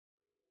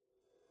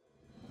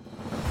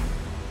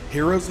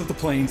Heroes of the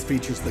Plains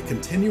features the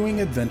continuing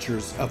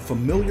adventures of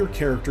familiar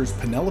characters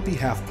Penelope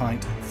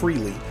Halfpint,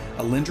 Freely,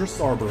 Alindra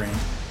Sarberand,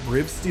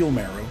 Briv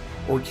Steelmarrow,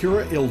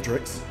 Orkura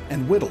Ildrix,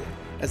 and Whittle,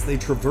 as they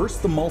traverse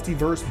the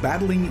multiverse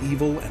battling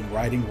evil and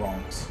righting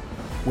wrongs.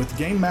 With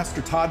Game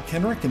Master Todd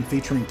Kenrick and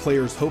featuring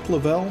players Hope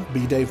Lavelle,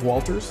 B. Dave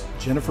Walters,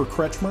 Jennifer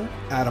Kretschmer,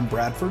 Adam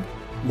Bradford,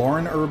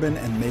 Lauren Urban,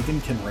 and Megan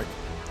Kenrick,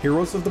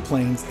 Heroes of the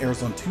Plains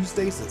airs on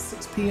Tuesdays at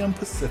 6 p.m.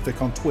 Pacific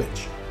on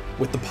Twitch,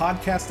 with the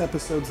podcast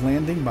episodes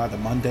landing by the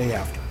Monday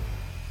after.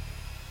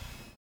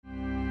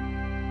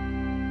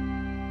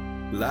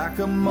 Like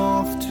a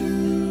moth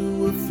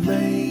to a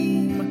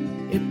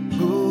flame, it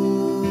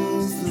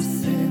pulls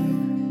us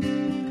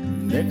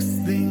in.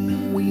 Next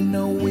thing we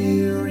know,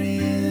 we're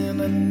in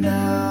a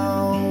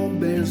now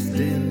burst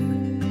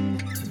in.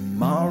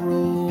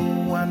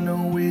 Tomorrow, I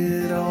know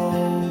it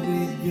all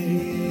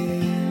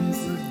begins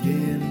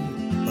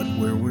again, but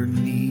where we're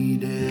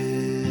needed,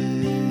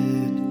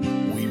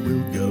 we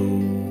will go.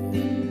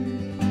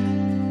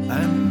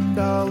 And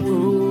I'll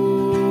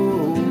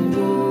roll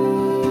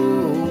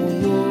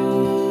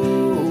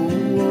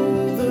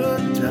the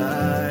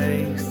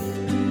dice.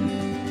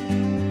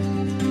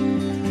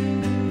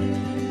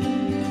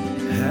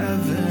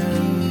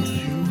 Haven't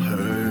you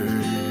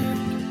heard?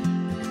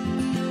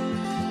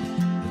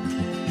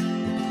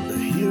 The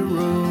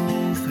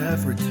heroes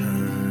have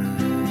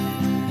returned.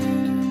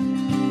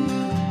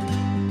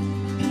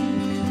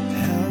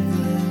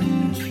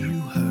 Haven't you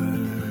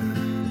heard?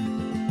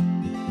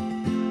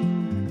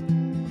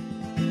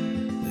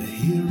 The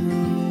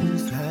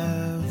heroes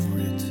have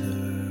returned.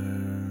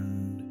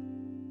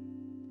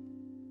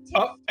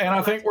 Oh, and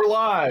I think we're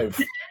live.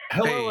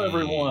 Hello,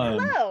 everyone.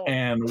 Hello.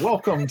 And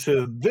welcome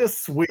to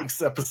this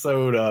week's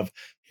episode of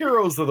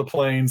Heroes of the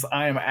Plains.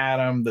 I am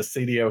Adam, the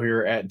CDO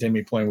here at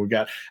Demiplane. We've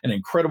got an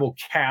incredible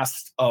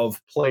cast of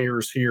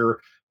players here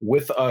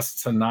with us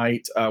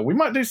tonight. We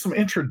might do some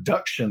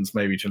introductions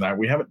maybe tonight.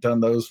 We haven't done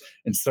those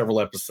in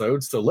several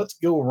episodes. So let's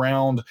go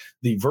around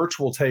the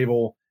virtual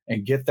table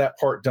and get that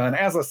part done.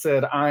 As I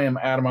said, I am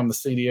Adam. I'm the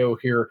CDO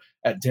here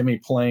at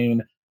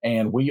Demiplane.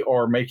 And we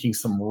are making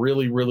some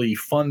really, really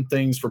fun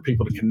things for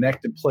people to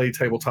connect and play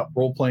tabletop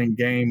role-playing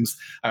games.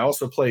 I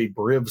also play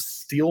Briv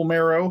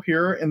Steelmarrow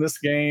here in this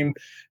game,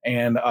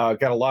 and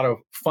got a lot of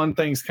fun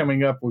things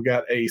coming up. We've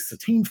got a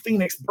Satine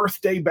Phoenix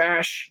birthday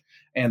bash,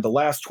 and the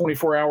last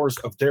 24 hours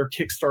of their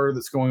Kickstarter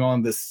that's going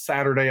on this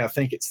Saturday. I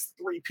think it's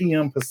 3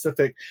 p.m.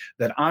 Pacific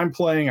that I'm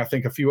playing. I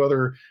think a few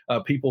other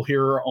people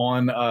here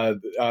on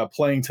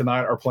playing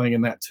tonight are playing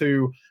in that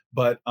too.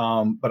 But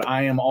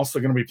I am also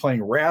going to be playing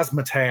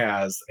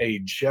Razmataz, a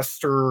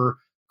jester,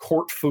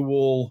 court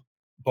fool,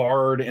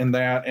 bard in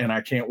that, and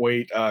I can't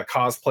wait.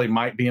 Cosplay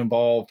might be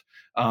involved,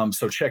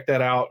 so check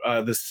that out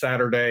this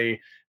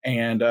Saturday.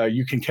 And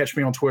you can catch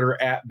me on Twitter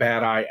at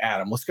Bad Eye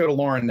Adam. Let's go to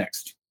Lauren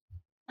next.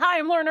 Hi,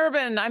 I'm Lauren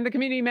Urban. I'm the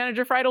community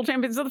manager for Idle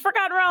Champions of the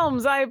Forgotten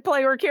Realms. I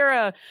play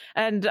Orkira,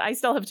 and I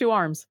still have 2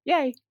 arms.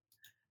 Yay!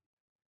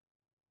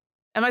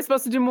 Am I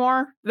supposed to do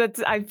more?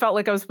 I felt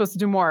like I was supposed to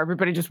do more.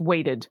 Everybody just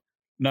waited.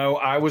 No,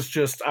 I was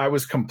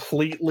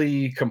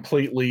completely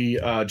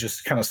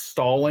just kind of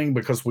stalling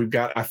because we've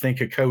got, I think,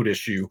 a code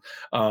issue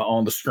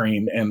on the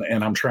screen,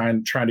 and I'm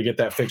trying to get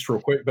that fixed real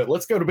quick. But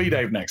let's go to B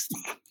Dave next.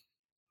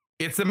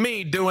 It's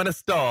me doing a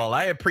stall.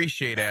 I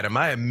appreciate Adam.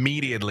 I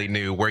immediately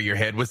knew where your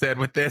head was at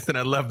with this, and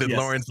I love that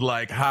Lauren's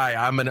like, "Hi,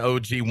 I'm an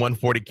OG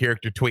 140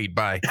 character tweet."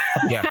 Bye.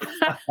 Yeah.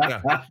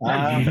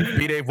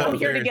 B Dave, I'm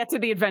here to get to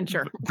the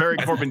adventure. Very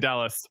Corbin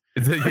Dallas.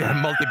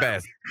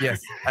 Multipass.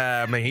 Yes.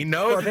 He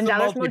knows Corbin it's a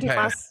Dallas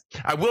multipass.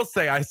 I will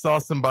say I saw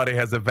somebody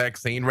has a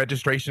vaccine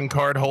registration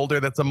card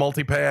holder that's a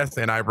multipass,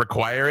 and I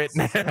require it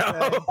now.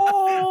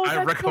 Oh,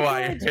 I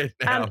require it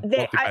now.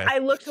 I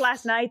looked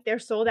last night. They're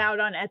sold out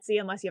on Etsy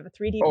unless you have a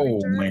 3D printer. Oh,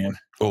 man.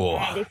 Oh.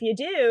 And if you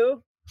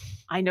do,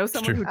 I know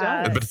someone who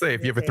does. But say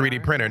if you have a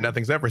 3D printer,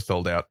 nothing's ever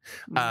sold out.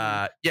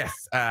 Yes,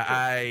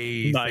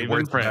 I not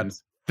even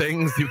friends.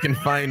 Things you can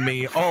find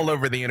me all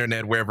over the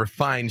internet, wherever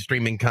fine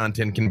streaming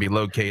content can be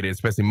located,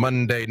 especially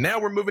Monday. Now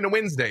we're moving to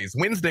Wednesdays.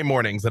 Wednesday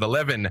mornings at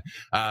 11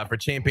 for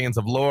Champions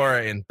of Lore,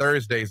 and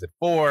Thursdays at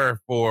 4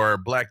 for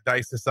Black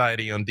Dice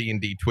Society on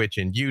D&D Twitch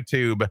and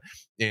YouTube.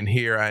 And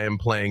here I am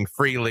playing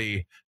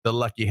Freely, the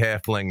lucky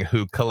halfling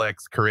who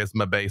collects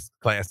charisma-based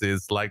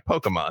classes like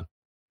Pokemon,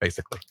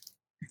 basically.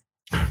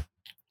 All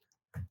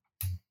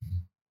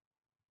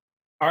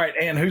right,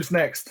 and who's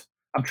next?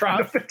 I'm trying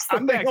to fix the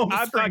thing on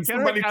the screen.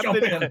 Somebody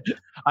jump in.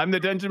 I'm the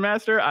Dungeon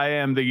Master. I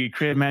am the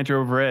creative manager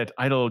over at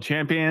Idle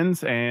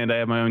Champions, and I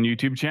have my own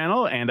YouTube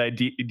channel, and I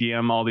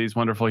DM all these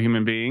wonderful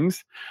human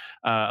beings.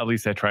 At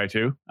least I try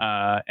to.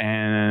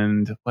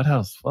 And what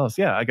else?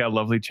 Yeah, I got a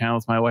lovely channel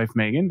with my wife,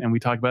 Megan, and we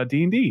talk about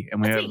D&D.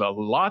 And we have a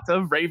lot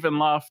of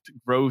Ravenloft,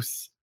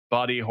 gross,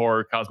 body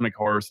horror, cosmic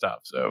horror stuff.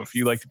 So if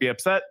you like to be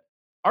upset,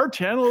 our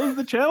channel is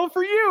the channel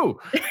for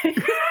you.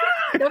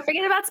 Don't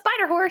forget about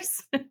Spider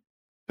Horse.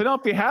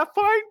 Penelope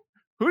Halfpint,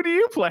 Who do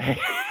you play?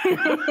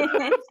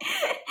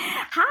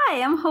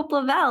 Hi, I'm Hope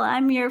Lavelle.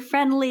 I'm your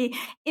friendly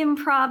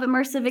improv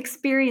immersive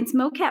experience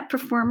mocap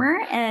performer,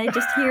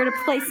 just here to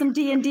play some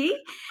D&D.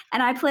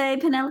 And I play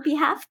Penelope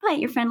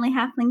Halfpint, your friendly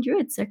halfling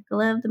druid, Circle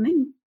of the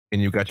Moon.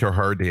 And you got your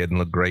hard head and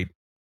look great.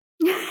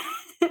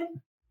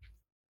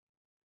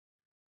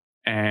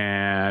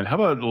 And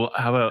how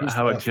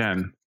about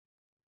Jen?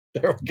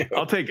 There we go.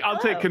 I'll take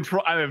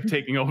control. I am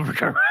taking over. You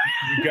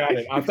got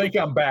it. I think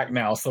I'm back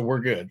now, so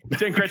we're good.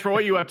 Jen Kretschmer,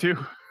 what are you up to?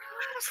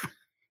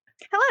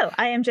 Hello,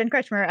 I am Jen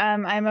Kretschmer.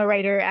 I'm a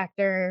writer,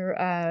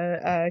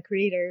 actor,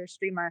 creator,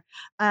 streamer.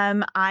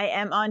 I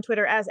am on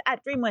Twitter as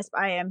 @DreamWisp.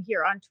 I am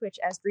here on Twitch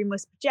as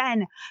DreamWisp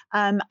Jen.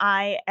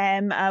 I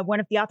am one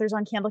of the authors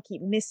on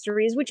Candlekeep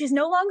Mysteries, which is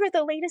no longer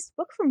the latest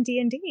book from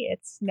D&D.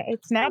 It's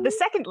now the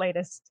second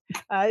latest.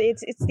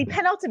 It's the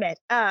penultimate.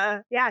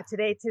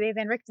 Today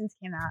Van Richten's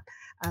came out,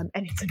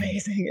 and it's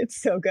amazing.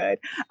 It's so good.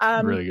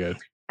 Really good.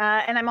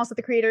 And I'm also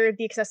the creator of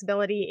the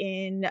Accessibility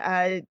in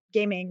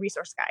Gaming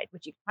Resource Guide,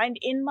 which you can find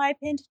in my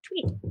pinned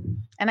tweet.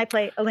 And I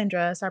play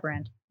Alindra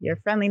Sarbrand, your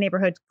friendly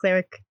neighborhood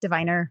cleric,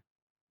 diviner,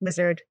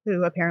 wizard,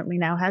 who apparently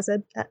now has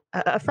a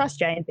frost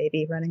giant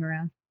baby running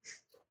around.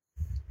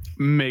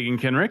 Megan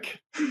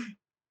Kenrick.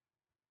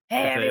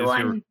 Hey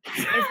everyone,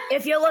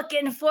 if you're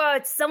looking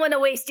for someone to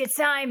waste your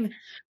time,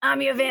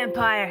 I'm your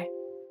vampire.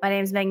 My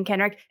name's Megan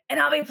Kenrick, and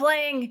I'll be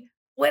playing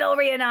Whittle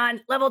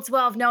Rhiannon, level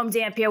 12 Gnome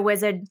Dampier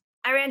Wizard.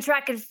 I ran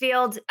track and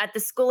field at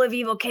the School of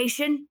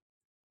Evocation.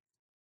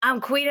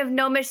 I'm Queen of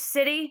Gnomish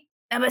City,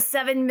 number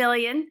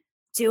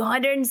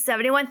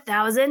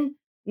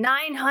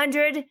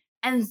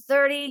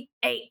 7,271,938.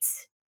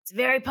 It's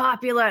very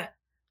popular.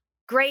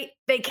 Great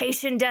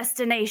vacation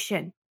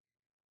destination.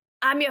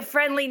 I'm your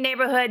friendly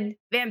neighborhood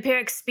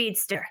vampiric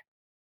speedster.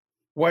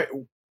 Wait,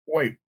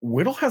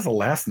 Whittle has a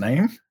last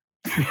name?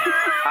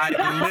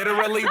 I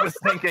literally was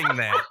thinking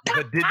that,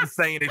 but didn't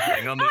say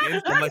anything on the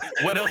instant. Like,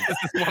 what else is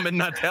this woman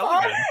not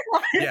telling me?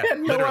 I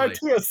had no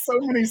idea. So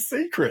many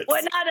secrets.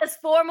 We're not as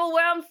formal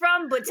where I'm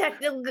from, but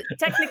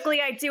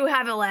technically I do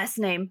have a last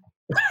name.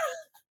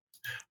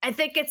 I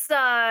think it's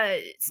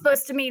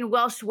supposed to mean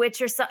Welsh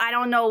witch or something. I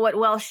don't know what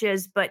Welsh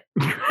is, but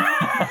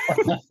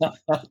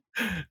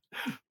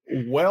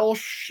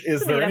Welsh.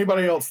 Is there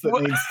anybody else that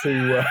needs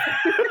to?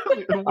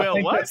 I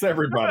think that's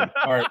everybody.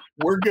 All right,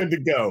 we're good to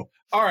go.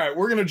 All right,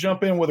 we're going to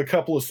jump in with a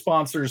couple of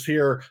sponsors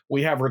here.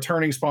 We have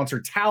returning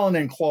sponsor Talon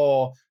and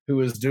Claw,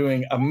 who is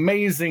doing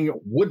amazing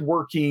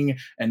woodworking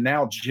and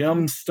now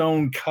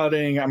gemstone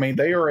cutting. I mean,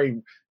 they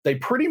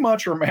pretty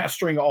much are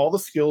mastering all the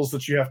skills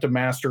that you have to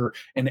master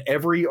in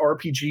every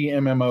RPG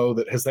MMO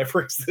that has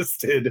ever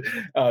existed.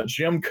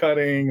 Gem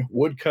cutting,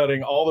 wood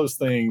cutting, all those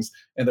things.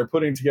 And they're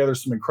putting together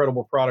some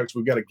incredible products.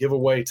 We've got a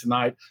giveaway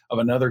tonight of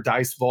another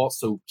Dice Vault.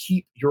 So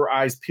keep your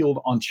eyes peeled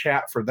on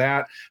chat for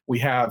that. We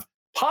have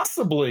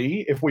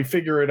possibly, if we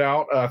figure it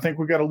out, I think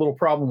we've got a little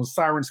problem with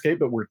Sirenscape,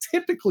 but we're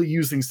typically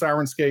using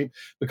Sirenscape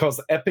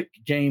because Epic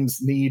games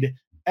need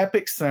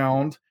epic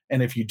sound.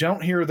 And if you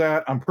don't hear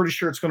that, I'm pretty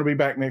sure it's going to be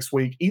back next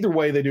week. Either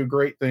way, they do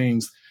great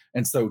things.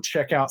 And so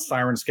check out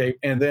Sirenscape.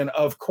 And then,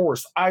 of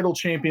course, Idle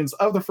Champions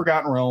of the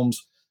Forgotten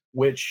Realms,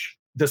 which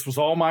this was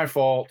all my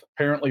fault.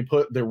 Apparently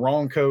put the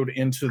wrong code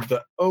into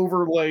the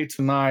overlay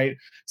tonight.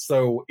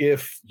 So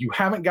if you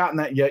haven't gotten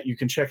that yet, you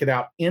can check it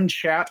out in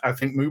chat. I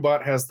think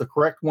Moobot has the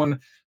correct one.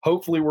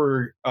 Hopefully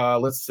we're,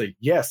 let's see.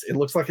 Yes, it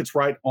looks like it's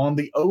right on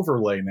the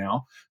overlay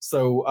now.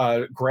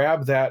 So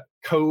grab that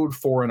code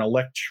for an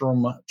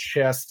Electrum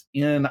chest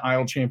in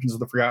Idle Champions of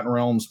the Forgotten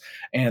Realms.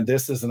 And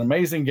this is an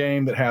amazing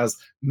game that has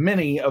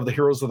many of the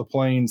Heroes of the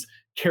Plains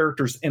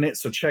characters in it.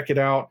 So check it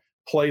out.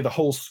 Play the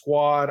whole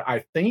squad.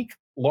 I think,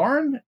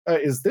 Lauren,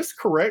 is this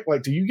correct?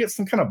 Like, do you get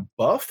some kind of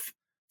buff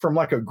from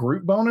like a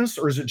group bonus,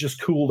 or is it just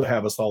cool to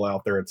have us all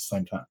out there at the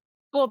same time?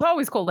 Well, it's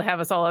always cool to have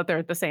us all out there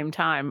at the same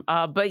time.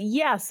 But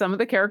yeah, some of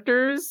the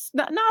characters,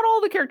 not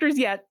all the characters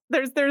yet.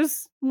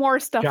 There's more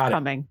stuff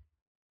coming.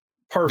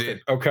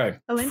 Perfect. Okay.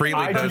 Freely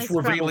I just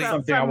revealed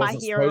something I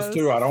wasn't supposed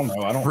to. I don't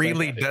know.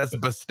 Freely does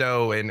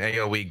bestow an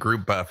AoE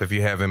group buff if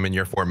you have him in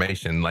your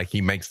formation. Like,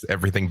 he makes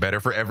everything better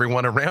for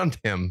everyone around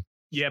him.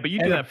 Yeah, but you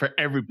do that for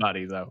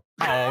everybody, though.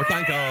 Oh,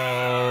 thank you.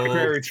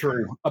 Very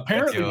true.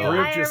 Apparently,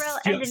 Griff just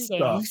skips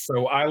stuff,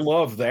 so I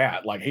love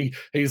that. Like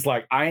he's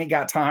like, I ain't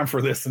got time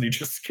for this, and he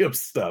just skips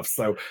stuff.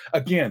 So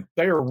again,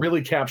 they are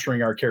really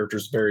capturing our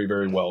characters very,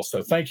 very well.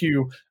 So thank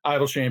you,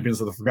 Idle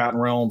Champions of the Forgotten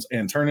Realms,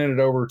 and turning it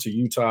over to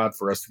you, Todd,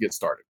 for us to get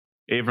started.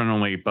 Avron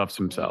only buffs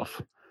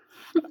himself.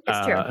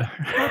 It's true.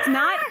 It's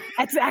not.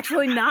 It's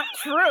actually not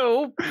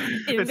true.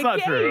 It's not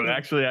true.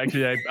 Actually,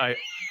 I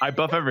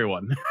buff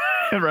everyone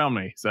around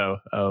me. So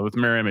with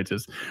mirror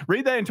images,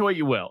 read that into what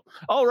you will.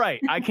 All right.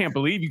 I can't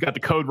believe you got the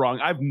code wrong.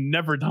 I've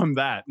never done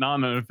that. Not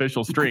on an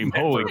official stream.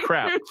 Holy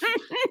crap.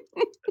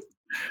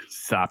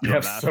 Stop. You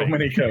have so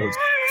many codes.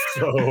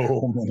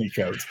 So many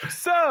codes.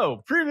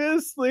 So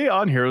previously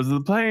on Heroes of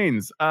the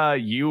Plains,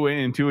 you went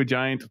into a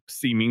giant,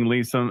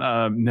 seemingly some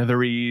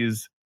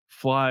Netherese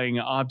flying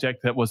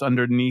object that was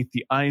underneath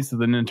the ice of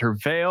the Ninter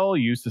Vale.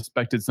 You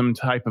suspected some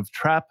type of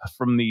trap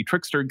from the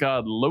trickster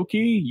god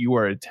Loki. You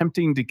are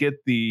attempting to get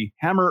the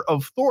hammer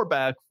of Thor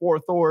back for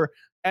Thor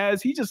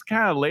as he just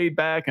kind of laid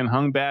back and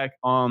hung back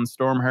on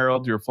Storm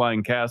Herald, your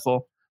flying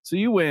castle. So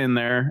you went in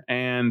there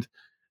and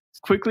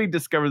quickly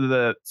discovered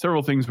that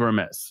several things were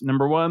amiss.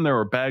 Number one, there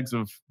were bags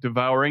of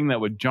devouring that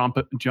would jump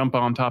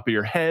on top of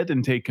your head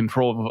and take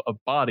control of a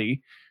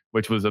body,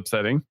 which was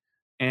upsetting.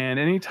 And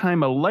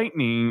anytime a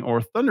lightning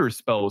or thunder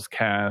spell was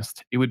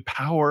cast, it would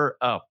power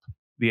up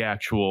the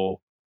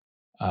actual,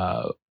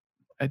 I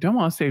don't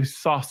want to say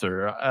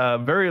saucer, a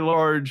very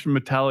large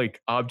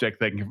metallic object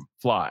that can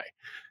fly.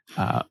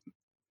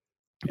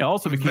 It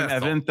also became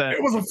evident that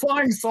it was a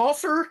flying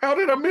saucer. How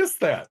did I miss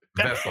that?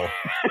 Vessel.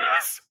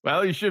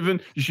 Well, you should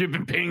have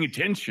been paying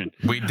attention.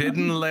 We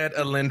didn't let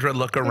Alindra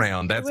look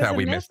around. That's how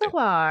we missed it.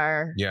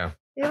 Yeah.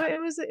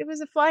 It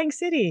was a flying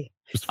city.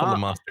 It was full of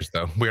monsters,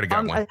 though. We already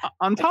got one.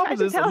 On top of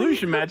this,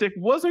 illusion magic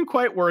wasn't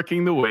quite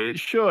working the way it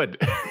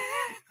should.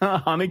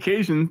 On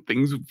occasion,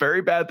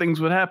 very bad things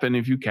would happen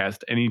if you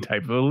cast any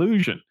type of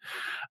illusion,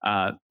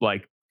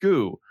 like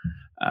goo.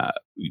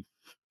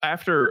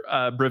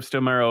 After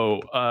Brimstone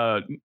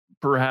Marrow,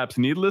 perhaps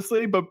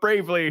needlessly, but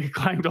bravely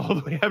climbed all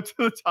the way up to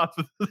the top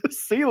of the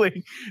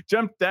ceiling,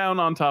 jumped down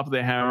on top of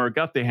the hammer,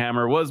 got the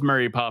hammer, was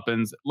Mary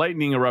Poppins,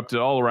 lightning erupted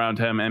all around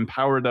him, and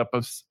powered up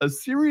a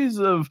series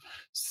of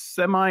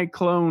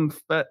semi-cloned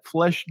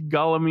flesh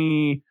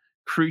golem-y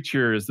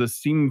creatures that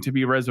seemed to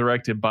be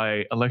resurrected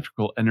by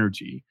electrical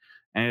energy.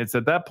 And it's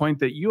at that point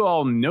that you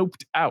all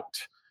noped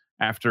out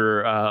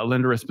after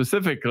Alindra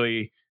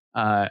specifically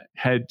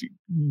had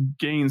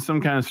gained some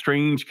kind of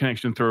strange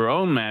connection through her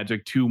own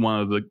magic to one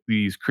of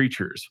these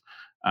creatures.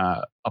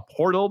 A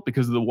portal,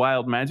 because of the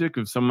wild magic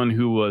of someone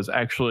who was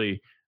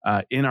actually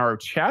in our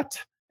chat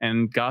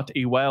and got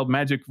a wild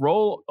magic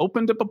roll,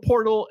 opened up a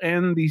portal,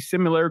 and the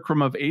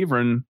simulacrum of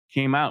Avron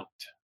came out.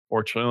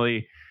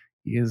 Fortunately,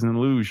 he is an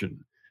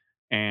illusion.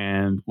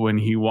 And when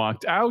he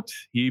walked out,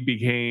 he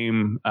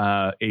became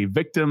a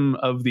victim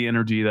of the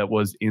energy that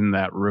was in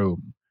that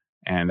room.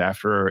 And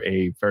after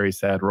a very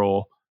sad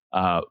roll,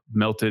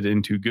 melted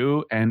into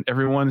goo, and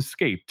everyone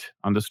escaped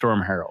on the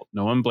Storm Herald.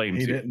 No one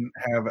blames you. He didn't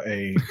have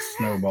a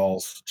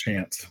snowball's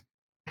chance.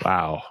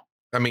 Wow.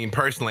 I mean,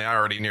 personally, I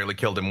already nearly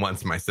killed him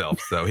once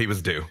myself, so he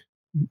was due.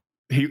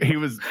 He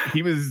was.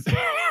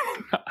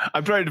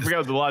 I'm trying to figure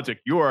out the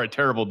logic. You are a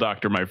terrible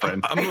doctor, my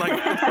friend. I'm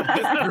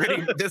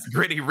like, this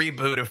gritty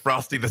reboot of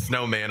Frosty the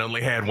Snowman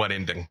only had one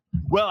ending.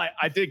 Well,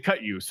 I did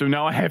cut you, so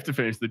now I have to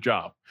finish the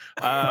job.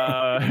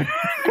 I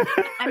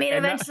mean,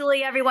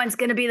 eventually everyone's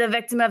going to be the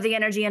victim of the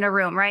energy in a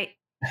room, right?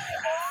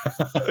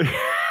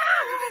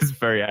 It's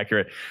very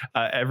accurate.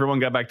 Everyone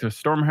got back to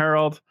Storm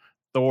Herald.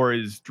 Thor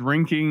is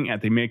drinking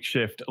at the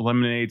makeshift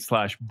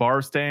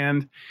lemonade/bar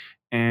stand.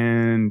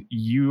 And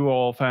you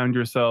all found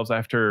yourselves,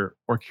 after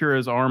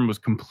Orkira's arm was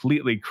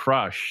completely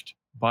crushed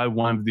by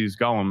one of these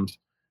golems,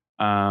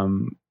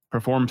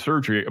 perform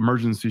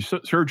emergency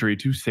surgery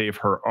to save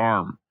her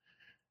arm.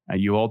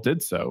 You all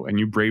did so, and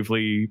you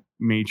bravely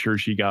made sure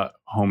she got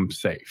home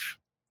safe.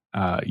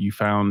 You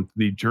found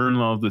the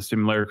journal of the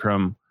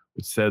simulacrum,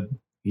 which said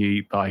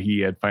he thought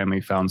he had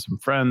finally found some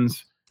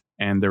friends,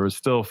 and there was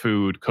still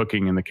food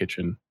cooking in the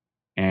kitchen.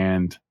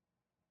 And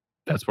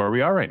that's where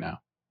we are right now.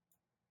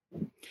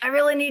 I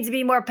really need to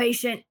be more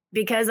patient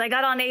because I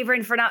got on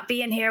Avron for not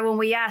being here when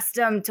we asked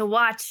him to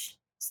watch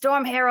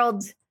Storm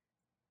Herald.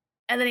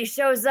 And then he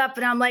shows up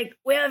and I'm like,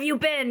 where have you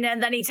been?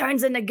 And then he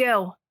turns into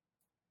goo.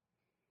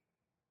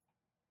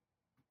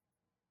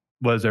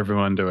 What is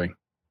everyone doing?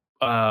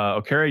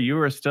 Okara, you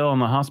are still in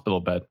the hospital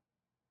bed.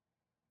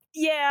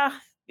 Yeah,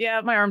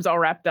 my arm's all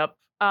wrapped up.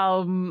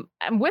 And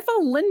with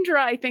Alindra,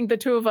 I think the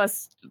two of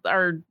us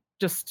are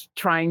just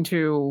trying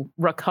to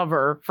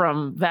recover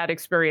from that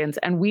experience.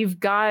 And we've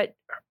got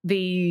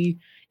is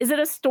it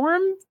a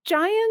storm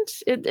giant?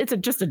 It's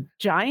just a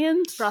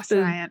giant? Frost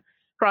giant.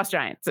 Frost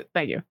giant.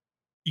 Thank you.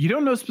 You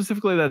don't know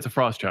specifically that's a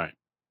frost giant.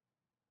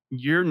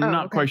 You're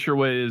not quite sure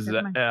what it is,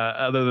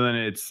 other than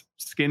its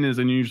skin is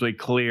unusually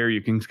clear.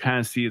 You can kind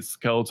of see its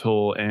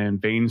skeletal and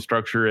vein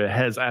structure. It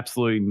has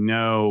absolutely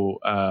no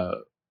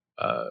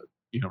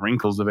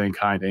wrinkles of any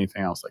kind,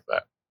 anything else like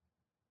that.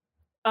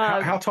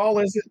 How tall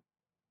is it?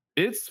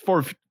 It's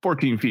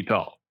 14 feet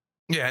tall.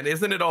 Yeah, and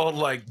isn't it all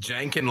like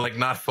jank and like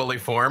not fully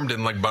formed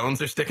and like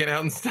bones are sticking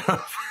out and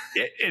stuff?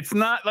 It's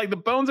not like the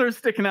bones are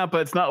sticking out,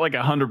 but it's not like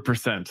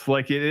 100%.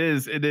 Like it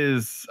is. Do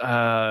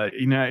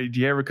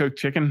you ever cook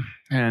chicken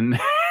and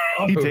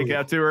you take it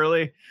out too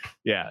early?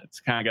 Yeah,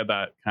 it's kind of got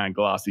that kind of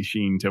glossy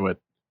sheen to it.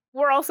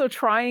 We're also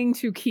trying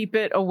to keep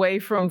it away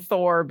from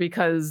Thor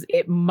because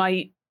it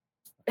might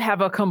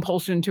have a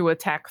compulsion to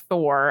attack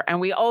Thor, and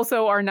we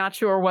also are not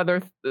sure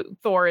whether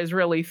Thor is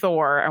really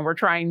Thor, and we're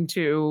trying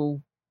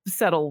to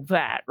settle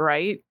that,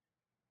 right?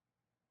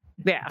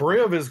 Yeah.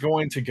 Briv is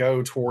going to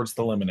go towards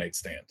the lemonade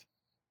stand.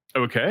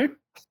 Okay.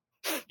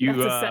 You,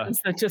 That's a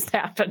sentence that just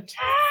happened.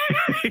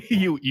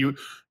 you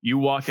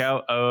walk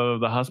out of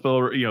the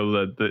hospital,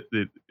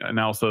 the and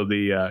also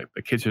the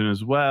kitchen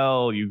as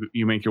well.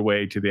 You make your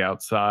way to the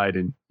outside,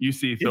 and you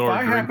see If Thor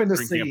I happen to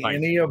drinking a see pint.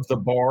 any of the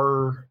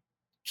bar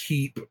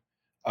keep,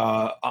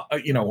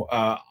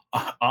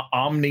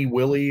 Omni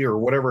Willie or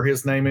whatever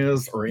his name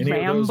is, or any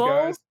of those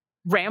guys.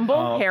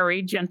 Ramble,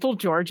 Harry, Gentle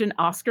George, and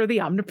Oscar the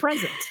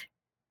Omnipresent.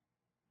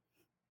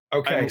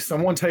 Okay,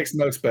 someone takes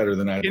notes better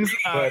than I do.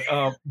 But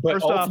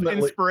First off,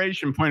 ultimately,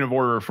 inspiration point of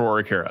order for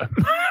Akira.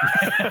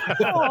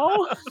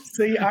 Oh,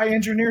 see, I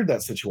engineered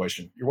that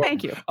situation. You're welcome.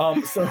 thank you.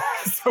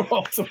 So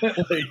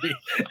ultimately,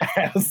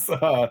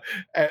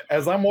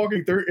 as I'm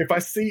walking through, if I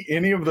see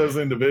any of those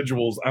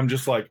individuals, I'm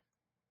just like,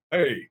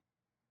 hey,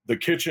 the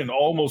kitchen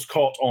almost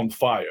caught on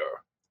fire.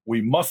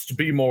 We must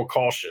be more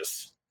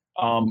cautious.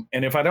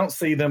 And if I don't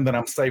see them, then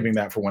I'm saving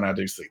that for when I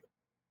do see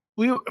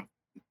them.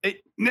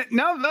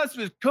 None of us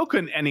was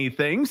cooking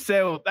anything,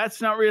 so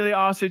that's not really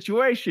our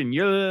situation.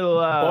 You're a little.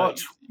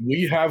 But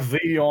we have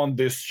thee on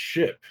this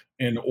ship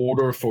in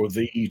order for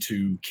thee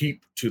to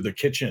keep to the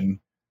kitchen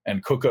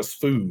and cook us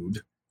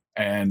food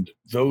and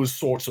those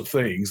sorts of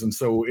things. And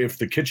so if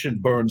the kitchen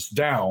burns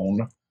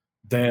down,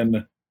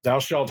 then thou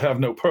shalt have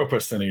no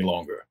purpose any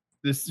longer.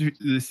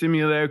 The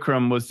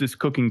simulacrum was just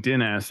cooking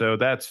dinner, so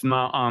that's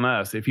not on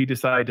us. If he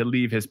decided to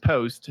leave his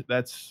post,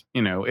 that's,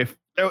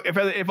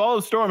 if all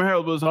the Storm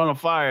Herald was on a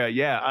fire,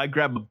 yeah, I'd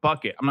grab a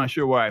bucket. I'm not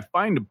sure where I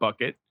find a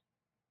bucket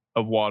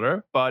of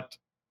water, but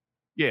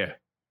yeah.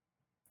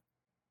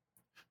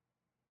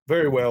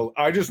 Very well.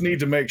 I just need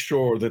to make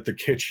sure that the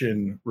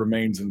kitchen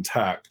remains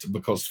intact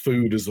because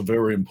food is a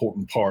very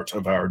important part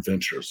of our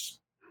adventures.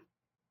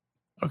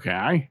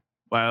 Okay.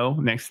 Well,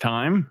 next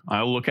time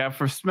I'll look out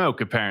for smoke,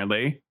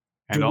 apparently.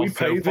 And Do we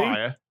also pay thee?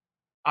 fire.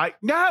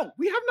 No,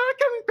 we have not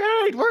gotten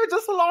paid. We're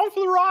just along for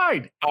the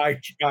ride.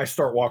 I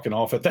start walking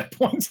off at that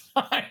point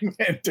in time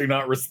and do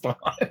not respond.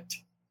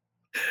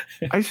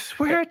 I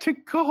swear to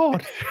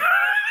God.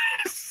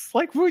 It's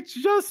like we've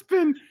just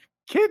been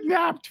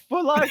kidnapped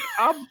for like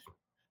a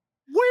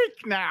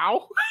week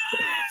now.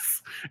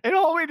 And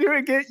all we do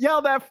is get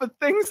yelled at for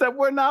things that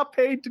we're not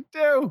paid to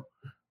do.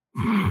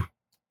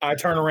 I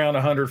turn around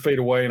 100 feet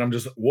away and I'm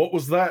just, what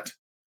was that?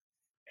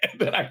 And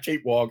then I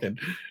keep walking.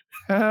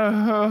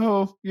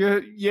 Oh, yeah.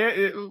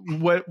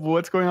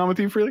 What's going on with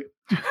you, Freely?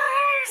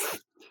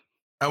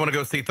 I want to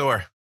go see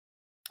Thor.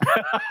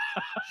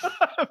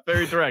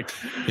 Very direct.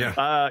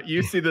 Yeah.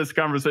 You see this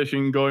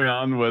conversation going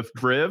on with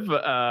Briv.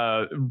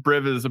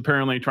 Briv is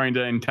apparently trying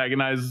to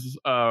antagonize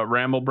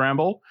Ramble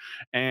Bramble,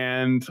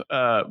 and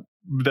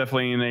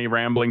definitely in a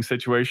rambling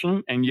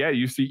situation. And yeah,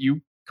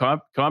 you come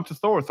up to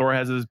Thor. Thor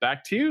has his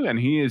back to you, and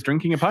he is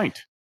drinking a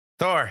pint.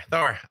 Thor.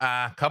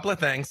 Couple of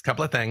things.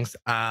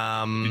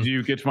 Did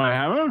you get to my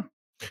hammer?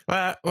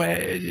 Well,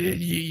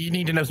 you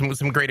need to know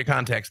some greater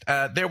context.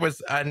 There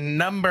was a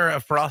number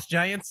of frost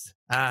giants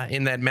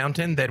in that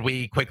mountain that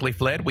we quickly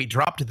fled. We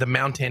dropped the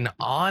mountain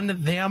on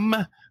them,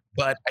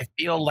 but I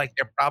feel like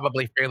they're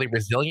probably fairly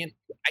resilient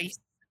to ice.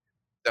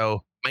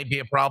 So might be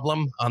a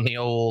problem on the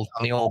old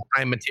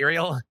prime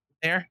material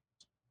there.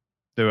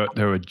 There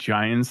were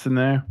giants in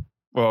there,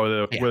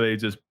 or were they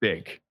just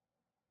big?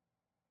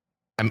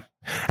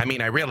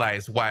 I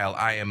realize while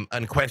I am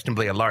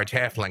unquestionably a large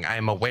halfling, I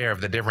am aware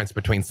of the difference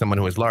between someone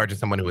who is large and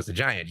someone who is a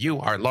giant. You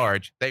are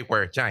large; they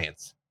were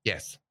giants.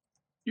 Yes.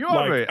 You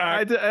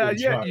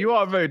are you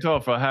are very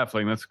tall for a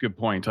halfling. That's a good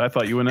point. I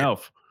thought you were an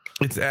elf.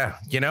 It's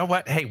you know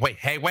what? Hey,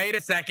 wait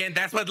a second.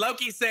 That's what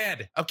Loki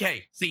said.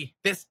 Okay, see,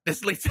 this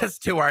leads us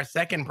to our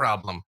second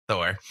problem,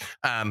 Thor.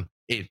 I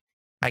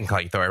can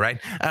call you Thor, right?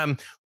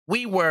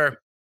 We were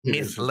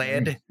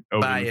misled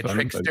by a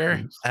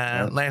trickster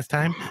last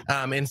time,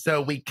 and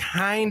so we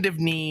kind of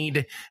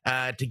need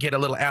to get a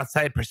little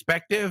outside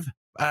perspective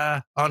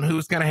on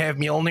who's going to have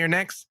Mjolnir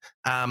next.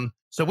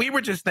 So we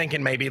were just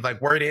thinking maybe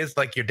like word is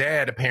like your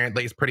dad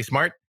apparently is pretty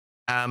smart.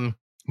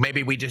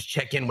 Maybe we just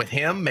check in with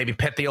him, maybe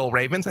pet the old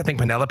ravens. I think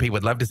Penelope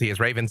would love to see his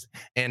ravens.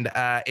 And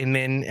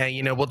then,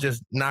 we'll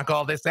just knock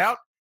all this out.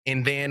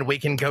 And then we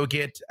can go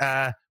catch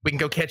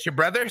your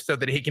brother so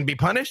that he can be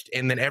punished.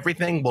 And then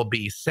everything will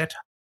be set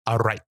all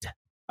right.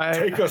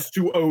 Take us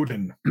to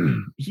Odin.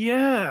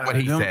 Yeah. What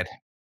he said.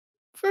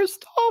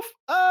 First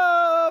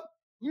off,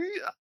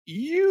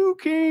 you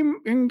came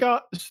and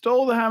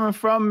stole the hammer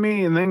from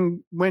me and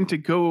then went to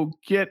go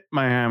get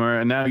my hammer,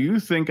 and now you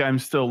think I'm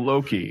still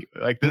Loki.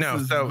 Like, this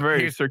is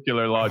very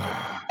circular logic.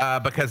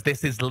 Because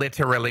this is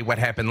literally what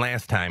happened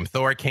last time.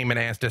 Thor came and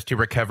asked us to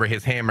recover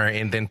his hammer,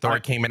 and then Thor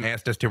came and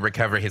asked us to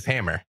recover his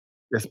hammer.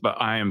 Yes, but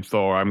I am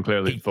Thor. I'm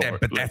clearly Thor.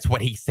 But that's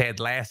what he said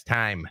last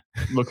time.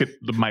 Look at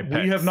my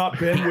pets. We have not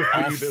been with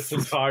you this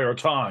entire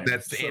time.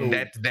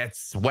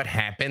 That's what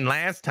happened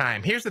last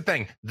time. Here's the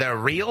thing. The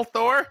real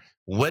Thor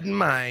wouldn't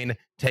mind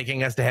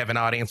taking us to have an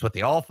audience with the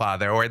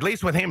Allfather, or at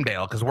least with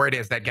Heimdall, because word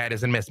is that guy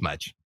doesn't miss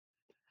much.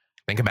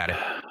 Think about it.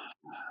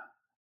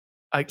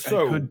 I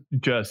could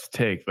just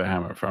take the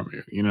hammer from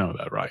you. You know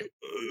that, right?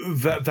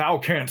 That thou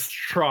canst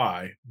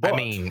try.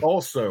 But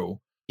also,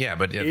 Yeah,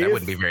 but that If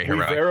wouldn't be very we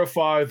heroic.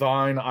 verify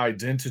thine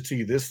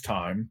identity this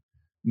time,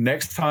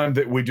 next time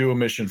that we do a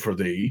mission for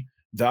thee,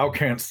 thou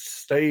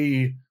canst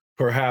stay,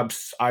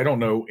 perhaps, I don't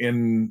know,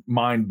 in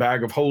mine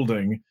bag of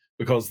holding,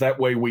 because that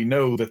way we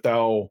know that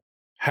thou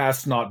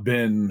hast not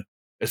been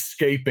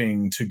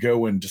escaping to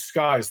go and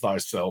disguise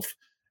thyself,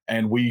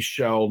 and we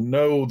shall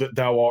know that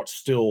thou art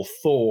still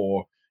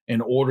Thor,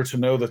 in order to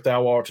know that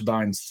thou art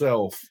thine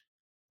self,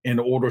 in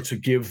order to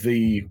give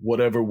thee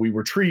whatever we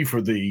retrieve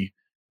for thee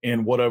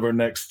in whatever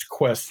next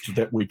quest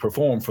that we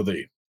perform for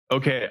thee.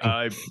 Okay,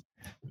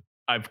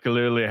 I've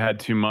clearly had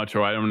too much,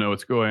 or I don't know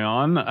what's going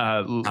on.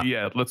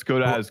 Yeah, let's go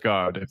to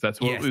Asgard. If that's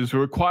what is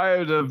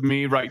required of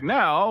me right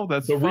now,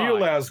 that's the fine.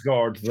 real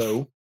Asgard,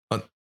 though.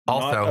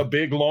 Also, not a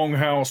big long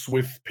house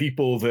with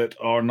people that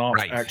are not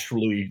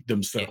actually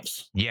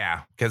themselves.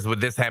 Yeah, because would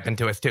this happen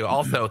to us too?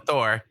 Also,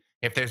 Thor,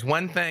 if there's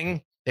one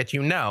thing that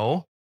you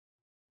know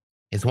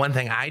is one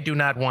thing I do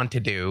not want to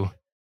do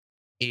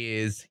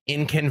is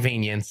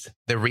inconvenience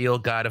the real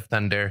God of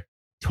Thunder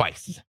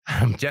twice.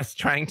 I'm just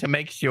trying to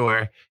make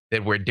sure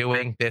that we're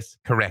doing this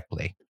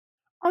correctly.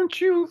 Aren't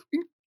you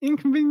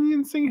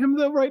inconveniencing him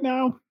though right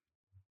now?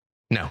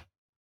 No.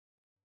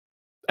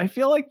 I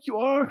feel like you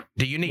are.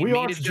 Do you need we me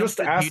are to just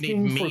jump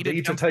asking for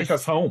thee to take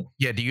us home.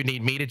 Yeah, do you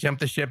need me to jump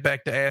the ship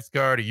back to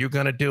Asgard? Are you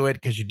going to do it?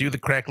 Because you do the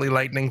crackly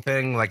lightning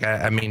thing. Like,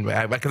 I mean,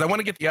 because I want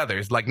to get the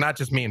others, like not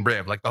just me and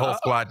Briv, like the whole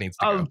squad needs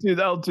to go.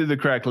 I'll do the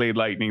crackly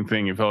lightning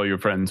thing if all your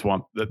friends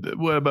want.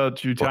 What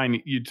about you,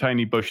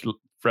 tiny bush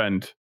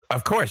friend?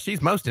 Of course,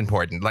 she's most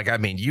important. Like, I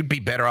mean, you'd be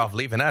better off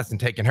leaving us and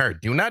taking her.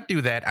 Do not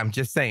do that. I'm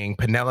just saying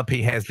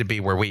Penelope has to be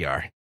where we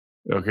are.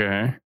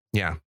 Okay.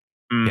 Yeah.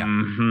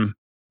 Mm-hmm.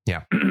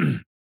 Yeah.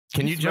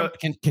 Can you jump?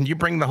 Can you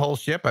bring the whole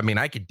ship? I mean,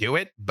 I could do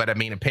it, but I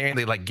mean,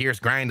 apparently, like gears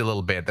grind a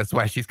little bit. That's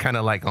why she's kind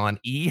of like on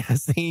E.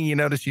 See, you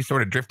notice she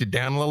sort of drifted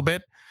down a little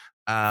bit.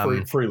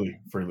 Freely.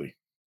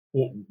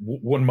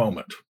 One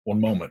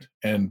moment.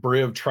 And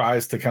Briv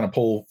tries to kind of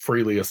pull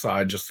Freely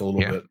aside just a little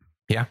bit.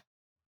 Yeah.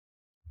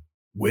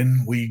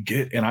 When we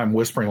get, and I'm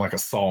whispering like a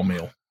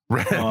sawmill.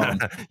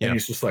 And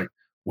he's just like,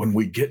 when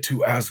we get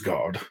to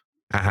Asgard,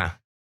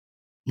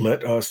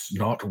 let us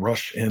not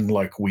rush in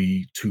like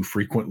we too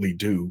frequently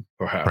do,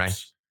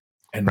 perhaps.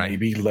 And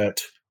maybe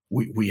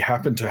we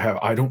happen to have,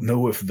 I don't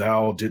know if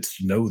thou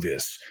didst know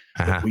this,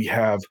 but we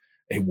have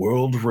a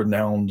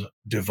world-renowned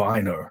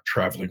diviner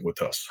traveling with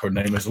us. Her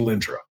name is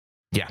Alindra.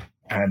 Yeah.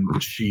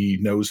 And she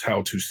knows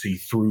how to see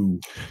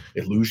through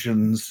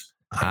illusions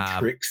and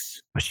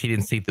tricks. But she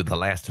didn't see through the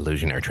last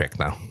illusionary trick,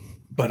 though.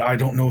 But I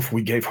don't know if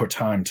we gave her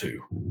time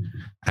to.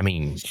 I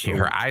mean,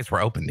 her eyes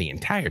were open the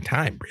entire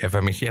time, Briv.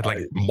 I mean, she had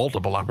like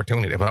multiple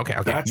opportunities. But okay.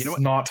 That's you know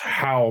not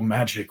how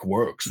magic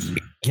works.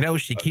 You know,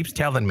 she keeps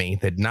telling me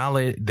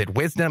that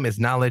wisdom is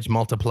knowledge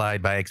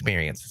multiplied by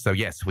experience. So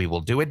yes, we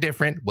will do it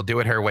different. We'll do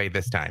it her way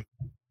this time.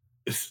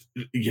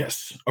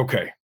 Yes.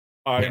 Okay.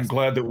 I am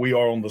glad that we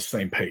are on the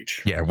same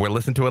page. Yeah, we'll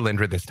listen to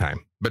Alindra this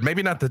time. But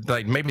maybe not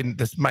maybe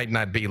this might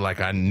not be like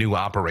a new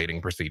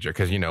operating procedure,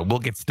 because, you know, we'll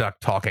get stuck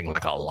talking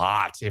like a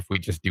lot if we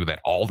just do that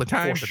all the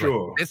time. For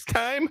sure. Like, this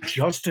time?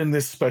 Just in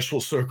this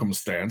special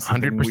circumstance,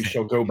 100%. We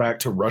shall go back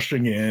to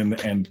rushing in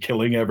and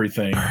killing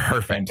everything.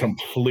 Perfect. And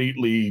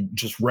completely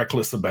just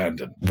reckless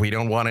abandon. We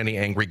don't want any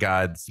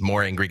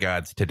more angry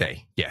gods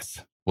today.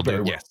 Yes. We'll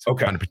do it. Yes.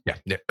 Okay. 100%.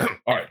 Yeah.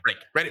 All right.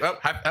 Ready. Oh,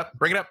 up.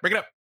 Bring it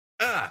up.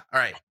 All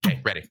right. Okay,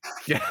 ready.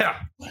 Yeah.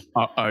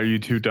 Are you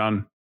two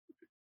done?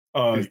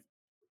 We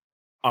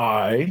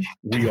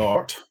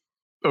aren't.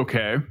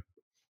 Okay.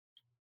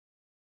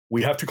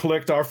 We have to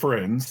collect our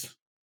friends.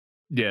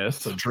 Yes.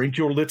 So drink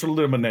your little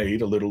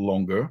lemonade a little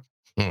longer.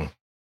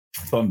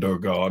 Thunder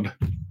God.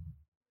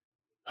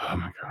 Oh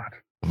my God.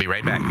 We'll be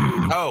right back.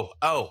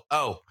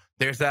 Oh.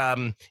 There's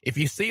if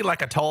you see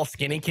like a tall,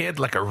 skinny kid,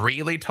 like a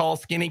really tall,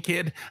 skinny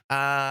kid,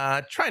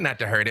 try not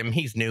to hurt him.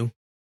 He's new.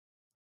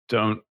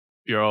 Don't.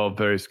 You're all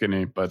very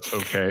skinny, but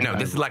okay. No,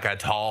 this is like a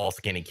tall,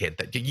 skinny kid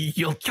that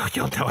you'll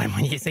know him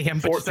when you see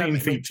him. 14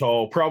 feet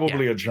tall,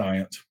 probably a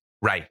giant.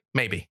 Right,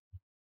 maybe.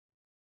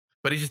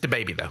 But he's just a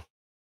baby, though.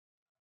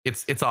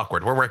 It's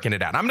awkward. We're working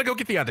it out. I'm gonna go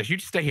get the others. You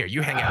just stay here.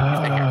 You hang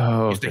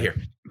out. You stay here.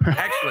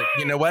 Actually,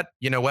 you know what?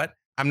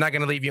 I'm not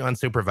gonna leave you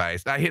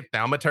unsupervised. I hit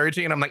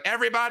thaumaturgy and I'm like,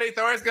 everybody,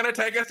 Thor's gonna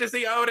take us to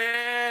see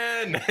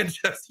Odin, and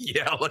just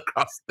yell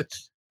across the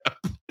ship.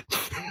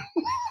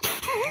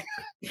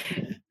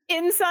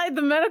 Inside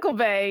the medical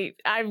bay,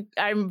 I've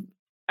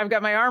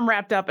got my arm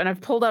wrapped up and I've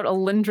pulled out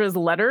Alindra's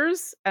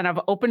letters and I've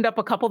opened up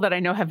a couple that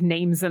I know have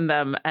names in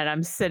them, and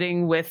I'm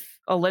sitting with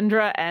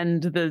Alindra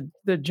and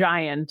the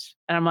giant,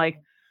 and I'm like,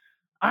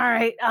 all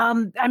right,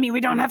 I mean, we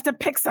don't have to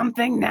pick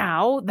something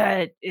now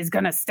that is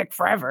gonna stick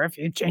forever. If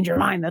you change your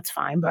mind, that's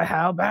fine. But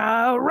how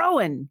about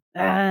Rowan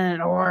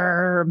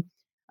or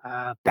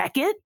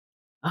Beckett,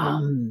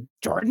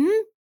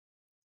 Jordan?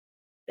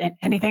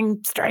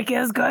 Anything strike you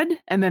as good?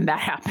 And then that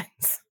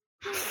happens.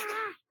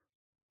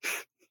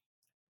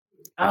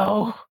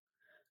 Oh,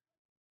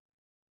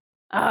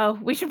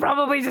 we should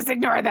probably just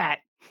ignore that.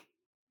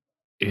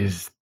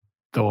 Isn't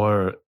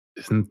Thor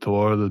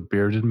the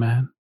bearded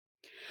man?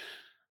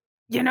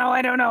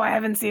 I don't know. I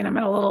haven't seen him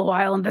in a little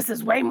while, and this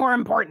is way more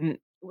important.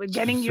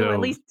 Getting you at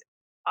least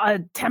a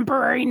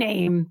temporary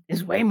name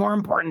is way more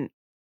important.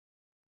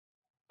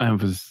 I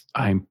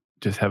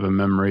just have a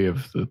memory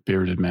of the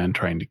bearded man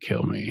trying to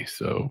kill me,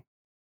 so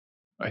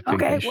I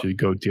think I should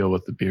go deal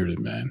with the bearded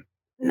man.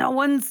 No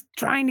one's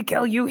trying to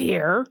kill you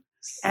here.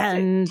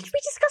 And did we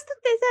discuss that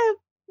there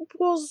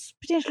was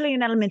potentially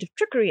an element of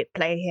trickery at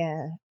play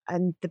here,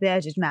 and the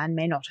bearded man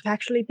may not have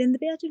actually been the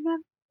bearded man?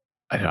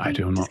 I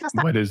don't know.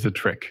 What is the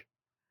trick?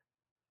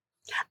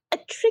 A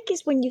trick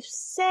is when you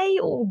say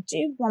or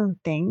do one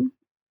thing,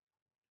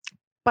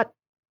 but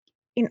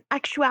in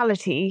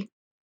actuality,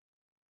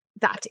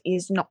 that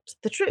is not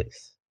the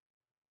truth.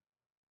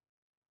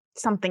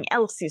 Something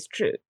else is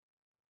true.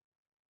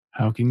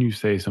 How can you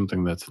say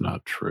something that's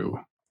not true?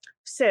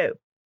 So,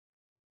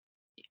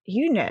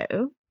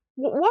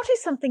 what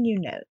is something you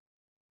know?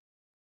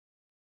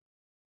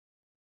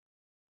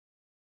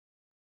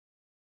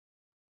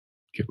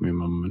 Give me a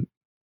moment.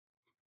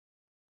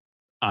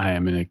 I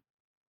am in a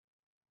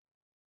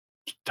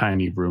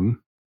tiny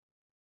room.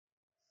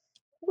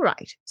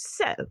 Right.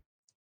 So,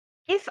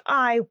 if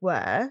I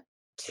were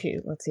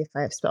to, let's see if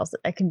I have spells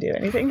that I can do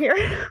anything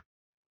here.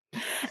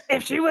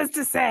 If she was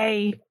to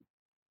say,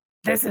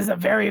 this is a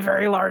very,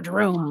 very large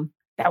room,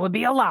 that would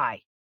be a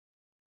lie.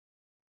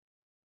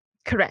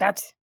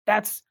 Correct.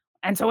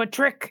 And so a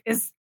trick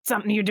is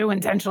something you do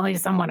intentionally to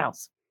someone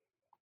else.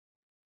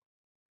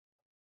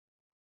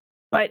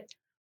 But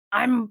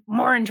I'm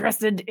more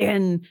interested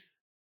in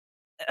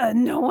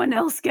no one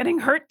else getting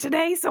hurt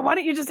today. So why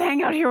don't you just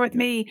hang out here with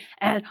me?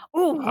 And,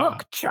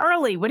 look,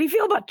 Charlie. What do you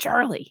feel about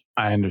Charlie?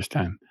 I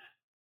understand.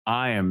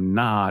 I am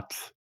not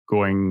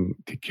going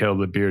to kill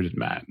the bearded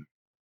man.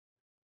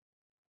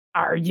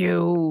 Are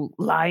you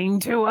lying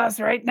to us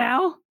right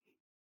now?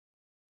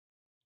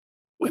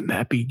 Wouldn't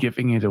that be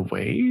giving it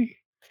away?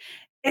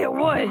 It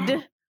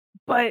would,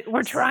 but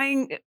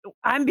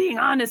I'm being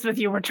honest with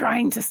you, we're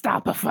trying to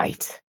stop a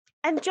fight.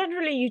 And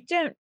generally you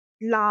don't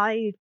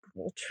lie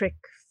or trick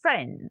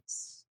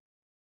friends.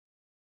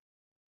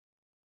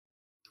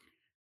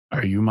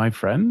 Are you my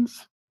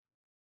friends?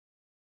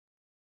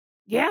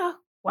 Yeah,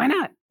 why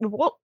not?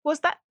 What was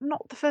that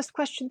not the first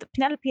question that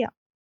Penelope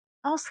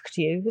asked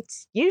you?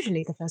 It's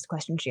usually the first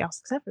question she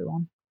asks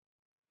everyone.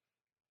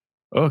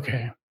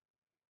 Okay.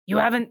 You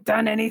haven't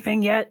done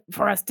anything yet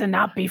for us to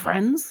not be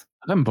friends?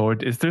 I'm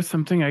bored. Is there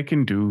something I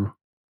can do?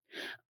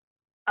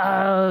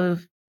 Yeah.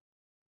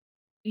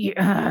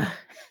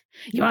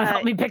 You want to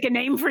help me pick a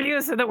name for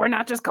you so that we're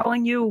not just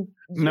calling you?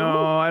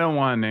 No, I don't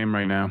want a name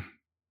right now.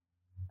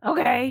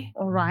 Okay.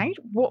 All right.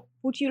 What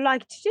would you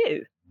like to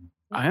do?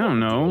 I don't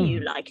know. What do you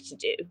like to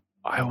do?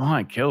 I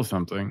want to kill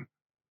something.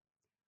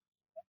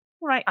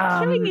 Right.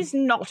 Killing is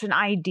not an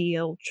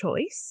ideal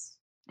choice.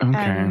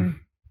 Okay.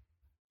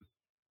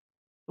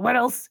 What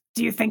else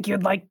do you think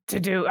you'd like to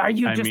do? Are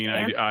you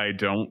I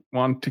don't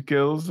want to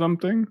kill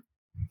something.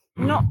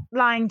 Not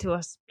lying to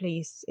us,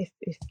 please, if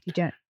you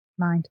don't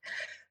mind.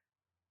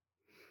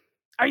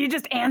 Are you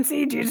just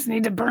antsy? Do you just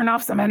need to burn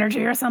off some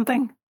energy or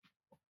something?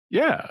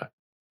 Yeah.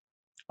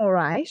 All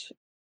right.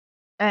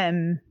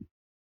 What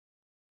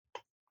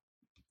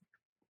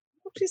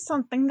is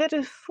something that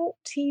a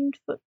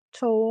 14-foot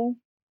tall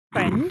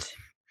friend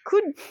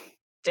could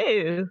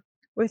do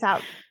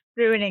without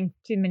ruining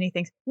too many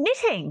things?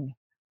 Knitting.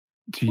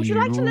 Would you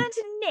like to learn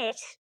to knit?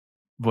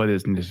 What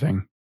is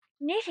knitting?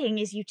 Knitting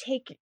is you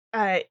take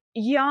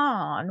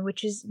yarn,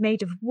 which is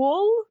made of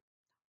wool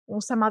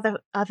or some other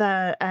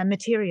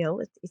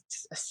material.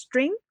 It's a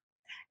string,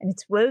 and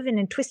it's woven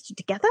and twisted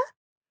together.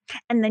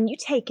 And then you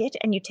take it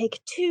and you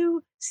take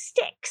 2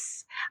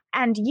 sticks,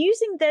 and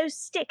using those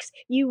sticks,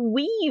 you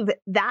weave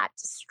that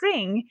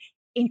string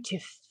into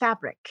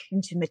fabric,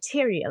 into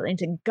material,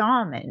 into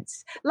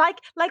garments,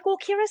 like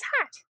Orkira's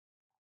hat.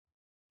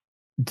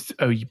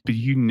 Oh, but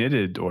you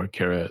knitted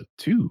Orkira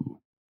too.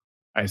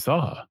 I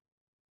saw.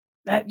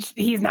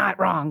 He's not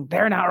wrong.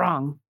 They're not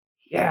wrong.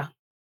 Yeah.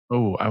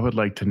 Oh, I would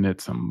like to knit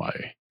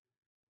somebody.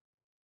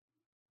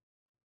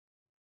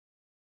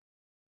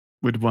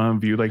 Would one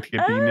of you like to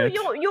get knit?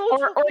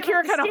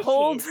 Orkira kind of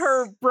holds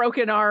her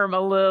broken arm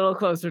a little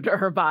closer to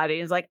her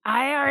body. It's like,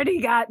 I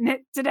already got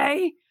knit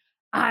today.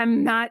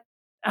 I'm not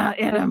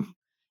in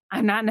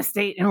a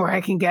state in where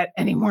I can get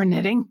any more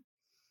knitting.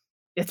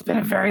 It's been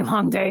a very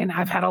long day, and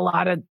I've had a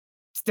lot of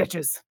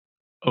stitches.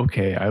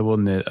 Okay, I will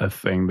knit a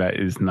thing that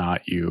is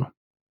not you.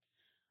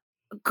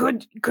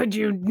 Could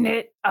you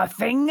knit a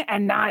thing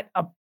and not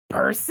a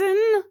person?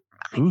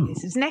 I think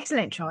this is an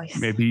excellent choice.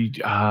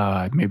 Maybe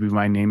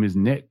my name is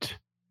Knit.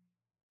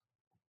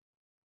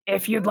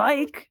 If you'd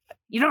like.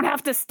 You don't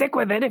have to stick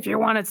with it if you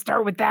want to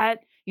start with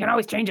that. You can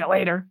always change it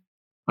later.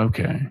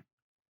 Okay.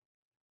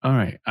 All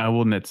right, I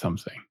will knit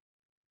something.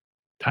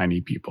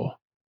 Tiny people.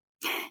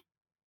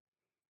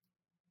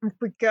 If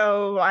we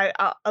go,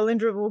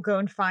 Alindra will go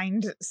and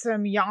find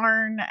some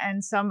yarn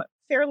and some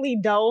fairly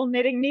dull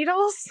knitting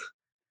needles,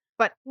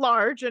 but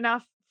large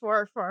enough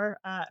for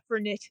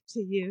Knit to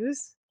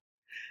use.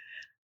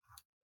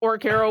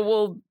 Orkira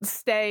will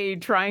stay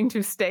trying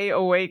to stay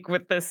awake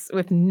with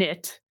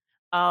Knit,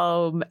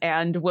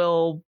 and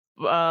will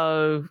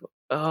I'm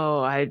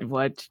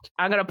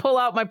gonna pull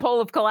out my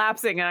pole of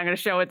collapsing and I'm gonna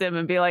show it to him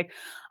and be like,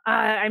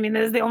 I mean,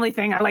 this is the only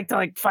thing I like to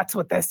like futz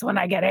with this when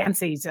I get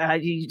antsy.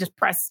 You just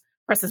press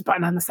this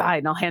button on the side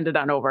and I'll hand it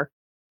on over.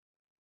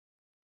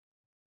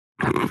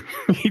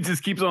 He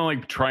just keeps on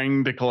like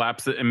trying to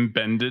collapse it and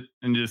bend it,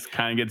 and just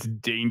kind of gets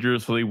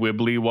dangerously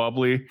wibbly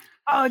wobbly.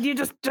 Oh, you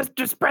just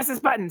press this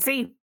button.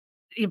 See,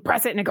 you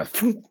press it and it goes.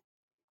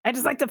 I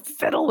just like to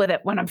fiddle with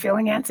it when I'm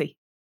feeling antsy.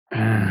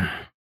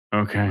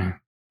 Okay.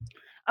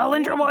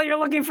 Alindra, while you're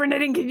looking for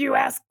knitting, could you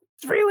ask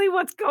freely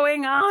what's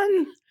going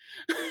on?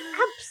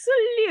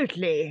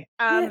 Absolutely.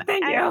 Thank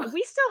you.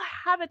 We still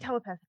have a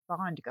telepathic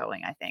bond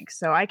going, I think,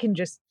 so I can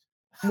just.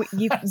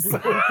 He just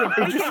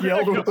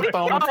yelled with the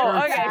phone.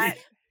 Oh, okay.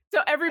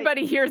 So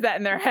everybody hears that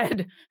in their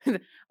head.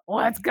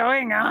 What's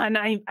going on?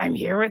 I'm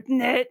here with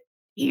Knit.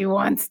 He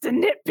wants to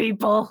knit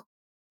people.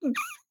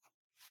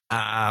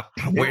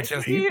 We're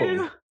just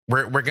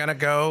we're gonna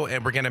go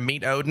and we're gonna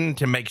meet Odin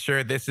to make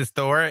sure this is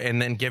Thor,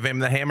 and then give him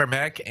the hammer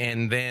back,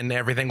 and then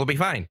everything will be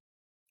fine.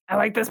 I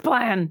like this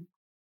plan.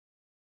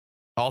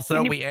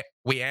 Also,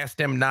 we asked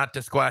him not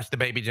to squash the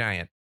baby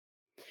giant.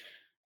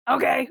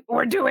 Okay,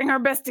 we're doing our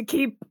best to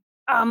keep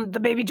the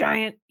baby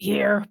giant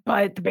here,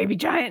 but the baby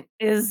giant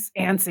is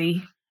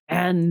antsy,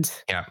 and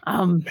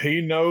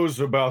he knows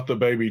about the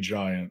baby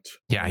giant.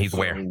 Yeah, he's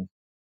aware.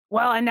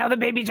 Well, and now the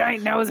baby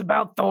giant knows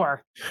about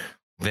Thor.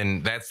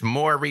 Then that's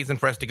more reason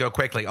for us to go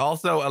quickly.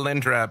 Also,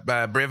 Alindra,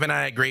 Briv and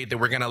I agreed that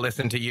we're going to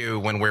listen to you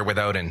when we're with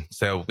Odin,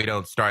 so we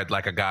don't start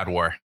like a god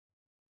war.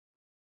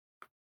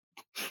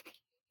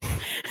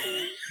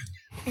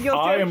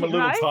 I am a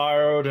little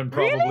tired and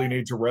probably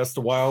need to rest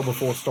a while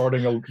before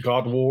starting a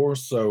god war,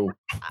 so...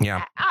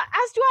 Yeah.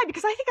 As do I,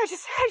 because I think I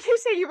just heard you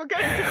say you were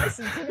going to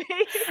listen to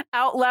me.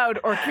 Out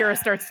loud, Orkira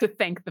starts to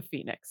thank the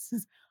Phoenix.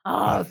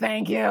 Oh,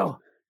 thank you.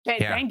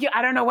 Thank you.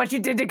 I don't know what you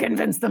did to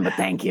convince them, but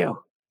thank you.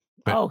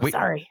 But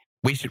sorry.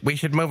 We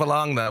should move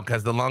along, though,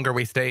 because the longer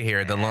we stay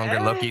here, the longer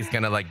Loki's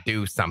going to, like,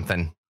 do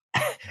something.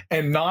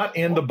 And not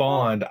in the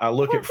bond, I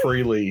look at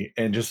Freely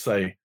and just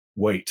say,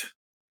 wait,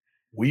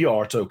 we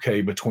aren't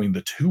okay between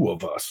the two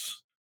of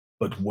us,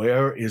 but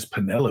where is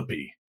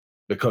Penelope?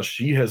 Because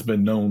she has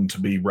been known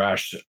to be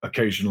rash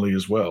occasionally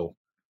as well,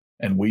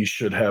 and we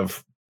should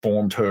have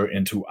formed her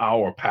into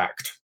our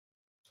pact.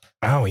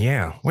 Oh,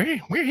 yeah. Where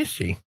is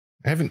she?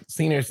 I haven't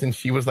seen her since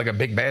she was like a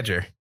big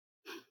badger.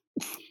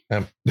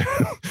 And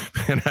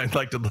I'd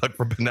like to look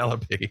for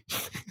Penelope.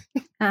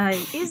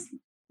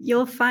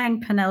 You'll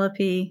find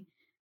Penelope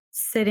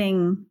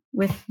sitting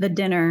with the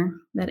dinner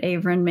that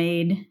Avron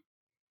made,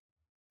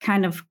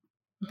 kind of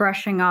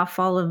brushing off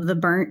all of the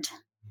burnt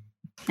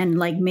and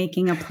like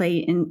making a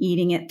plate and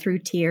eating it through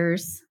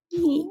tears.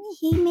 He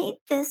made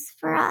this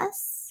for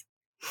us.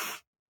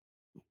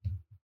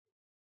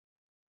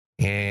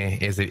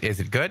 Is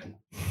it good?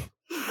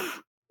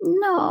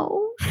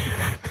 No.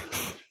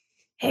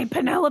 Hey,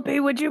 Penelope,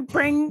 would you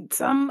bring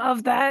some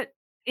of that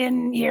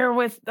in here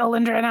with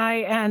Alindra and I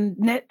and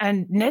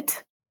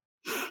Knit?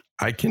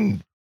 I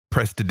can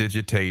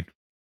prestidigitate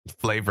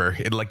flavor.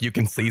 Like you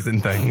can season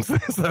things,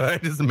 so I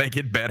just make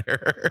it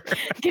better.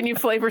 Can you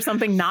flavor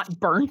something not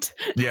burnt?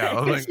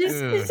 Yeah,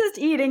 she's just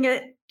eating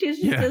it.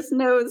 She just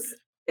knows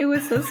it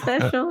was so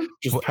special.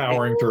 Just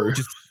powering through.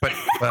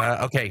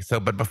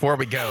 But before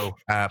we go,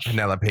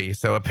 Penelope,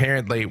 so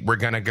apparently we're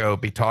gonna go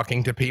be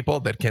talking to people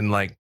that can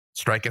like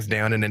strike us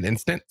down in an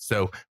instant.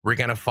 So we're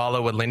gonna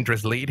follow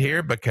Alindra's lead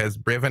here because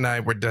Briv and I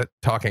were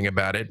talking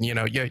about it. You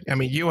know,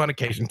 you on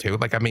occasion too.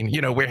 Like,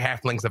 we're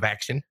halflings of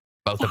action,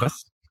 both of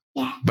us.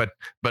 Yeah. But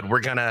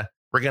we're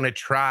gonna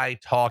try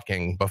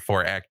talking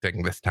before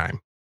acting this time.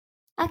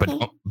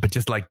 Okay. But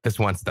just like this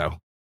once though.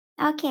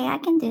 Okay, I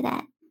can do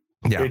that.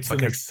 Yeah, it's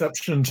an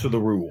exception to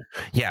the rule.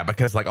 Yeah,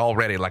 because like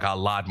already like a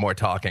lot more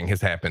talking has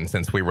happened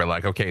since we were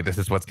like, okay, this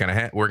is what's gonna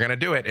happen. We're gonna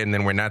do it, and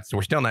then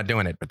we're still not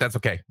doing it, but that's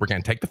okay. We're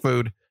gonna take the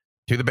food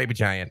to the baby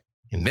giant,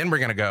 and then we're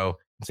gonna go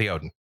and see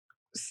Odin.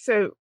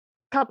 So,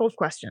 couple of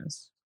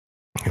questions.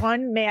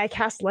 One, may I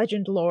cast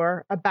legend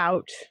lore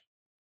about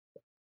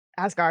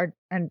Asgard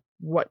and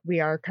what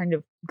we are kind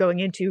of going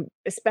into,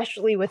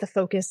 especially with a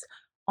focus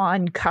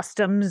on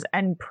customs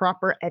and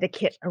proper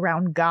etiquette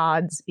around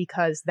gods,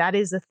 because that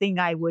is a thing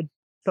I would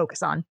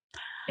focus on.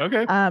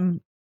 Okay.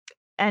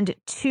 And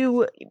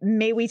two,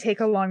 may we take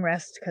a long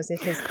rest because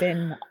it has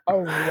been a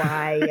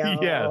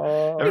while.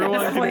 Yeah,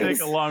 everyone can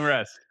take a long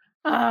rest.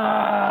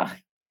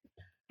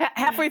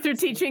 Halfway through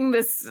teaching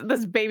this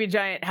baby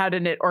giant how to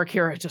knit,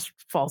 Orkira just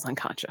falls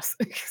unconscious.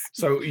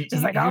 So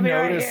just like, I'll be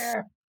right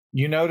here.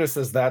 You notice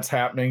as that's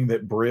happening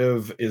that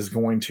Briv is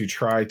going to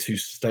try to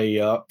stay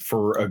up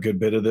for a good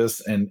bit of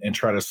this and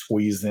try to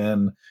squeeze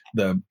in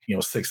the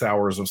 6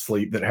 hours of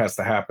sleep that has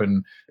to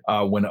happen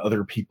when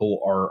other people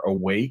are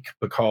awake,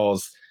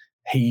 because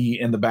he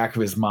in the back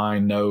of his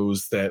mind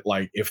knows that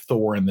like if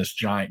Thor and this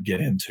giant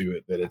get into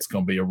it, that it's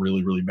going to be a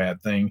really, really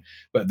bad thing.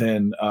 But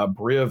then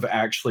Briv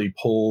actually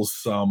pulls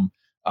some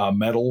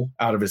metal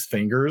out of his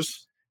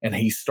fingers and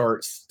he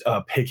starts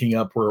picking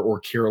up where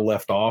Orkira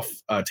left off,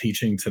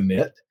 teaching to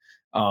knit,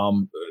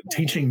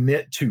 teaching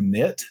knit to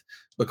knit,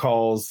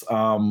 because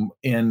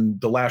in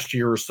the last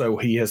year or so,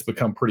 he has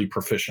become pretty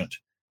proficient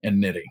in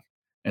knitting.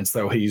 And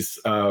so he's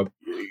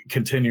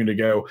continuing to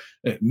go,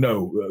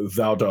 no,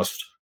 thou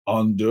dost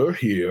under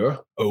here,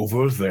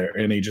 over there.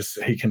 And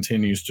he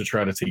continues to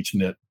try to teach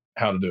knit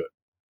how to do it.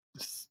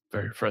 It's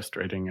very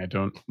frustrating.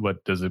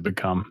 What does it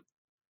become?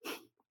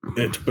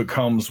 It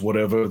becomes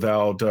whatever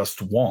thou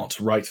dost want.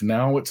 Right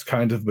now, it's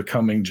kind of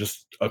becoming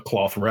just a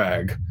cloth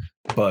rag,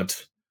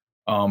 but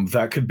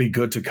that could be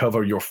good to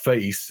cover your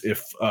face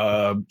if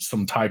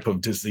some type of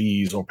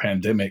disease or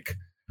pandemic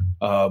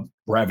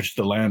ravaged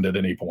the land at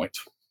any point.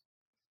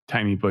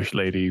 Tiny bush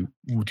lady,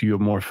 do you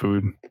have more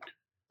food?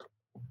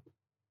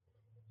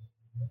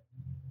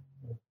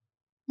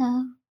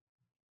 No.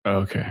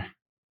 Okay.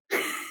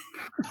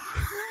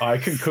 I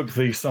can cook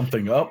thee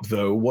something up,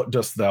 though. What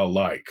dost thou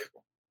like?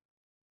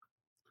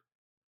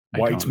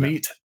 White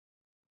meat?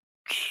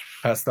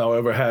 Hast thou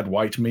ever had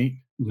white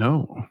meat?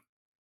 No.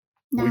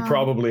 No. We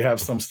probably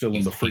have some still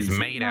in the freezer. He's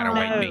made out of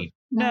white meat.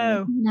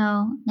 No.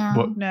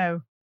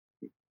 No.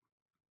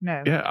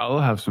 Yeah, I'll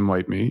have some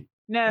white meat.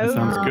 No. That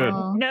sounds good.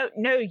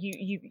 No,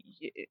 you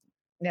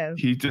no.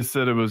 He just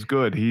said it was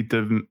good. He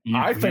didn't.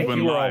 I think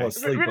wouldn't you were lie. all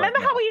asleep. Remember right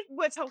how we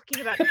were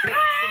talking about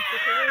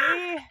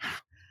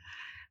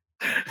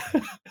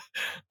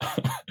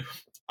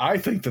I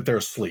think that they're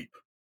asleep.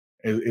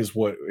 Is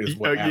what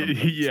Adam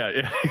thinks.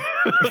 Yeah.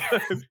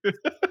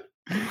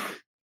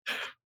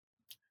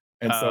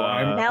 And so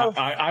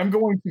I'm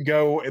going to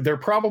go. There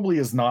probably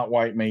is not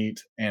white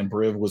meat, and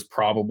Briv was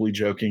probably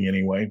joking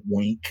anyway.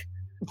 Wink.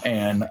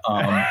 And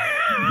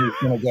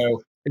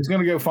he's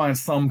gonna go find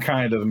some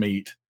kind of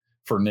meat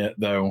for Knit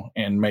though,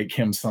 and make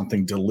him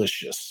something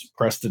delicious.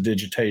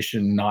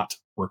 Prestidigitation not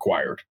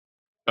required.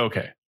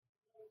 Okay.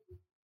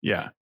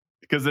 Yeah,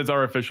 because it's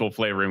artificial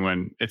flavoring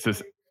when it's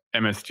this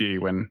MSG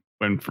when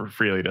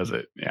Freely does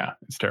it. Yeah,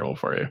 it's terrible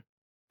for you.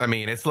 I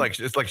mean, it's like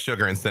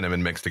sugar and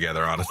cinnamon mixed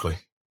together, honestly.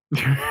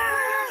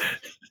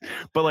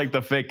 But like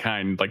the fake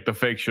kind, like the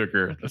fake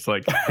sugar. It's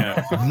like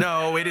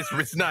no,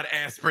 it's not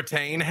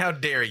aspartame. How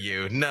dare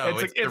you? No,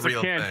 it's the real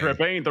a cantrip.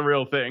 thing. It ain't the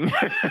real thing.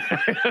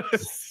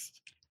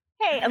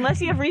 Hey, unless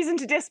you have reason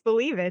to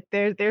disbelieve it,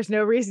 there's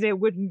no reason it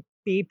wouldn't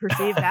be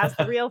perceived as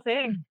the real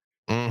thing.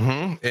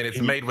 Mm-hmm. And it's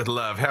made with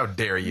love. How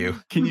dare you?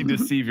 Can you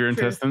deceive your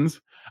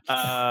intestines?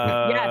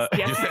 Yes,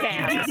 you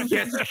can.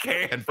 Yes, you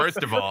can.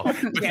 First of all, but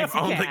Yes, you've you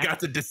only can. got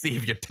to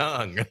deceive your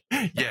tongue.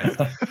 Yes.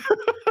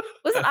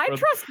 Listen, I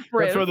trust That's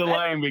Briv. where the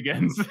lying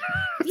begins.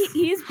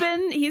 He's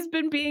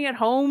been being at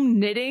home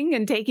knitting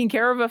and taking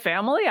care of a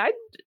family.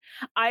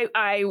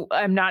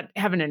 I'm not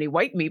having any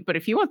white meat, but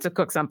if he wants to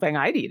cook something,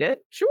 I'd eat it.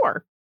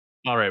 Sure.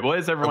 All right. What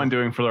is everyone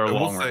doing for their I will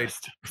long say,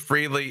 rest?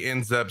 Freely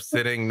ends up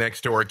sitting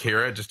next to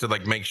Orkira just to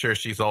like make sure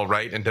she's all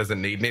right and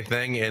doesn't need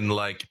anything. And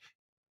like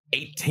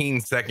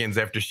 18 seconds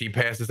after she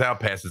passes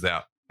out.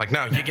 Like,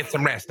 no, you get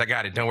some rest. I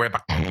got it. Don't worry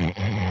about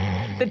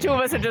The two of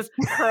us are just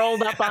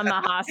curled up on the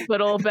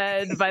hospital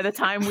bed. By the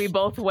time we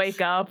both wake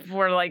up,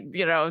 we're like,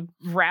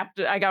 wrapped.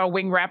 I got a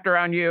wing wrapped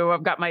around you.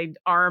 I've got my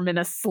arm in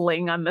a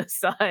sling on the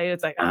side.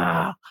 It's like,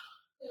 oh,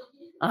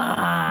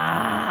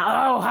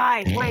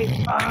 hi, wait.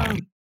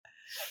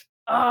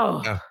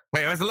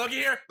 Wait, was it Loki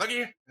here?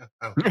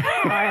 Oh.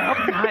 I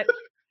hope not.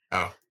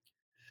 Oh.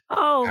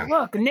 Oh,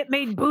 look, knit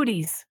made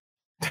booties.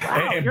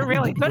 Wow, And you're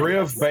really good. at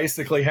Briv this.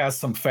 basically has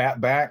some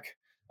fat back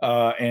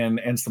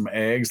and some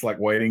eggs like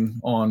waiting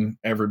on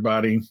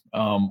everybody,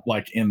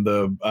 like in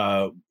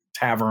the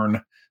tavern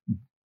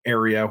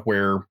area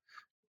where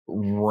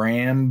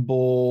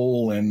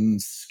Ramble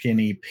and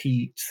Skinny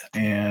Pete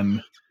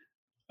and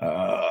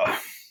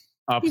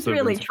Opposite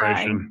really of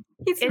inspiration.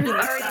 He's It's really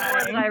already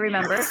more than I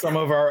remember. some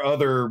of our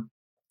other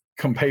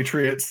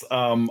compatriots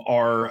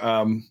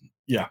are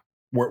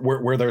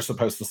where they're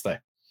supposed to stay.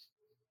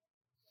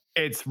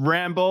 It's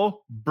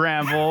Ramble,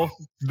 Bramble,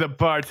 the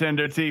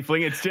bartender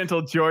tiefling. It's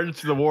Gentle George,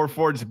 the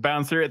Warforged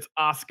bouncer. It's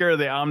Oscar,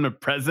 the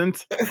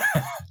omnipresent,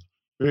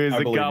 who is I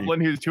a believe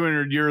goblin who's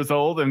 200 years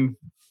old, and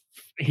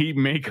he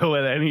may go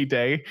at any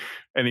day,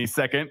 any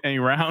second, any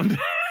round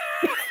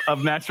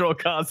of natural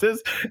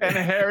causes. And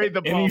Harry,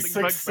 the Any balding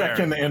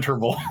 6-second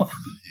interval.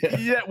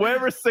 yeah,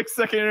 whatever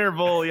 6-second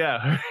interval.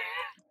 Yeah.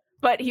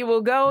 But he will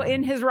go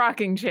in his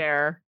rocking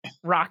chair,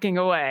 rocking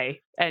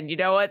away. And you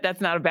know what? That's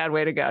not a bad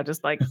way to go.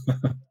 Just like,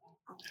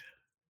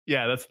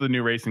 Yeah, that's the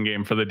new racing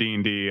game for the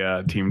D&D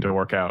team to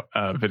work out.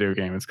 Video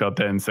game. It's called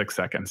Dead in 6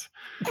 Seconds.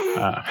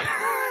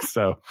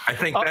 So I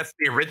think that's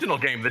the original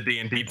game the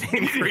D&D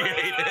team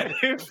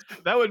created.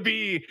 that would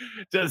be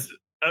just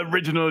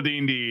original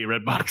D&D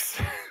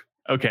Redbox.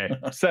 Okay,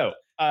 so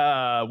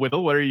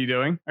Whittle, what are you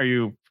doing? Are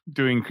you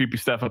doing creepy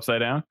stuff upside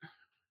down?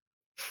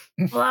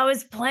 Well, I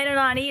was planning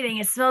on eating.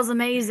 It smells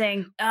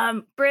amazing.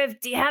 Briv,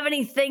 do you have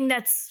anything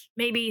that's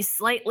maybe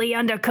slightly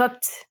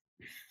undercooked?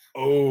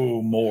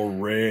 Oh, more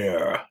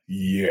rare.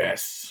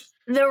 Yes.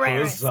 The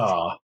rarest.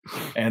 Huzzah.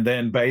 And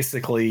then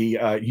basically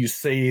you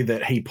see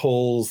that he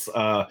pulls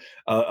a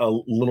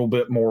little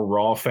bit more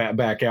raw fat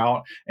back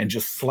out and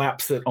just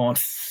slaps it on,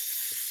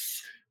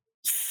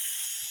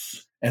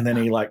 and then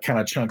he like kind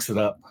of chunks it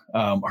up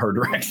her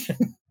direction.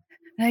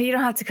 No, you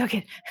don't have to cook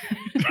it.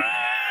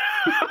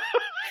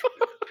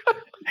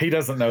 He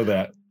doesn't know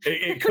that.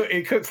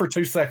 It cooked for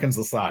 2 seconds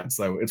aside,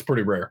 so it's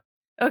pretty rare.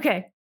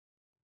 Okay.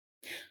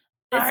 This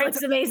All right.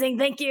 looks amazing.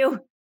 Thank you.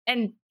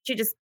 And she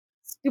just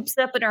scoops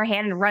it up in her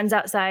hand and runs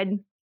outside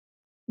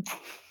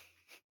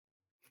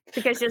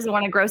because she doesn't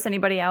want to gross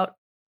anybody out.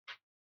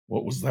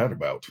 What was that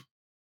about?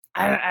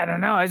 I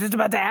don't know. I was just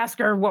about to ask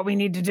her what we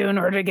need to do in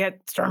order to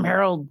get Storm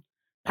Herald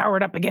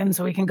powered up again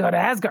so we can go to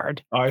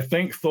Asgard. I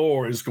think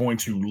Thor is going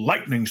to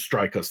lightning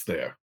strike us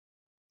there.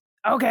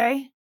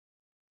 Okay.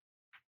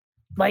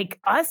 Like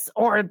us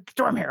or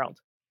Storm Herald?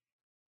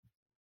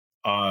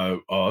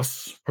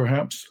 Us,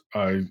 perhaps.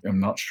 I am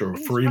not sure.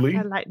 Freely?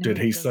 Did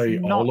he say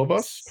all of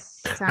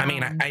us? I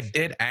mean, I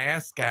did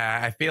ask.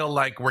 I feel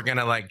like we're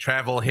gonna like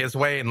travel his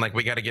way, and like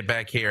we got to get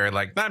back here.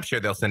 Like I'm sure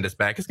they'll send us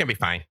back. It's gonna be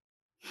fine.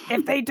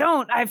 If they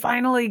don't, I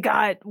finally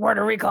got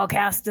Water Recall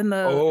cast in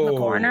the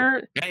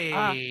corner. Hey,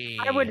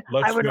 I would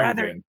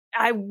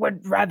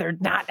rather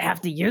not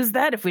have to use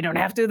that if we don't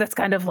have to. That's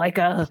kind of like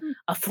a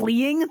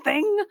fleeing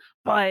thing,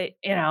 but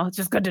it's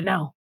just good to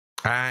know.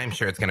 I'm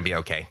sure it's gonna be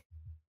okay.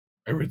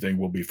 Everything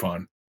will be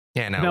fun.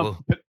 Yeah, no.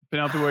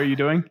 Penelope, what are you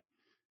doing?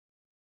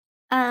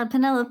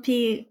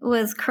 Penelope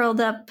was curled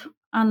up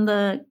on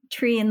the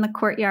tree in the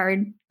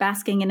courtyard,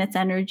 basking in its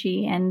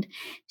energy, and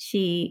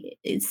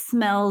it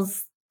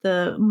smells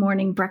the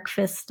morning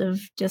breakfast of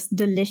just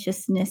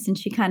deliciousness. And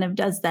she kind of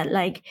does that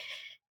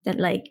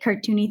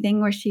cartoony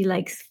thing where she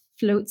like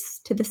floats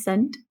to the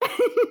scent.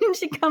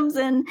 She comes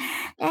in.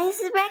 This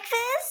is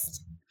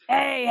breakfast.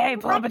 Hey,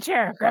 pull up a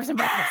chair. Grab some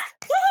breakfast.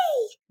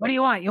 What do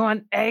you want? You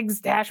want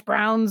eggs, hash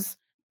browns,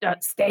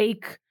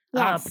 steak,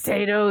 Yes.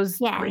 potatoes,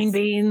 Yes. green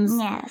beans,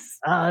 Yes.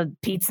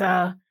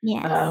 pizza?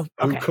 Yes.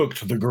 Who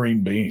cooked the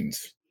green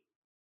beans?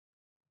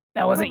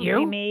 That wasn't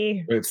Probably you?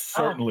 Me. It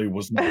certainly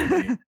was not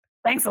me.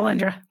 Thanks,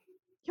 Alindra.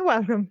 You're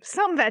welcome.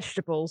 Some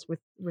vegetables with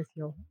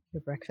your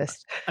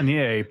breakfast. I need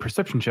a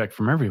perception check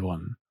from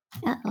everyone.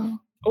 Uh-oh.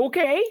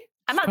 Okay.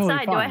 I'm Totally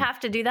outside. Do I fine. have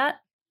to do that?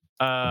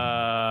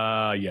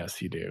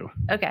 Yes, you do.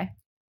 Okay.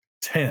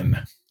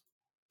 10.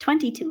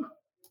 22.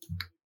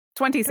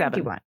 27.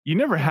 21. You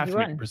never have to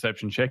make a 21.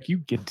 perception check. You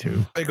get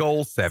to. Big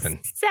ol' 7.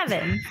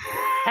 7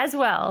 as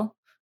well.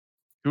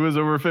 Who is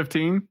over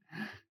 15?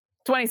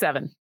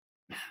 27.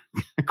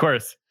 Of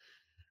course.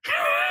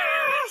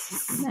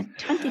 No,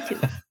 22.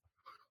 Have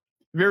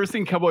you ever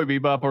seen Cowboy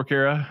Bebop or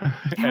Kira?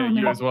 Hell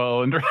You no. as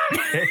well. And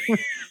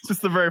it's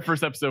just the very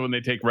first episode when they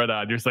take Red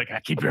Eye. You're just like,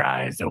 keep your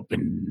eyes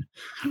open.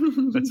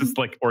 That's just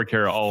like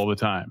Orkira all the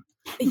time.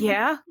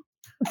 Yeah.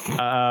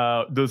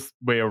 This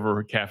way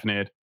over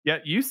caffeinated. Yeah,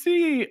 you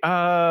see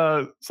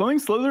something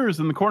slithers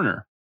in the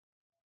corner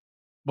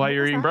while What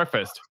you're was eating that?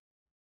 breakfast.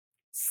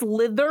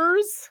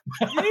 Slithers?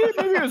 Maybe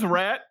it was a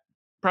rat.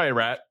 Probably a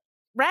rat.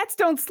 Rats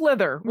don't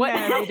slither. What?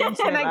 No, they didn't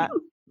say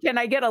Can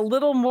I get a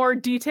little more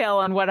detail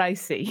on what I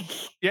see?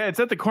 Yeah, it's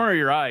at the corner of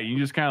your eye. You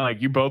just kind of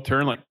like, you both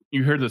turn, like,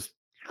 you hear this.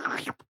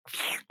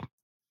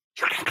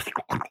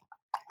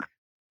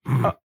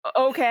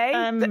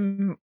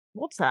 Okay.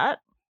 What's that?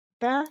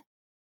 Did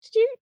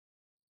you?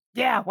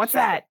 Yeah, what's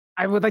that?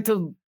 I would like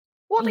to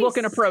What look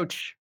and is-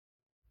 approach.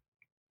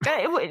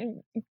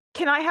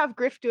 Can I have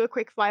Griff do a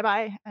quick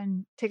flyby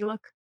and take a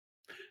look?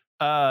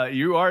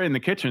 You are in the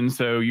kitchen,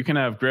 so you can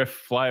have Griff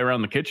fly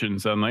around the kitchen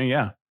suddenly.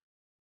 Yeah.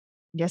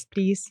 Yes,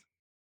 please.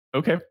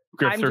 Okay.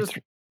 Griff I'm starts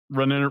just-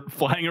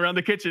 flying around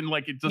the kitchen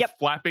like it's just Yep.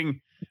 flapping.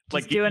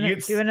 Like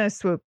Just doing a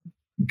swoop.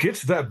 Get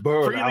that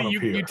bird out freely,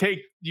 of here.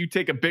 you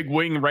take a big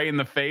wing right in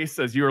the face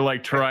as you were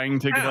like trying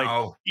to like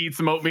Ow. eat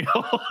some oatmeal.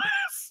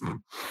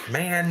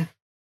 Man.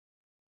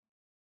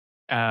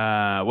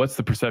 What's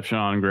the perception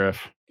on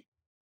Griff?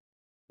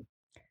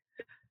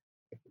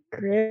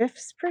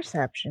 Griff's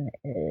perception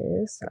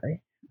is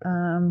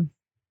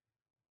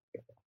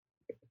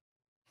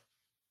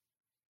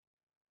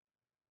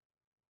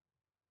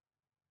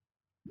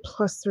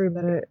 +3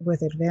 but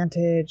with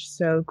advantage.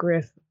 So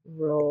Griff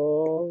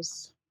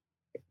rolls.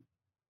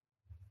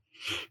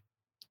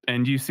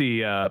 And you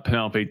see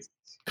Penelope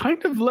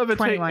kind of levitate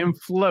 21.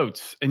 and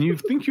floats, and you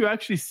think you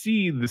actually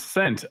see the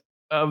scent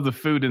of the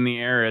food in the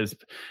air as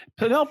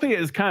Penelope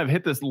has kind of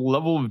hit this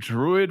level of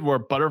druid where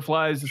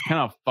butterflies just kind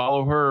of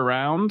follow her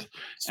around.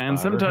 And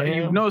sometimes you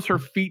Spider-Ham. notice her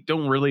feet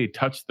don't really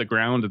touch the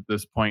ground at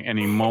this point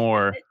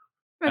anymore.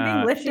 Are being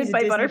She's lifted a by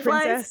Disney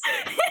butterflies? princess.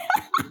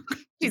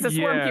 She's a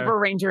Yeah. Swarmkeeper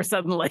Ranger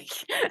suddenly.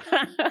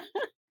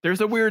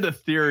 There's a weird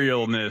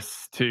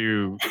etherealness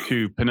to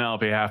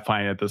Penelope Half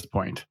Pint at this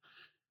point.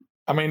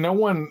 I mean, no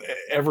one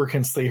ever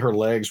can see her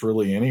legs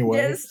really anyway.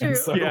 Yeah, it's and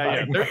true. so,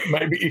 Yeah, yeah. like,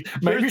 maybe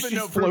been she's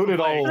no proof floated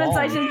of all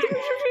legs. And along.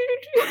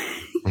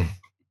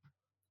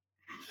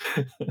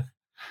 it's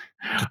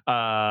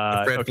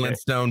like, Fred Okay.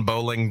 Flintstone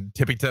bowling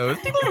tippy toes.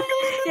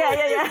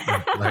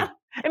 yeah. Like,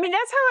 I mean,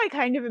 that's how I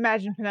kind of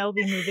imagine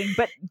Penelope moving,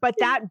 but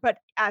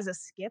as a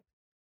skip.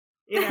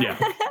 You know? Yeah.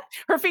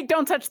 Her feet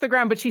don't touch the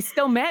ground, but she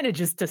still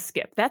manages to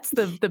skip. That's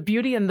the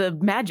beauty and the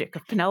magic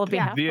of Penelope.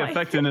 Yeah. The Halfpipe.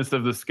 effectiveness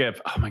of the skip.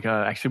 Oh my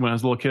god! Actually, when I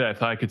was a little kid, I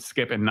thought I could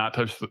skip and not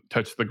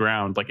touch the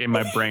ground. Like in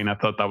my brain, I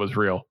thought that was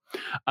real.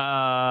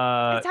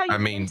 That's how you I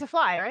learn mean- to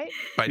fly, right?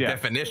 By Yeah.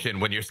 definition,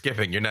 when you're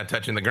skipping, you're not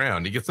touching the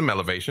ground. You get some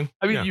elevation.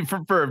 I mean, Yeah. you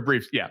for a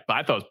brief, yeah, but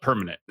I thought it was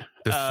permanent.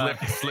 To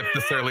slip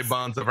the surly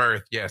bonds of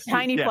earth. Yes.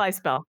 Tiny Yeah. fly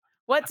spell.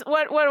 What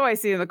do I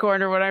see in the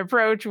corner when I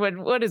approach?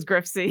 What does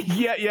Griff see?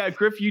 Yeah,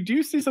 Griff, you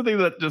do see something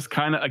that just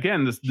kind of,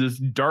 again, this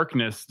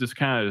darkness just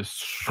kind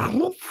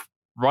of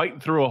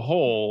right through a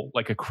hole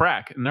like a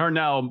crack, and there are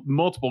now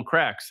multiple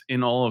cracks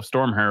in all of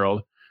Storm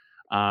Herald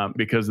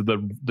because of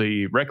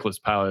the reckless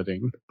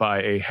piloting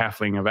by a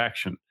halfling of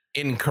action.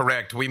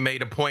 Incorrect. We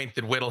made a point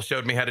that Whittle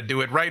showed me how to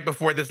do it right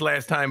before this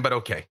last time, but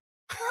okay.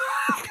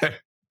 There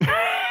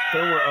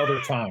were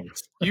other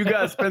times. You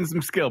guys spend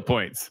some skill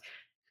points.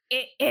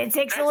 It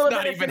takes That's a little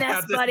not bit of even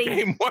how finesse, this buddy.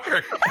 game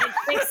works. It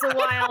takes a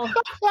while.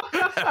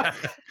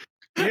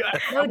 Yeah,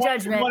 No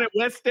judgment. You want it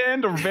West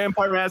End or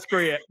Vampire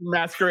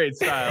Masquerade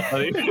style,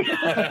 buddy?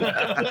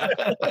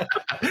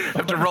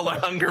 Have to roll a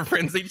hunger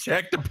frenzy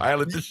check to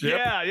pilot the ship.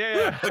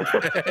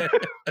 Yeah.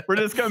 We're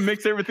just gonna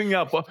mix everything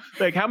up.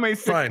 Like how many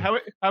Fine. how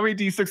many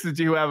D6s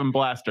do you have in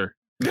Blaster?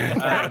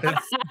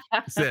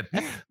 That's it.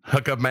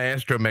 Hook up my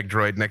astromech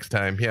droid next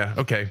time. Yeah.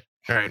 Okay.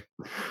 All right.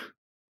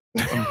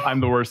 I'm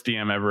the worst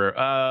DM ever.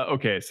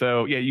 Okay,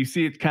 so yeah, you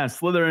see it kind of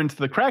slither into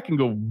the crack and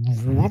go,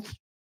 whoop,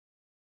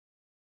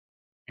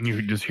 and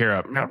you just hear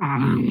a.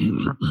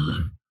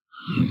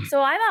 So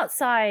I'm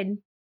outside.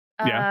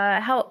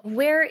 Yeah.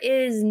 Where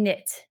is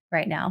Knit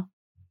right now?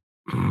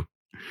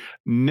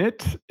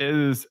 Knit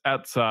is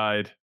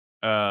outside,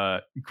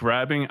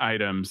 grabbing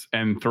items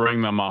and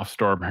throwing them off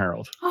Storm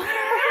Herald.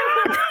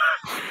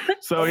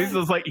 So he's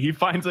just like he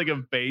finds like a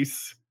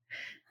base,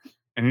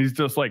 and he's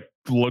just like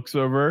looks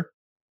over.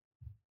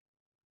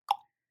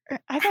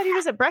 I thought he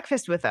was at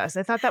breakfast with us.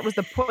 I thought that was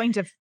the point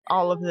of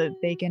all of the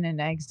bacon and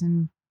eggs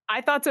and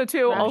I thought so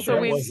too. That Also,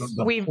 That we've wasn't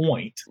the we've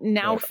point.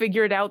 now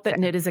figured out that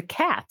Knit is a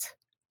cat.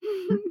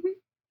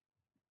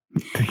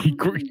 He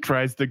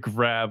tries to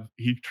grab.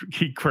 He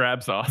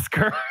grabs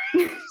Oscar.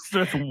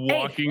 Starts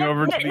walking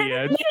over to the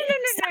edge.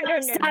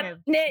 Stop.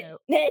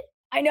 Knit.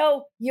 I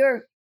know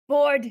you're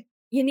bored.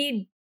 You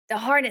need to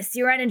harness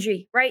your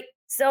energy, right?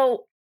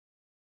 So,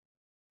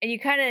 and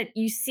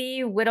you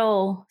see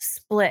Whittle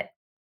split.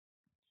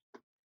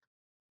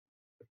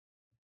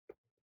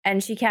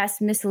 And she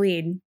casts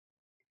Mislead.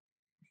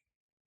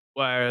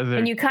 Why are there?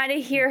 And you kind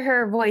of hear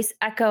her voice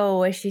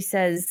echo as she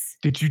says,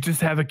 Did you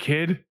just have a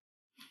kid?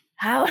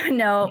 How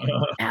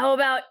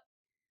about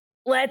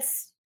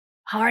let's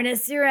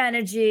harness your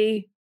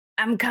energy?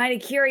 I'm kind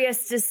of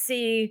curious to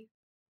see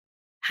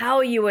how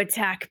you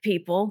attack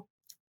people.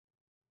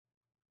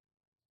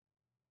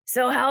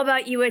 So how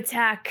about you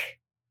attack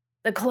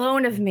the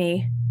clone of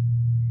me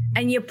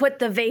and you put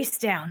the vase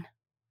down?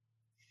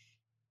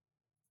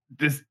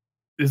 This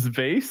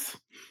vase?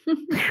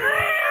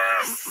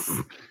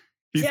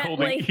 He's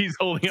Gently.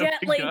 holding up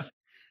the Gently. gun.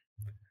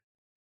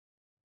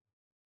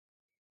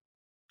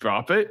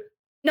 Drop it.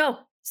 No,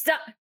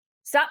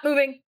 stop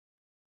moving.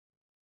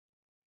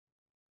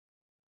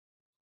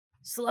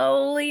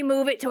 Slowly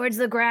move it towards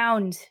the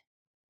ground.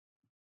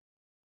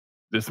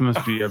 This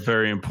must be a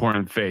very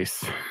important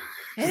face.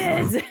 It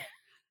is.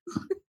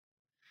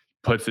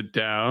 Puts it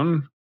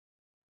down.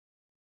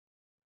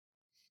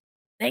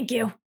 Thank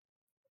you.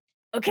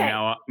 Okay.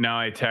 Now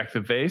I attack the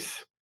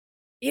vase.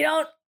 You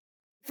don't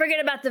forget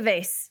about the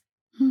vase.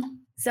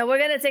 So we're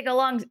gonna take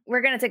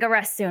a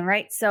rest soon,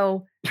 right?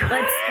 So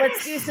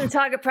let's do some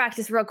target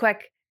practice real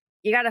quick.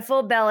 You got a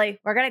full belly.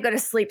 We're gonna go to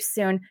sleep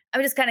soon.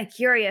 I'm just kind of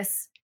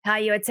curious how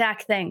you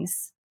attack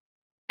things.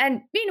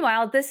 And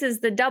meanwhile, this is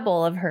the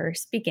double of her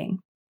speaking.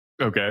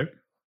 Okay.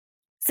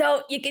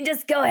 So you can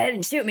just go ahead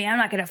and shoot me. I'm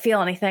not gonna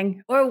feel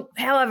anything. Or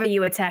however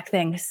you attack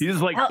things. He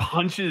just like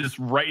punches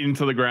right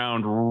into the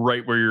ground,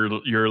 right where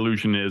your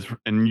illusion is,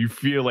 and you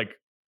feel like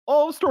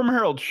all Storm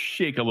Herald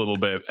shake a little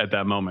bit at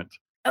that moment.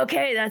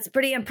 Okay, that's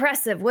pretty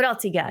impressive. What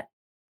else you got?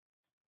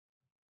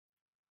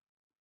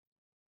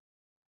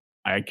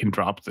 I can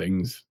drop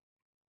things.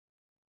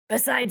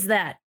 Besides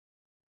that.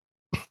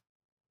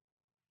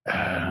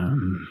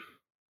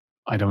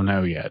 I don't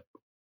know yet.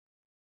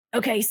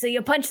 Okay, so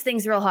you punch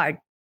things real hard.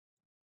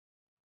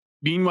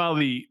 Meanwhile,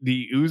 the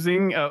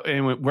oozing.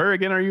 And where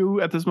again are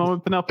you at this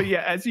moment, Penelope?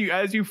 Yeah, as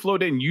you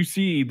float in, you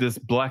see this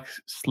black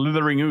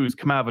slithering ooze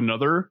come out of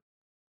another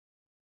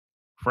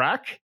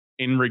crack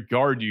and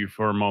regard you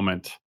for a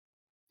moment.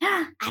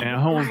 And it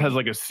almost has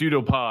like a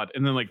pseudopod,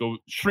 and then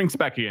shrinks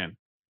back again.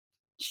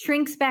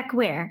 Shrinks back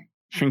where?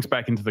 Shrinks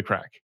back into the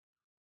crack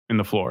in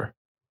the floor.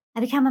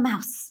 I become a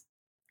mouse.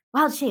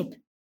 Wild shape.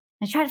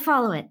 I try to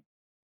follow it.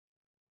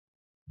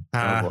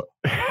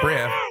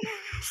 Briv.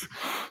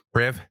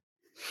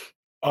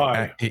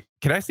 Aye.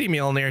 Can I see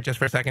Mjolnir just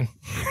for a second?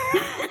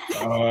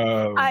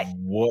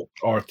 What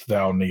art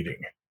thou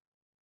needing?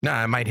 No,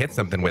 I might hit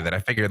something with it. I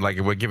figured like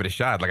it would give it a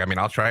shot. Like, I mean,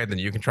 I'll try it, then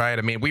you can try it.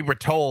 I mean, we were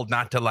told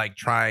not to like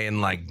try and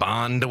like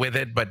bond with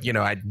it, but you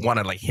know, I'd want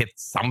to like hit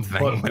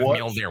something with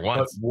Mjolnir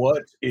once. But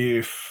what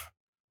if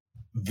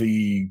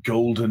the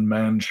golden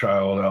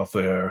man-child out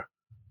there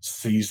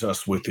sees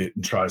us with it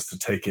and tries to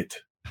take it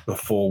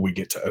before we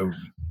get to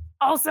Odin?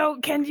 Also,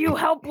 can you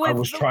help with? I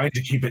was trying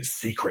to keep it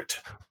secret.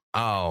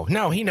 Oh,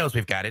 no, he knows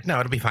we've got it. No,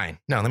 it'll be fine.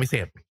 No, let me see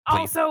it.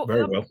 Please. Also,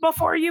 Very well.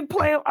 before you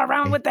play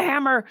around with the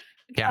hammer,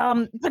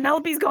 Yeah.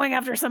 Penelope's going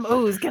after some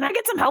ooze. Can I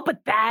get some help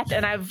with that?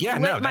 And I've lit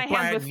my that's why hands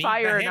I with need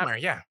fire. the And hammer.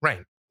 Yeah,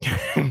 right.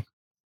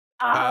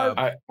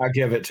 I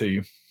give it to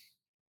you.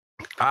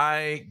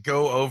 I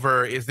go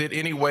over. Is it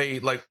any way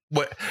like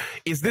what?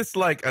 Is this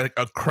like a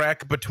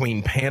crack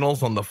between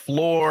panels on the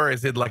floor?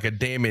 Is it like a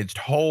damaged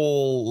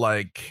hole?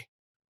 Like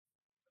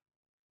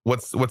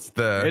what's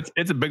the?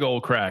 It's a big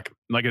old crack,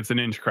 like it's an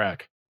inch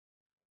crack.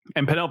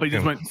 And Penelope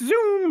just went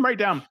zoom right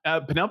down.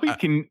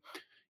 Penelope,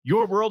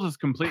 your world has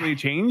completely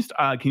changed.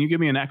 Can you give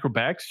me an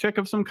acrobatics check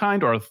of some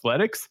kind or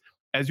athletics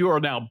as you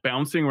are now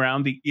bouncing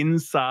around the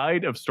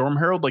inside of Storm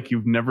Herald like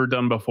you've never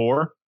done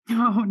before?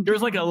 Oh,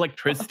 There's like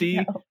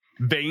electricity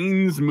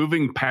veins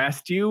moving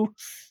past you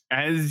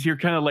as you're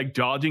kind of like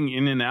dodging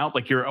in and out,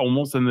 like you're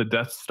almost in the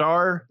Death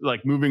Star,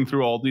 like moving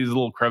through all these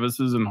little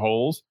crevices and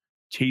holes,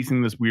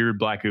 chasing this weird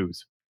black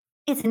ooze.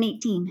 It's an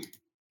 18.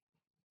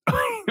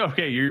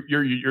 Okay,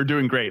 you're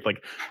doing great.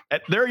 Like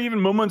there are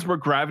even moments where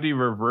gravity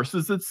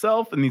reverses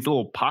itself in these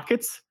little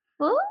pockets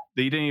What?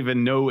 that you didn't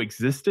even know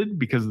existed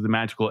because of the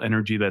magical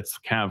energy that's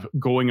kind of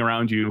going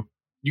around you.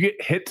 You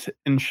get hit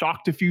and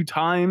shocked a few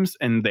times,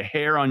 and the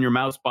hair on your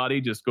mouse body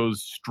just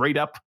goes straight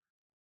up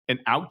and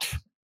out.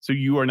 So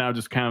you are now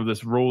just kind of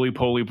this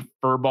roly-poly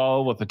fur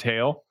ball with a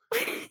tail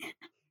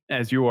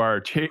as you are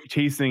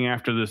chasing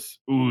after this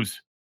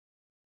ooze.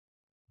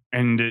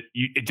 And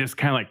it just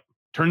kind of like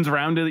turns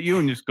around at you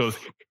and just goes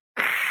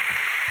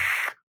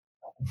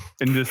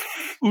and just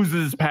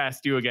oozes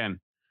past you again.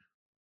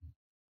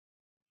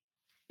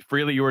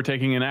 Freely, you were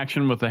taking an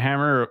action with the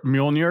hammer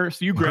Mjolnir.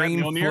 So you grab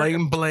Green Mjolnir.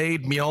 flame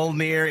blade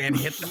Mjolnir and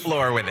hit the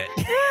floor with it.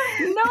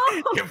 No.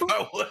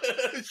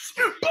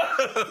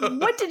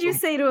 What did you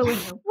say to Alina?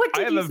 What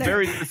did I have you a say?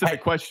 very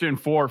specific question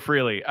for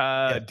Freely.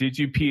 Did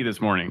you pee this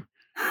morning?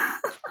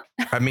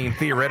 I mean,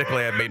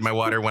 theoretically, I made my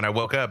water when I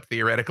woke up.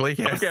 Theoretically,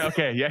 yes.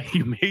 Okay. Yeah,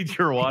 you made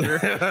your water.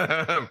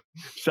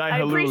 Shai I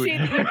Halud. appreciate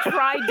that you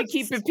tried to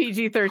keep it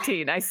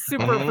PG-13. I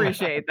super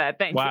appreciate that.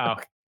 Thank Wow.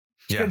 you.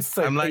 Yeah. Kids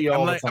say I'm pee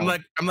all the like,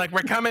 time.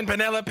 we're coming,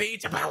 Penelope.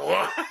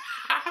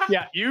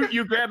 Yeah,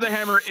 you grab the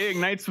hammer, it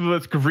ignites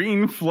with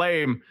green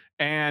flame,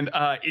 and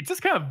it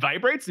just kind of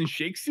vibrates and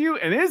shakes you.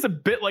 And it is a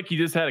bit like you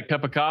just had a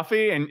cup of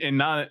coffee, and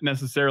not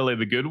necessarily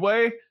the good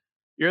way.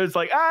 You're just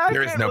like, I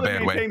There is can't no really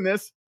bad way. maintain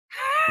this.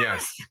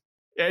 Yes.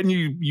 And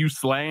you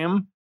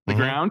slam the Mhm.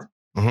 ground.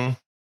 Mm-hmm.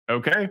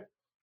 Okay.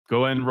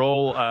 Go ahead and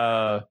roll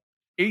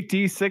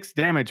 8d6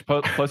 damage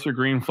plus your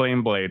green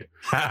flame blade.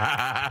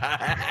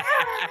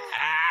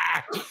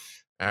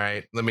 All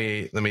right, let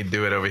me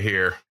do it over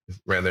here.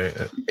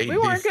 Rather, We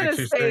weren't going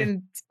to stay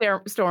in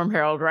Storm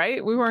Herald,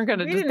 right? We weren't going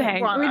to We just didn't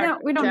hang. want-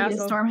 We don't need a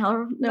Castle. storm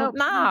hell. No,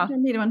 Nah. we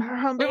don't need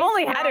one. We've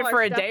only had it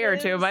for a day or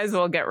two. Might as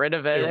well get rid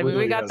of it. It I mean, we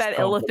really got is that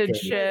illithid complicated.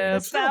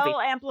 ship. Spell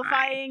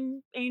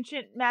amplifying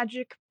ancient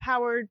magic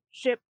powered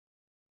ship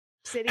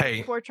city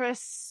Hey.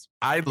 fortress.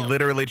 I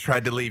literally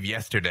tried to leave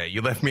yesterday.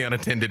 You left me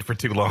unattended for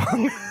too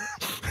long.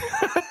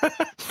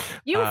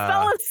 You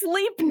fell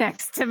asleep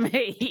next to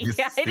me. You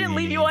I didn't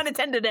leave you see.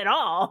 unattended at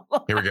all.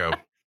 Here we go.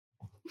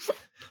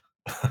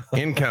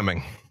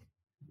 Incoming.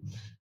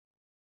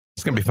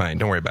 It's gonna be fine.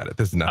 Don't worry about it.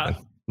 This is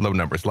nothing. Low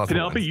numbers. Lots of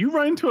Penelope, ones. you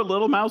run into a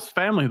little mouse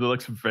family that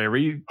looks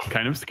very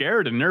kind of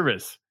scared and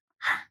nervous.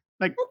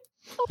 Like,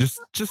 Just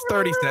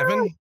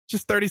 37.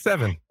 Just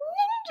 37.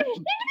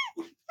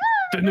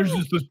 then there's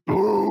just this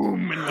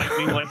boom and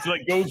lightning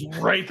like goes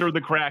right through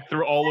the crack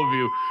through all of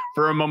you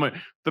for a moment.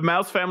 The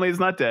mouse family is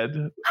not dead.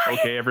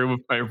 Okay,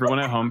 everyone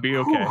at home, be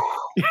okay.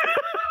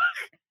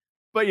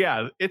 But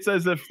yeah, it's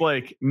as if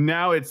like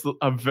now it's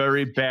a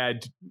very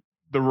bad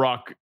The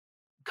Rock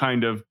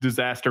kind of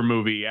disaster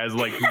movie as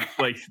like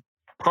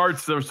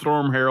parts of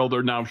Storm Herald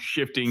are now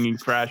shifting and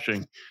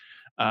crashing.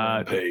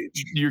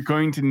 You're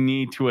going to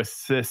need to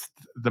assist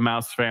the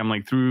mouse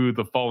family through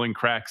the falling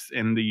cracks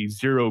in the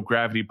zero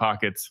gravity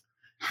pockets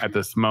at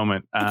this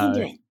moment. I can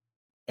do it.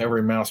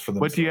 Every mouse for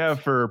them. What do you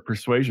have for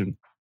persuasion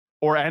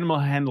or animal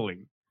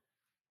handling?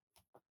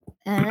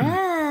 Oh,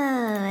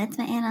 that's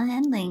my animal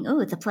handling. Oh,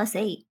 it's a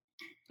 +8.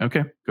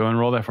 Okay, go and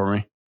roll that for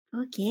me.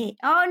 Okay.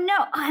 Oh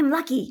no, I'm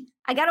lucky.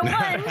 I got a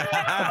 1.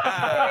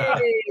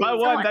 By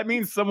one, that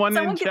means someone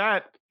in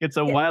chat gets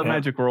a wild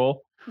magic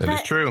roll. That is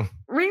But- true.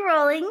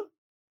 Rerolling.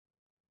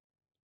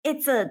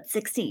 It's a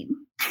 16.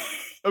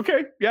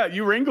 Okay, yeah,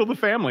 you wrangle the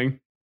family.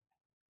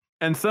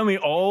 And suddenly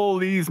all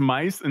these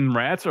mice and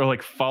rats are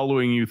like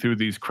following you through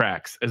these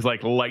cracks as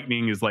like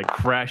lightning is like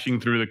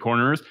crashing through the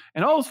corners.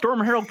 And all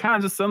Storm Herald kind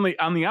of just suddenly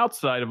on the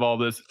outside of all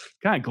this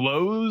kind of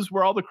glows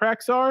where all the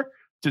cracks are.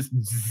 Just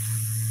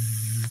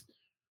zzz.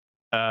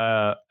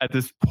 At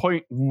this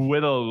point,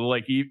 Whittle,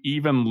 like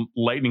even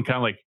lightning kind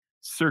of like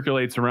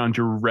circulates around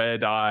your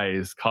red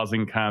eyes,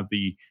 causing kind of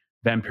the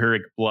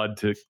vampiric blood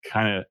to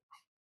kind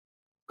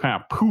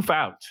of poof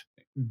out,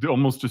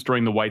 almost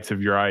destroying the whites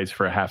of your eyes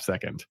for a half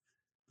second.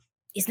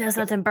 You smell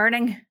something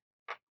burning?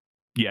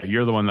 Yeah,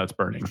 you're the one that's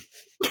burning.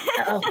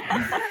 Oh.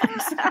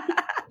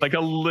 Like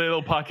a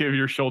little pocket of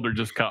your shoulder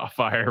just caught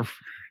fire.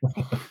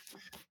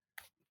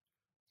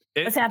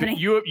 What's happening?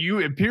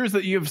 It appears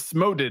that you have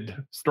smoted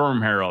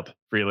Storm Herald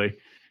freely.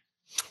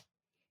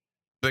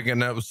 Big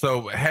enough.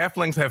 So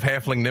halflings have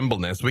halfling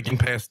nimbleness. We can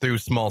pass through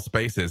small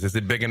spaces. Is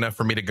it big enough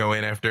for me to go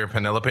in after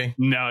Penelope?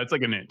 No, it's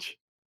like an inch.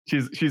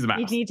 She's a mouse.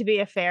 You need to be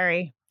a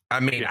fairy. I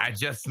mean, I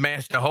just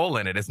smashed a hole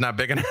in it. It's not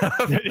big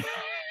enough.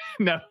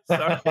 No,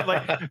 sorry.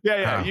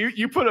 Oh.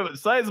 You put a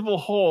sizable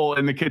hole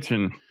in the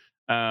kitchen,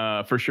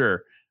 for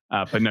sure.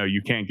 But no,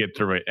 you can't get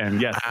through it.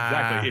 And yes,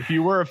 exactly. If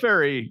you were a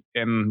fairy,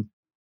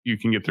 you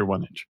can get through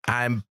 1 inch.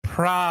 I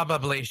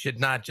probably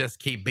should not just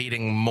keep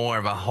beating more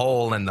of a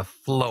hole in the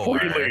floor.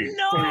 Freely.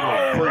 No.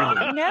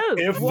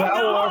 If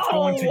thou art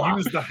going to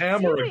use the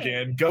hammer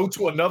again, go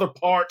to another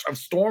part of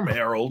Storm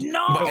Herald.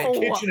 No. Because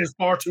the kitchen is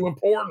far too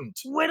important.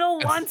 Whittle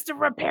wants to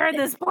repair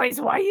this place.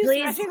 Why are you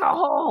Please. smashing a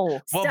hole?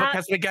 Well, Stop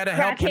because we got to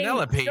help cracking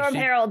Penelope. Storm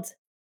Herald.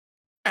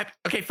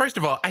 Okay, first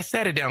of all, I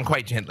sat it down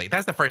quite gently.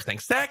 That's the first thing.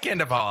 Second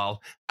of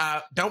all,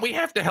 don't we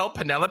have to help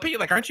Penelope?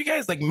 Like, aren't you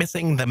guys like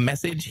missing the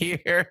message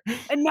here?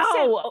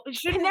 No,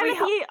 shouldn't we help?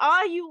 Penelope,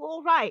 are you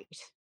all right?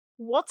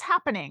 What's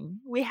happening?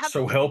 We have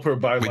So help her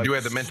by We do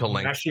have the mental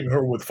link. smashing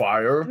her with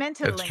fire.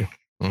 mental That's link.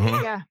 true. Mhm.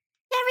 Yeah.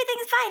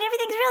 Everything's fine.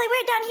 Everything's really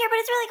weird down here, but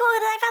it's really cool.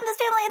 And I found this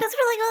family, and it's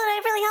really cool, and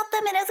I really helped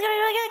them, and it's going to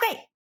be really great.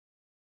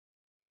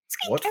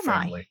 Squeak. What Am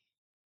I? family?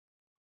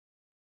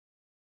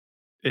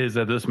 Is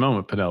at this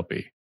moment,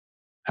 Penelope,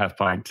 have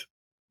find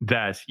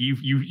that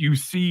you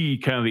see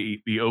kind of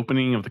the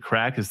opening of the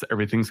crack as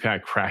everything's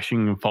kind of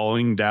crashing and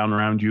falling down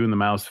around you and the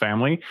mouse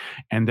family,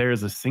 and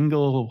there's a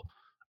single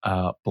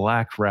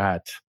black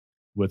rat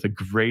with a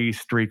gray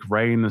streak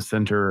right in the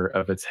center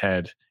of its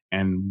head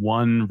and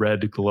one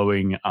red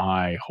glowing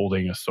eye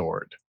holding a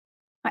sword.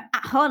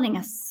 Holding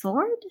a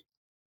sword?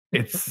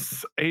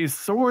 It's a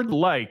sword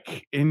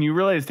like, and you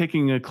realize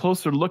taking a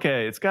closer look at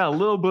it, it's got a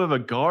little bit of a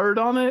guard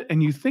on it,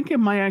 and you think it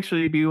might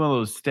actually be one of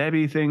those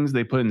stabby things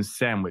they put in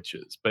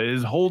sandwiches, but it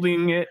is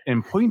holding it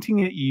and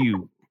pointing at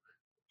you.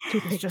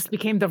 Dude, they just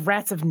became the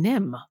rats of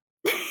Nim.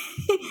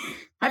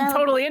 I'm Well,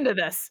 totally into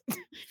this.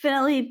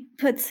 Finelli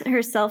puts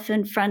herself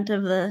in front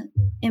of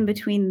in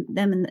between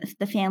them and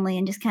the family,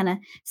 and just kind of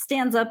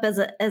stands up as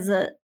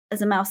a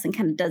mouse and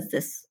kind of does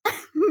this.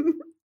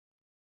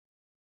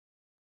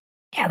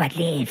 Nobody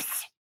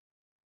leaves.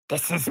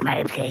 This is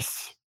my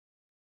place.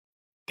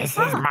 This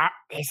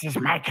is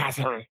my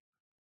castle.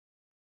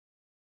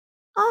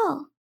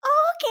 Oh,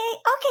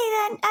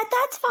 okay then.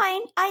 That's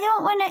fine. I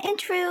don't want to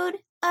intrude.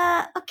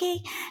 Okay,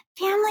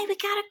 family, we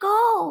gotta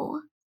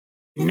go.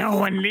 No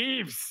one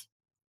leaves.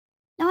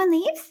 No one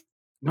leaves?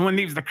 No one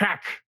leaves the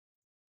crack.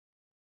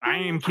 I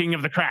am king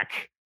of the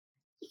crack.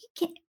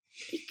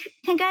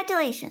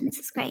 Congratulations,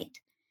 it's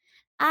great.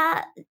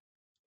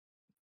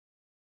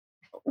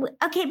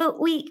 Okay, but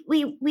we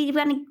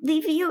want to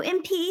leave you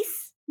in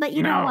peace, but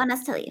you don't No. want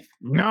us to leave.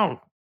 No.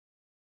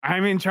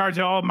 I'm in charge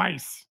of all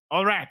mice,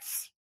 all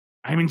rats.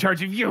 I'm in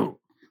charge of you.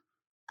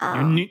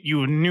 Oh,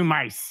 You new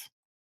mice.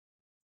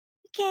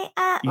 okay.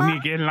 You Well,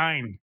 need to get in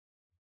line.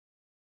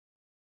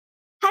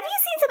 have you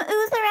seen some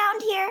ooze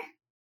around here?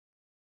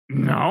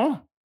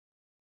 No.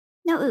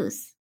 No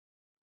ooze.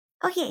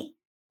 Okay.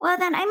 Well,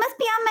 then I must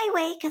be on my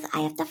way because I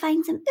have to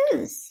find some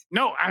ooze.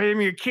 No, I am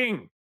your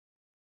king.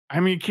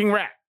 I'm your king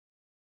rat.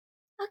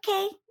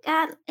 Okay.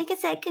 Like I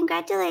said,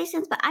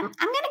 congratulations, but I'm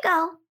gonna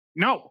go.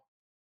 No.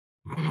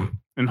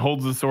 And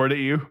holds the sword at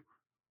you.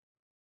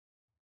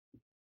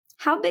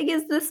 How big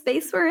is the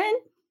space we're in?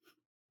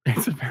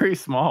 It's very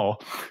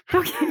small.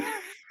 Okay.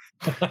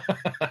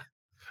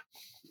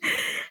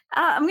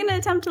 I'm going to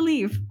attempt to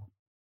leave.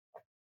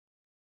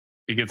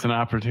 It gets an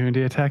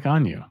opportunity attack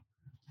on you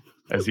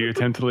as you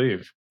attempt to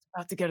leave.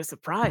 About to get a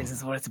surprise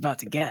is what it's about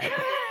to get.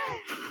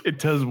 It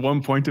does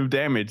 1 point of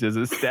damage as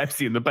it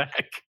stabs you in the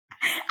back.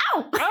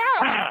 Ow!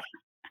 Ah!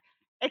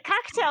 A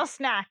cocktail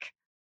snack.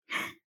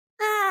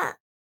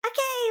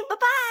 Okay.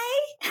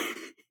 Bye-bye.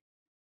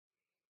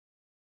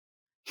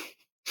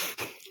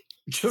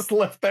 Just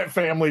left that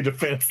family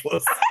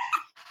defenseless.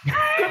 He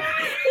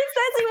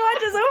says he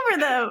watches over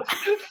them.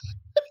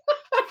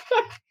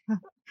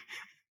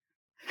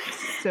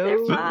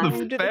 So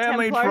The do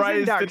family Templars and tries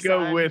to Dark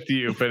go Sun. with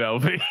you,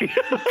 Penelope.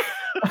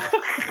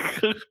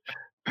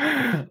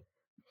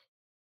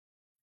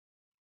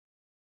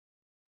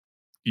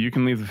 You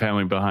can leave the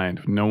family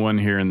behind. No one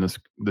here in this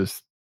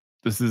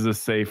is a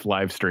safe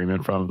live stream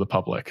in front of the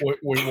public. We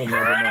will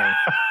never know.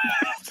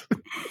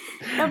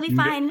 They'll be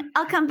fine.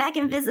 I'll come back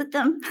and visit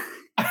them.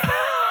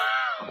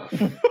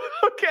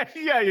 Okay,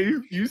 yeah,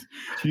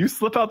 you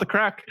slip out the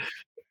crack.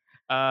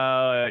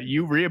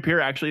 You reappear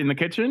actually in the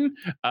kitchen.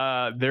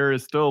 There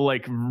is still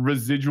like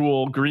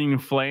residual green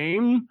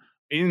flame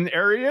in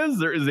areas.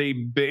 There is a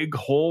big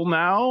hole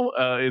now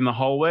in the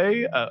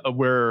hallway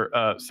where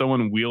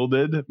someone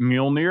wielded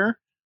Mjolnir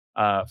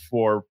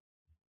for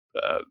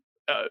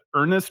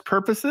earnest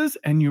purposes,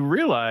 and you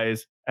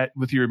realize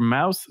with your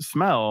mouse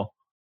smell,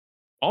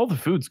 all the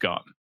food's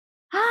gone.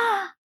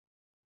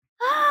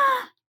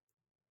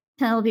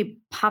 Penelope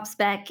pops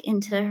back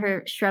into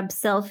her shrub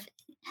self.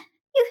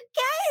 You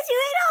guys,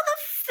 you ate all the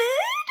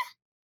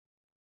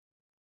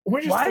food?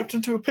 We just stepped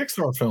into a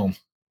Pixar film.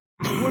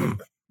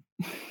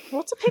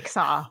 What's a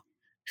Pixar?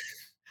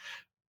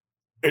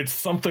 It's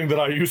something that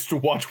I used to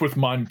watch with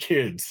my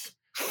kids.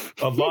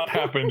 A lot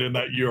happened in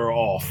that year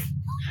off.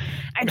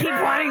 I keep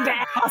wanting to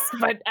ask,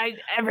 but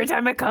every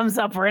time it comes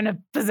up, we're in a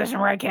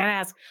position where I can't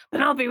ask.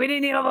 Penelope, we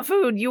didn't eat all the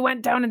food. You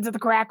went down into the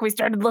crack. We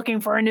started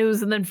looking for our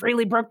news and then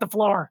freely broke the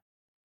floor.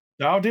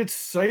 Thou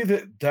didst say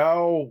that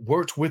thou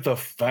worked with a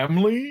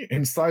family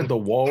inside the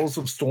walls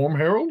of Storm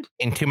Herald?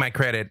 And to my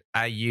credit,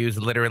 I used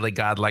literally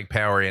godlike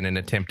power in an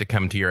attempt to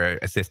come to your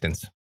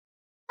assistance.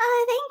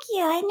 Oh, thank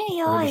you. I knew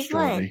you always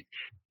would.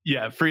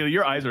 Yeah, Freely,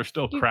 your eyes are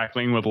still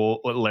crackling with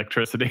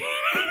electricity.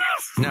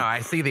 No,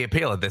 I see the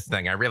appeal of this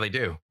thing. I really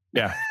do.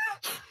 Yeah.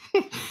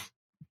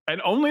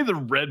 And only the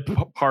red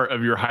part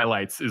of your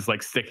highlights is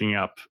like sticking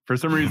up. For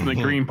some reason, the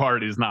green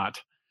part is not.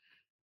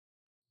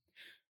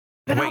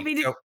 Wait,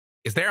 so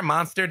is there a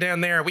monster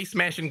down there? Are we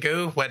smashing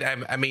goo? What? I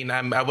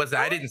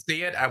didn't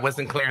see it. I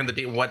wasn't clear on the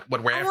deal. What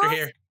we're after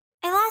here?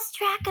 I lost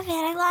track of it.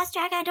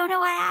 I don't know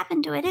what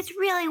happened to it. It's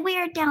really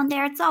weird down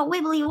there. It's all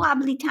wibbly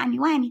wobbly timey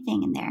wimey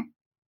thing in there.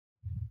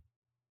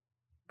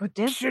 But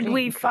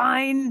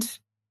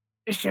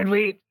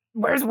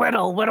where's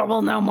Whittle? Whittle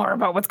will know more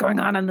about what's going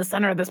on in the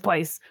center of this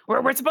place.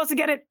 We're supposed to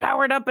get it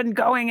powered up and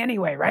going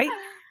anyway, right?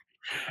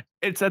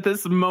 It's at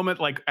this moment,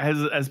 like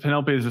as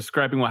Penelope is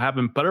describing what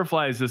happened,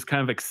 butterflies just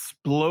kind of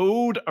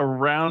explode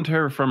around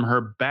her from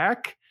her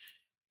back,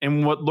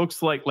 and what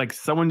looks like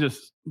someone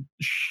just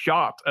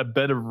shot a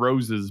bed of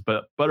roses,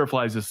 but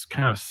butterflies just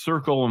kind of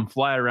circle and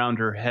fly around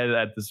her head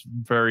at this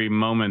very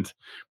moment,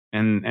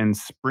 and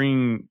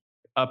spring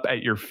up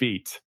at your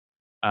feet.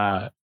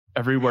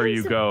 Everywhere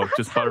you go,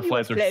 just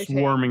butterflies are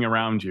swarming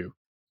around you.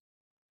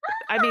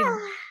 I mean,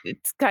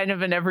 it's kind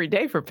of an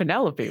everyday for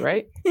Penelope,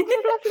 right?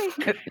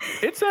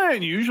 It's an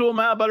unusual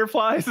amount of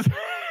butterflies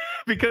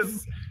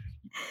because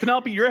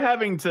Penelope, you're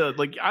having to,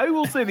 I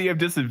will say that you have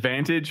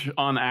disadvantage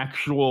on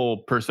actual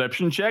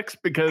perception checks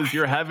because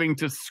you're having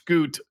to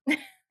scoot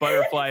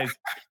butterflies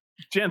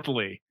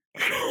gently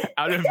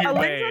out of your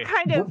way.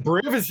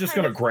 Briv is just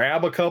going to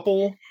grab a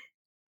couple.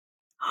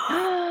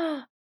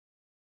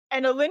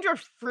 And Alindra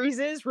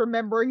freezes,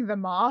 remembering the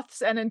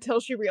moths, and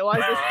until she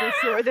realizes for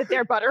sure that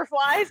they're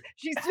butterflies,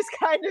 she's just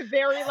kind of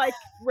very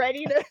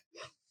ready to.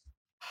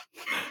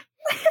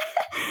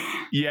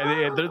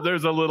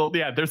 There's a little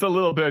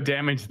bit of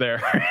damage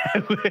there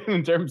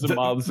in terms of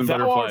moths and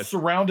butterflies.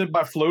 Surrounded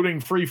by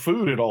floating free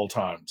food at all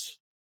times.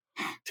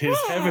 'Tis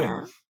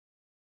heaven.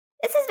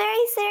 This is very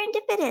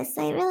serendipitous.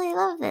 I really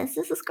love this.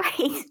 This is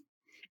great.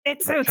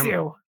 It suits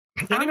you.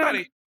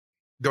 Anybody?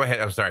 Go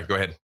ahead. I'm sorry. Go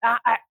ahead.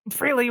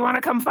 Freely, you want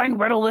to come find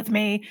Whittle with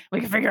me?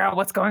 We can figure out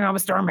what's going on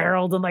with Storm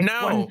Herald and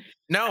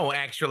No,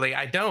 actually,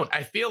 I don't.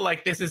 I feel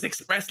like this is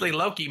expressly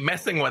Loki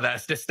messing with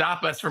us to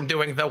stop us from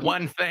doing the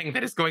one thing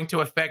that is going to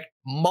affect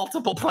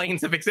multiple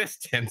planes of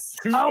existence.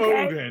 Okay.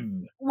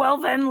 Odin. Well,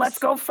 then let's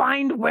go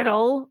find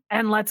Whittle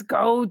and let's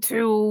go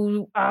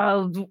to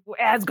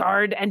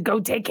Asgard and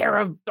go take care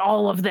of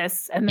all of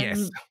this. And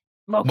then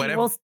Loki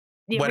will.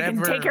 We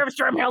can take care of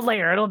Storm Herald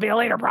later. It'll be a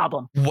later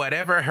problem.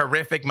 Whatever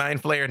horrific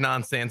mind flayer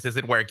nonsense is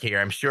at work here,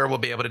 I'm sure we'll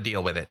be able to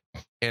deal with it.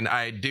 And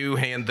I do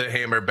hand the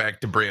hammer back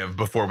to Briv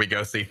before we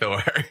go see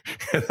Thor.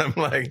 I'm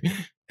like,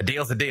 a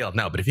deal's a deal.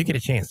 No, but if you get a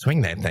chance,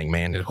 swing that thing,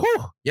 man.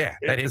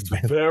 That is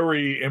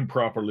very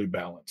improperly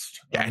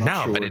balanced.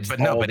 Yeah, but it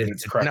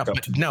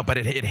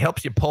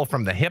helps you pull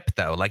from the hip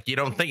though. Like you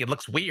don't think it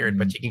looks weird,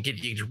 but you can get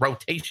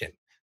rotation.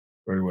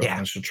 Very well.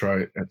 Yeah. I should try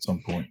it at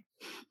some point.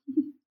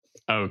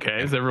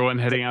 Okay, is everyone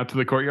heading out to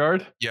the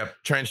courtyard? Yep,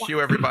 try and shoo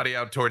everybody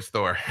out towards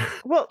Thor.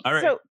 Well, all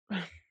right. So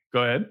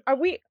go ahead. Are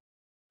we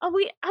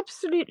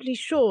absolutely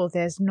sure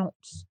there's not?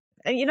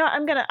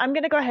 I'm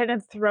gonna go ahead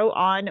and throw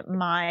on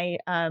my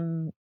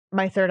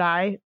my third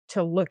eye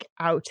to look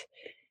out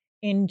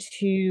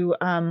into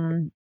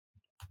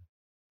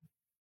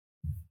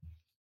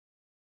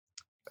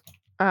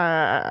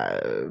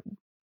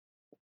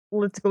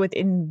let's go with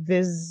they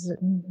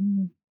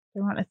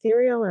want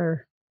ethereal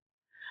or.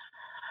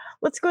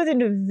 Let's go with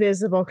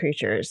invisible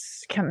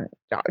creatures.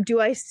 Do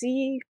I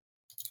see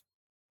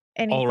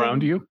anything? All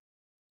around you?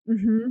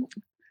 Mm-hmm.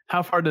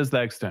 How far does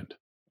that extend?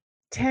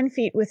 10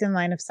 feet within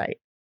line of sight.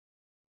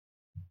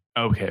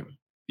 Okay.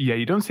 Yeah,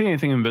 you don't see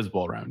anything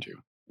invisible around you.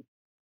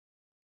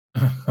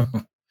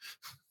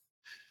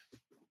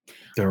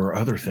 There are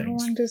other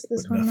things,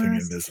 but nothing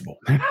invisible.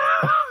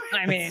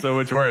 I mean, so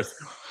much worse.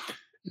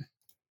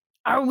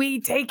 Are we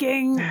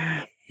taking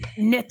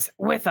Knit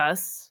with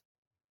us?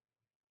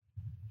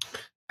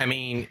 I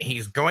mean,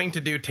 he's going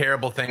to do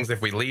terrible things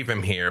if we leave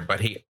him here, but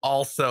he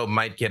also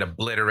might get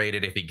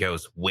obliterated if he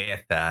goes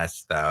with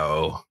us,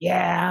 though.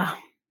 Yeah.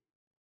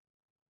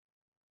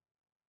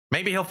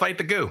 Maybe he'll fight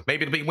the goo.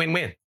 Maybe it'll be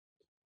win-win.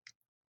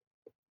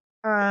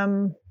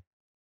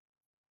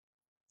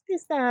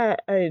 Is there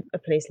a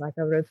place like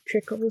a rope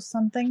trick or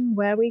something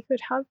where we could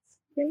have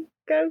him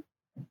go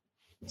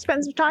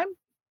spend some time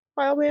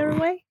while we're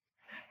away?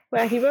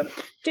 Where he won't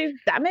do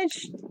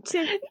damage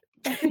to...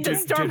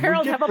 Does Storm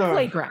Herald have a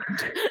playground?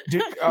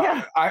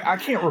 I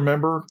can't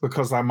remember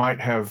because I might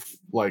have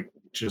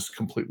just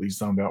completely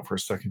zoned out for a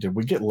second. Did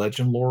we get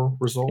legend lore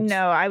results?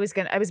 No, I was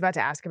about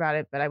to ask about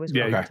it, but I was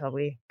waiting until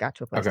we got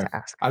to a place to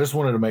ask. I just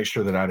wanted to make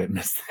sure that I didn't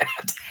miss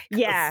that.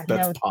 Yeah,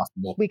 that's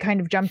possible. We kind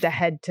of jumped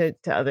ahead to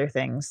other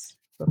things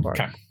before.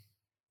 Okay.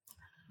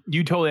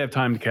 You totally have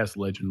time to cast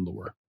legend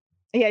lore.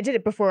 Yeah, I did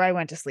it before I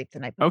went to sleep the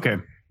night before. Okay.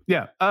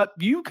 Yeah.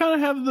 You kind of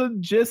have the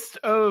gist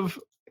of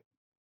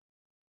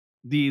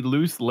the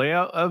loose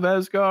layout of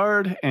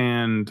Asgard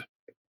and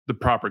the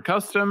proper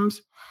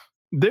customs.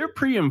 They're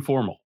pretty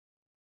informal,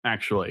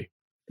 actually.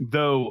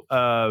 Though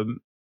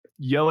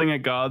yelling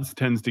at gods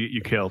tends to get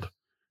you killed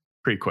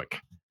pretty quick,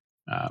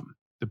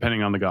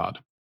 depending on the god.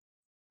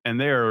 And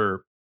they're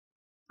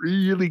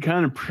really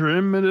kind of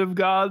primitive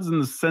gods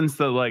in the sense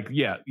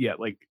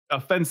that,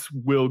 offense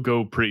will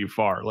go pretty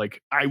far.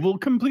 Like, I will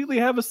completely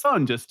have a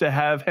son just to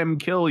have him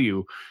kill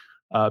you,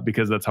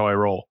 because that's how I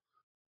roll.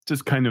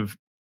 Just kind of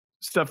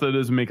stuff that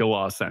doesn't make a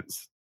lot of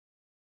sense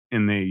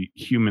in the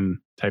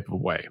human type of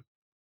way.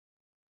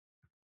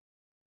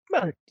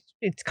 Well,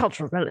 it's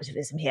cultural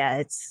relativism here.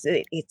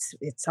 It's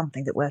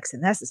something that works in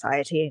their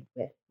society.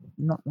 We're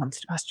not ones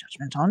to pass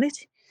judgment on it.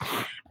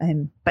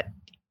 But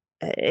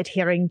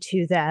adhering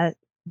to their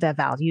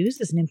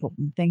values is an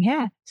important thing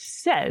here.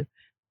 So,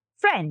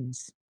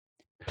 friends,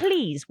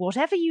 please,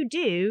 whatever you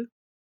do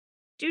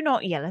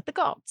not yell at the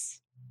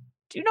gods.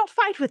 Do not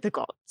fight with the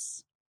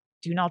gods.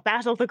 Do not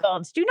battle the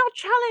gods. Do not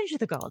challenge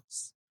the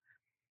gods.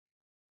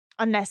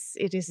 Unless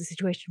it is a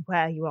situation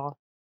where you are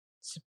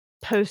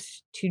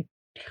supposed to,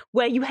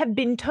 where you have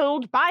been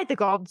told by the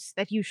gods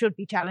that you should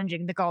be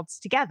challenging the gods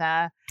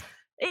together.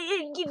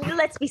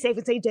 Let's be safe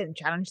and say don't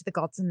challenge the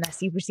gods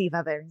unless you receive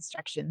other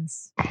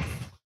instructions.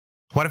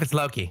 What if it's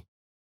Loki?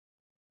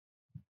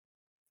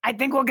 I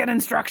think we'll get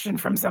instruction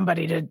from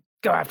somebody to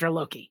go after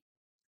Loki.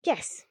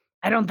 Yes.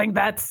 I don't think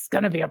that's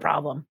going to be a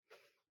problem.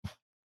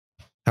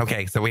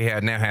 Okay, so we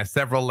now have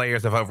several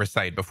layers of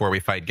oversight before we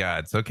fight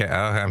gods. Okay,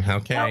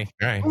 okay. Well,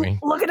 all right.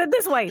 Look at it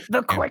this way.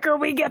 The quicker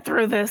we get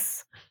through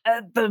this,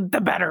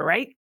 the better,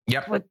 right?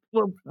 Yep.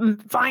 We'll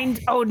find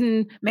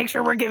Odin, make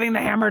sure we're giving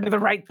the hammer to the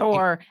right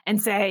Thor, and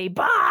say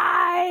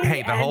bye.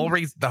 Hey,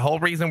 the whole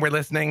reason we're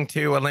listening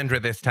to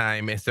Alindra this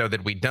time is so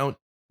that we don't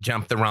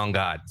jump the wrong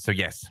god. So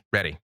yes,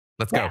 ready.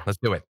 Let's go. Let's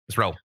do it. Let's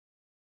roll.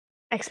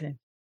 Excellent.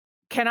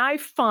 Can I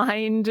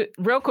find,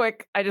 real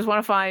quick, I just want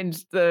to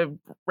find the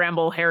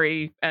Ramble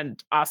Harry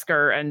and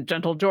Oscar and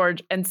Gentle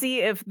George and see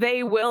if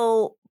they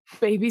will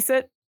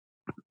babysit.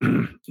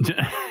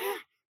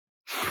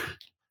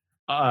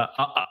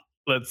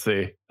 Let's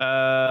see.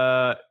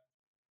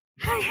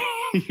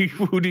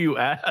 Who do you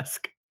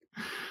ask?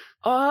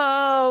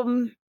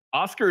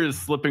 Oscar is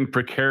slipping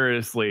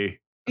precariously,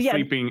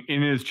 sleeping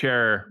in his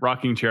chair,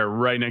 rocking chair,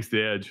 right next to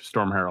the edge of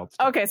Storm Herald.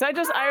 Okay, so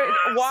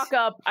I walk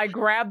up, I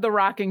grab the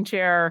rocking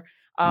chair.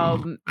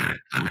 I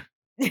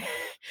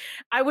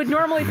would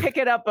normally pick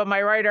it up, but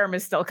my right arm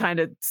is still kind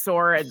of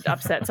sore and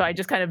upset. So I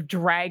just kind of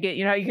drag it.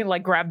 You know, you can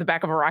like grab the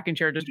back of a rocking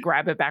chair, just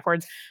grab it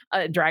backwards,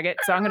 drag it.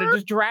 So I'm going to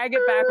just drag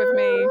it back with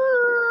me.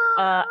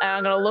 And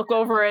I'm going to look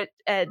over at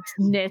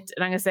Knit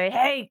and I'm going to say,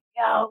 hey,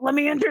 let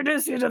me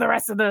introduce you to the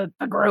rest of the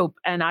group.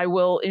 And I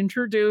will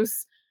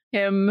introduce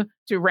him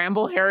to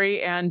Ramble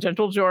Harry and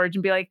Gentle George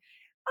and be like,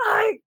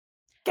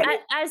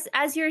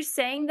 as you're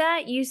saying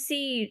that, you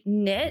see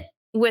Knit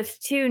with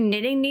 2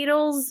 knitting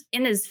needles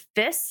in his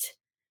fist,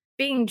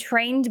 being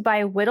trained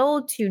by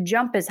Whittle to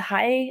jump as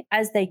high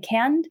as they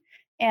can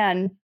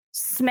and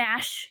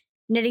smash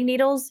knitting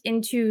needles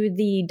into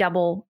the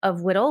double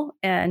of Whittle,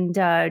 and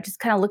just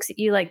kind of looks at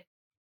you like,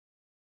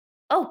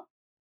 oh.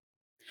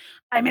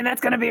 I mean,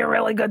 that's going to be a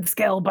really good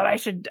skill, but I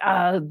should,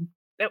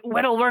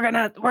 Whittle, we're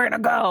gonna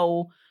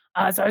go.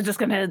 So I was just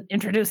going to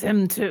introduce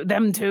them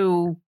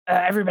to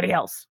everybody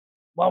else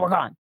while we're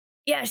gone.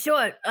 Yeah,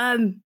 sure.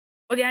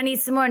 We're gonna need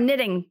some more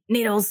knitting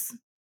needles.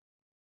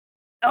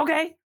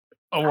 Okay.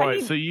 All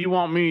right. So you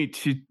want me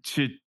to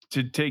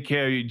take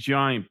care of your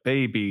giant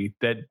baby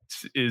that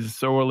is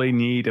sorely in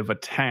need of a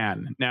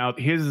tan? Now,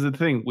 here's the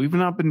thing: we've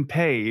not been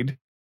paid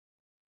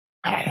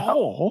at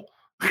all.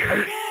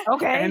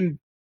 Okay. And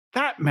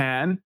that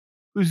man,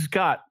 who's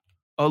got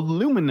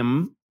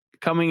aluminum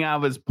coming out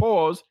of his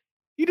pores,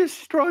 he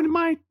destroyed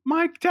my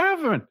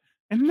tavern,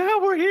 and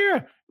now we're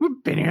here.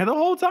 We've been here the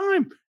whole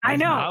time. I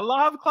know. Not a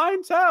lot of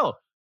clientele.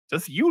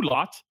 Just you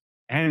lot.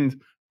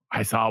 And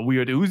I saw a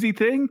weird Uzi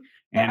thing,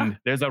 and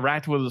there's a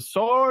rat with a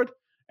sword,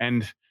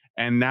 and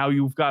now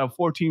you've got a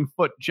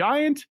 14-foot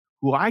giant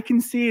who I can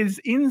see his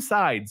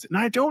insides, and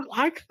I don't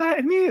like that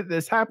any of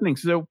this happening.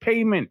 So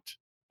payment,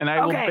 and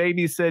I will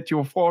babysit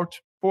your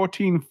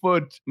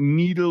 14-foot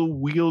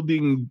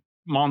needle-wielding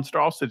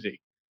monstrosity.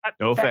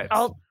 No offense.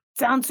 All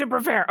sounds super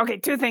fair. Okay,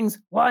 two things.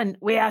 One,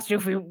 we asked you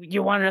if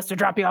you wanted us to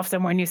drop you off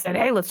somewhere, and you said,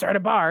 "Hey, let's start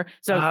a bar."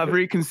 So I've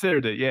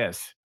reconsidered it.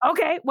 Yes.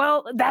 Okay,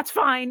 well, that's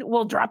fine.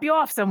 We'll drop you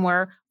off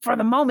somewhere. For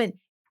the moment,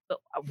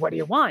 what do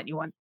you want? You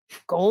want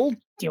gold?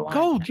 Do you want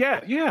gold?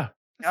 Yeah.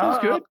 That sounds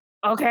good.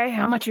 Okay,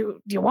 how much do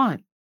you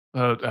want?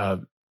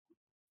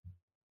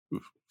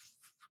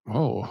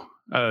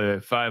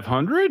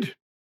 500.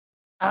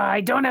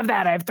 I don't have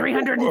that. I have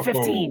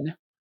 315.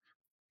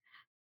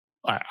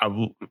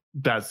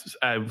 That's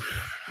I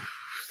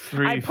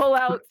pull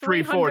out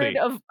 300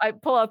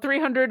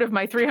 of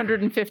my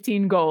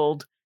 315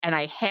 gold, and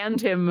I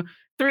hand him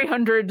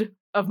 300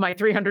 of my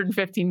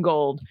 315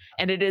 gold,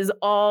 and it is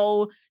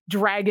all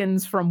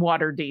dragons from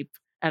Waterdeep.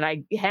 And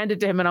I hand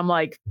it to him, and I'm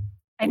like,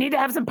 I need to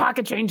have some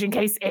pocket change in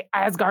case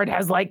Asgard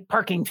has like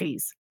parking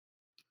fees.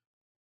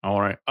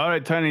 All right,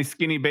 tiny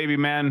skinny baby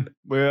man.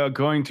 We're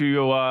going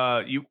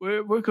to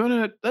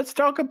let's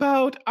talk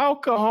about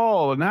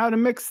alcohol and how to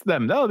mix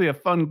them. That'll be a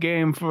fun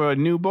game for a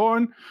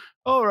newborn.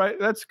 All right,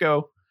 let's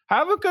go.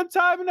 Have a good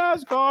time in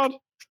Asgard.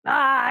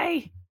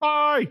 Bye.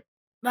 Bye,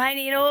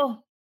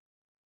 Needle.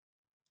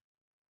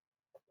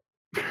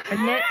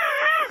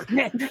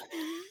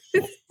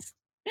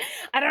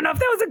 I don't know if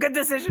that was a good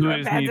decision or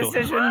a bad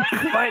decision,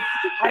 but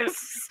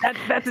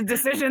that's a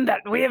decision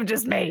that we have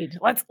just made.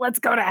 Let's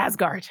go to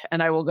Asgard,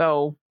 and I will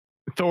go.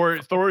 Thor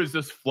is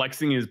just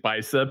flexing his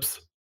biceps.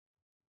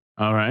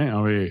 All right,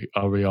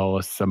 are we all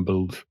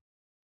assembled?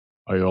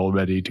 Are you all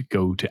ready to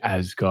go to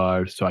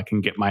Asgard so I can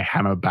get my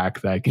hammer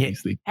back that I can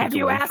easily? Have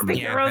you asked the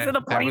heroes of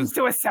the plains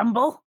to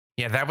assemble?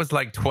 Yeah, that was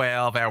like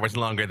 12 hours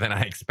longer than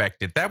I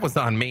expected. That was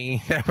on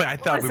me. I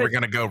thought we were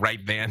going to go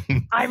right then.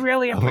 I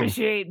really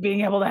appreciate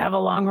being able to have a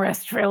long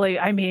rest, really.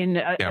 I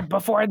mean,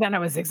 before then I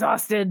was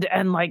exhausted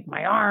and like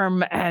my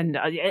arm, and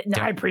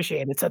I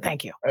appreciate it. So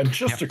thank you. And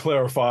just to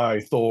clarify,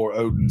 Thor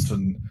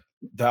Odinson,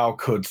 thou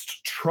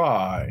couldst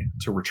try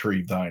to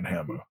retrieve thine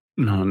hammer.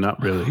 No, not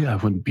really. I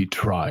wouldn't be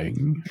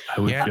trying. I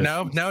would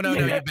no.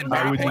 You've been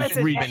I would just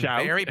reach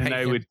out very patient. And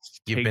I would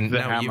take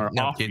the hammer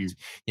off you.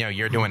 You know,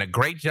 you're doing a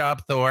great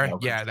job, Thor.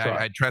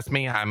 I trust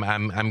me.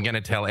 I'm going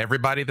to tell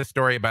everybody the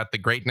story about the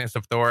greatness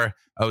of Thor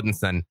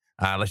Odinson.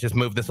 Let's just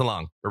move this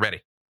along. We're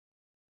ready.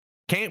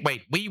 Can't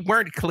wait. We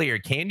weren't clear.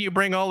 Can you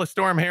bring all the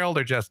Storm Herald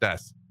or just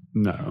us?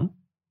 No.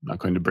 I'm not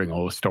going to bring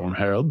all the Storm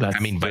Herald. But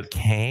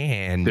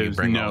can you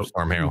bring all the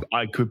Storm Herald?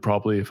 I could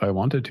probably if I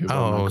wanted to.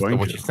 Oh, so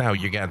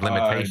you got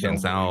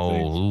limitations.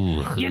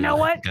 You know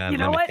what?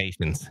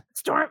 Limitations.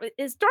 Storm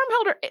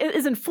Herald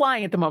isn't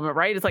flying at the moment,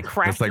 right? It's like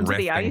crashed into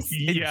the ice.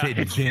 Yeah.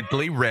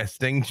 Gently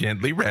resting.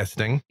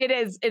 It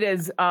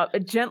is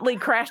gently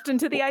crashed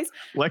into the ice.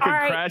 Like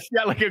a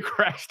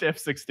crashed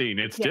F-16.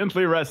 It's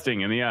gently resting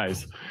in the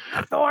ice.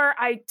 Thor,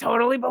 I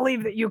totally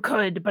believe that you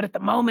could, but at the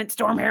moment,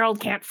 Storm Herald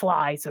can't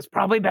fly, so it's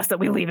probably best that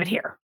we leave it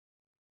here.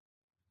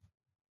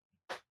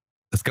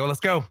 Let's go.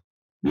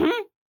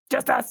 Mm-hmm.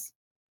 Just us.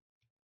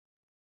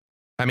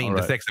 I mean,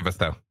 the six of us,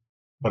 though.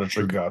 But a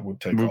true god would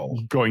take all.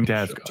 Going to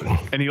Asgard.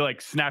 And he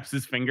like snaps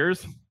his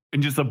fingers,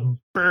 and just a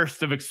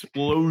burst of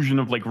explosion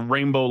of like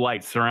rainbow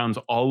light surrounds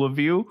all of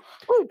you.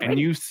 Ooh, and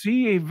you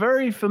see a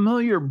very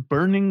familiar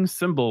burning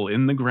symbol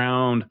in the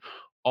ground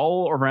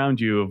all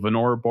around you of an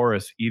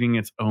Ouroboros eating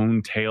its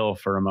own tail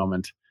for a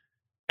moment.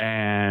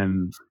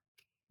 And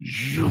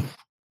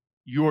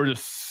you're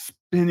just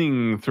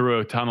spinning through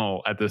a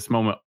tunnel at this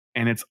moment,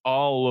 and it's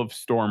all of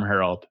Storm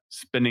Herald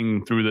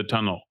spinning through the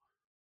tunnel.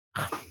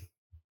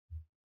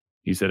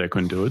 He said I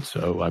couldn't do it,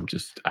 so I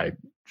just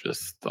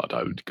thought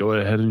I would go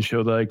ahead and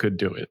show that I could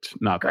do it.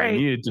 Not that I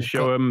needed to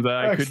show him that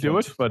I could do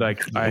it, but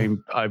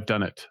I've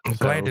done it. I'm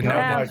glad to know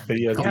that might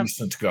be a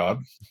decent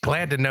god.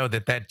 Glad to know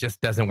that just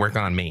doesn't work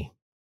on me.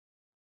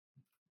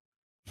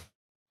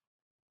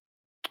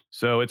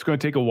 So it's going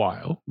to take a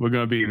while. We're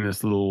going to be in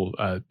this little,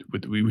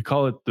 we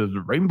call it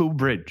the Rainbow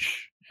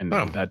Bridge, and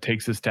that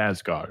takes us to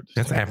Asgard.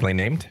 That's aptly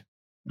named.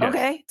 Yes.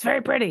 Okay, it's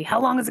very pretty. How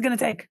long is it going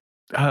to take?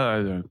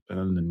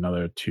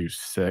 Another 2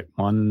 sec.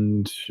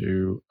 1,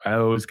 2. I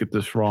always get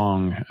this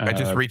wrong. I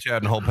just reach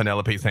out and hold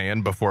Penelope's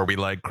hand before we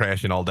like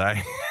crash and all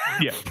die.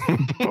 Yeah.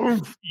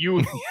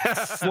 You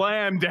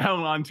slam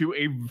down onto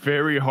a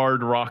very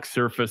hard rock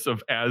surface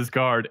of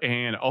Asgard,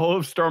 and all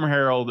of Storm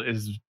Herald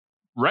is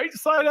right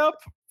side up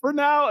for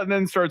now, and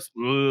then starts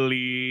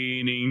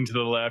leaning to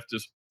the left.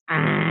 Just.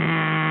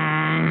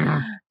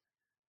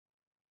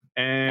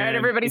 And all right,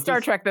 everybody,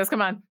 Star Trek this.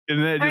 Come on.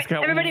 And then just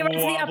kind of everybody runs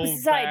to the opposite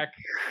side.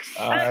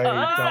 I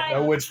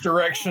don't know which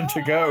direction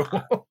to go.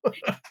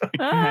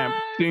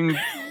 Ding,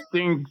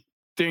 ding,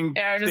 ding,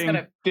 yeah,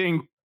 ding,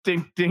 ding,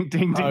 ding, ding, ding,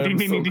 ding, ding,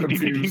 ding,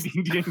 ding,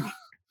 ding, ding,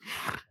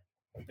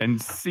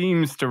 and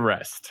seems to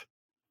rest.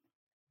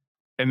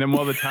 And then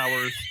while the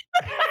towers.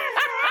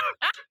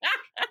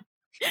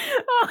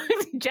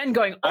 Jen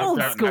going old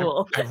done.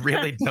 school. I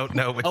really don't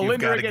know what you've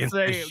got Alindra against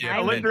gets this ship.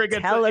 Alindra gets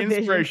an Television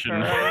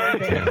inspiration.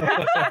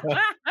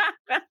 for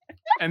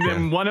And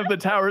then one of the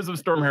towers of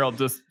Storm Herald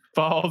just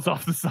falls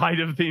off the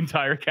side of the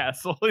entire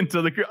castle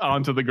onto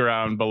the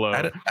ground below.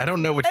 I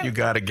don't know what you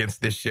got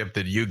against this ship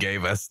that you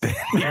gave us.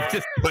 You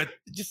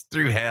just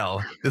through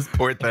hell. This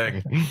poor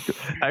thing.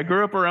 I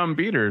grew up around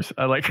beaters.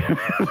 I like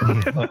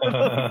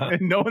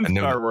and no one's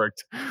car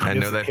worked. I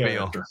know that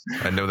feel.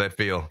 I know that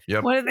feel.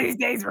 Yep. One of these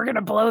days, we're going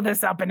to blow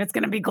this up and it's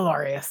going to be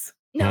glorious.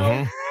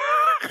 No.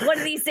 Mhm. One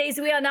of these days,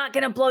 we are not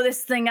going to blow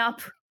this thing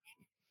up.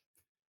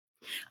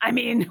 I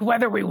mean,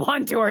 whether we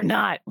want to or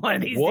not, one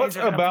of these What days.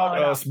 we're gonna about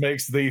blow it us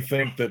makes thee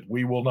think that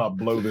we will not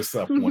blow this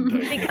up one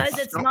day? Because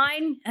it's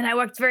mine and I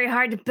worked very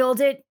hard to build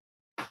it.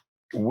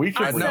 We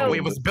can. No, rebuild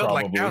it was it, built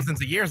like probably.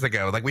 thousands of years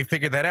ago. Like we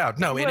figured that out.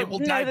 No, and it will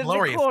die the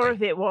gloriously. core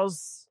of it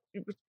was,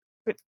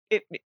 but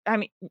I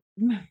mean,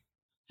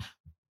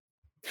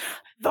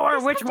 Thor,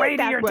 Let's which not way take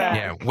to that your way. dad?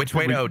 Yeah, which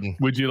way to Odin?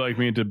 Would you like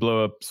me to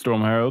blow up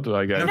Storm Herald?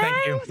 I guess. No,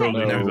 thank you. thank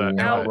you. No,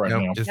 Not right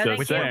now. just No, Just thank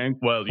you. saying.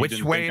 Well, you Which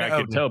didn't way think to I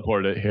could Odin?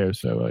 teleport it here,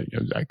 so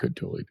I could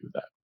totally do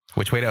that.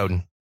 Which way to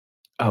Odin?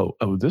 Oh,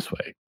 this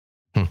way.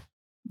 Hmm.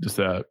 Just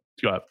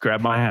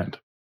grab my hand.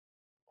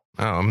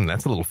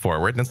 That's a little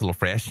forward. That's a little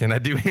fresh. And I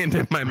do hand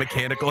him my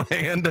mechanical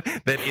hand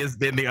that is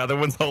then the other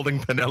one's holding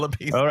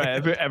Penelope's. All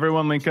right,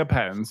 everyone link up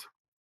hands.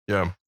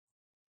 Yeah.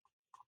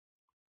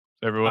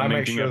 Everyone I make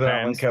linking sure up that I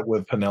hands. link up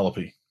with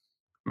Penelope.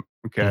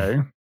 Okay.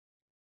 What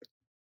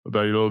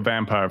about your little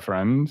vampire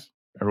friends?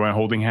 Everyone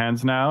holding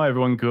hands now?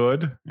 Everyone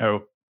good?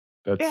 Oh,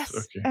 that's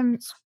yes. okay.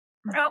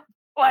 Oh,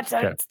 watch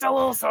out. Okay. It's still a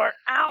little sore.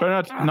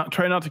 Ow.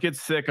 Try not to get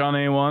sick on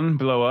anyone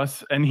below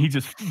us. And he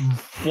just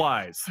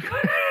flies.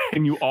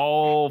 And you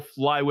all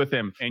fly with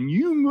him. And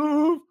you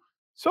move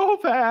so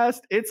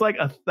fast. It's like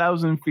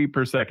 1,000 feet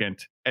per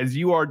second as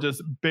you are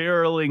just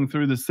barreling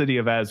through the city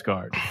of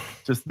Asgard.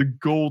 Just the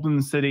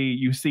golden city.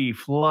 You see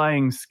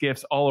flying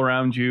skiffs all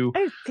around you.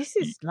 Oh, this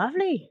is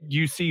lovely.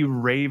 You see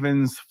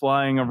ravens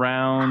flying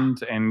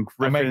around and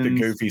I griffins. make the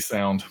goofy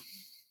sound.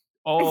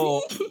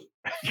 All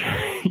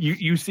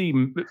you see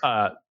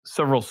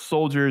several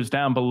soldiers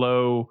down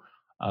below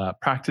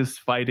practice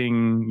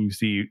fighting. You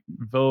see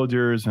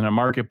villagers in a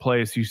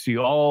marketplace. You see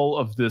all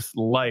of this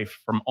life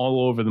from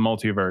all over the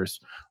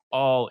multiverse,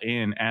 all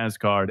in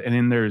Asgard. And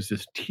then there's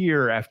this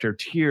tier after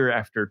tier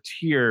after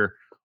tier,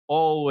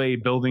 all the way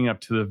building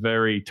up to the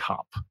very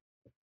top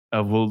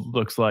of what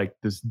looks like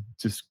this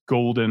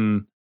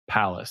golden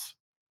palace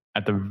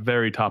at the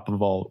very top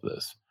of all of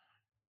this.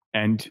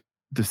 And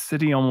the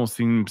city almost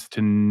seems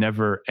to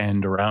never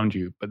end around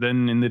you. But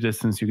then in the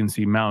distance, you can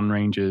see mountain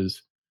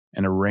ranges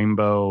and a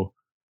rainbow.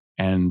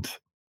 And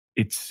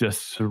it's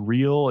just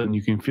surreal. And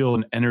you can feel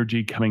an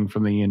energy coming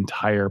from the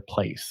entire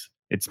place.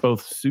 It's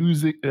both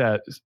soothing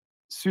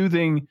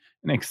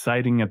and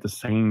exciting at the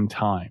same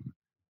time.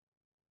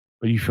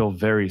 But you feel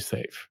very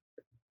safe.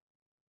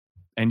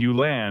 And you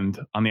land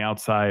on the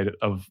outside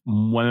of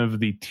one of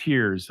the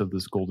tiers of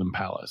this golden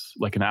palace,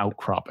 like an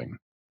outcropping.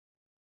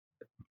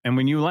 And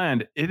when you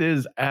land, it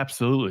is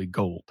absolutely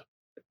gold.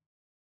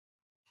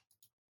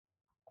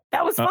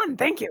 That was fun.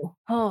 Thank you.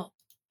 Oh,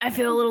 I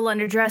feel a little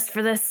underdressed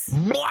for this.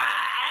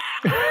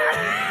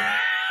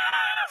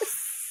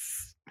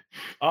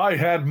 I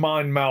had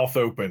mine mouth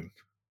open.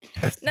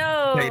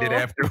 No. Made it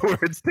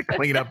afterwards to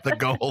clean up the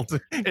gold.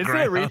 Is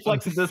there a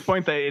reflex at this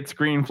point that it's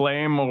green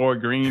flame or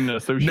green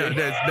associated?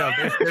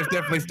 There's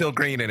definitely still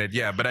green in it.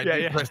 Yeah, but I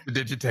did press to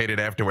digitate it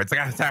afterwards.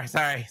 Like,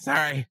 sorry.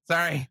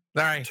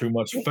 Too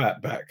much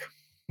fat back.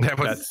 That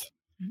was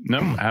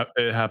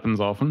it happens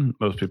often.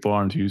 Most people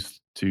aren't used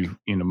to,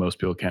 most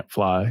people can't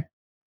fly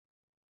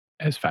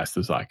as fast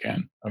as I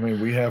can. I mean,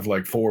 we have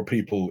like 4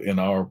 people in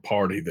our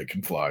party that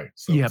can fly.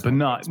 So yeah, but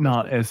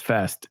not as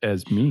fast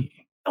as me.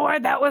 Thor,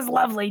 that was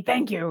lovely.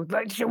 Thank you.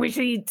 Should we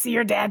see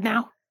your dad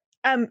now?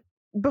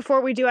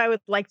 Before we do, I would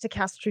like to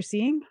cast True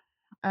Seeing,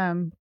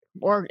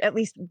 or at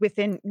least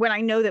when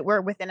I know that we're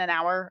within an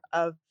hour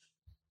of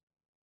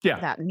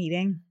that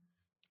meeting.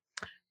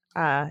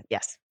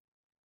 Yes.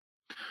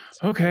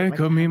 Okay, like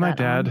go to meet have my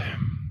that dad.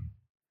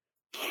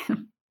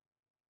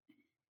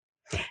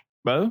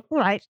 Well, all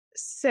right.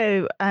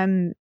 So,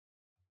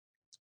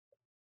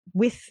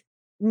 with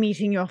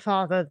meeting your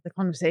father, the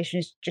conversation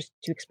is just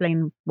to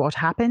explain what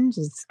happened.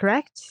 Is this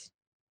correct?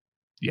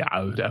 Yeah,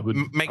 I would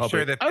make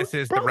sure that this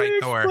is the probably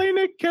right Thor. explain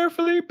it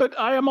carefully, but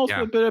I am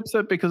also a bit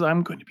upset because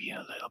I'm going to be in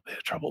a little bit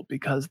of trouble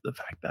because the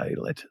fact that I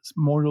let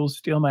mortals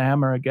steal my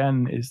hammer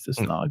again is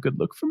just not a good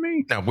look for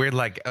me. No, we're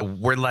like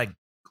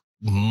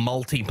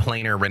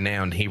multi-planar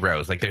renowned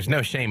heroes. Like, there's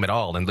no shame at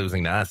all in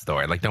losing to us,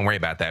 Thor. Like, don't worry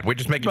about that. We're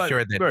just making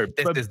sure that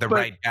this is the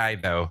right guy,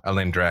 though,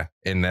 Alindra,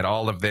 and that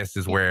all of this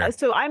is where.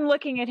 So I'm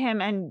looking at him,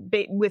 and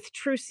with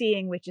True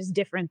Seeing, which is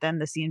different than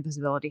the see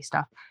invisibility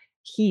stuff,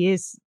 he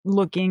is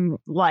looking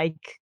like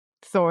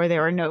Thor.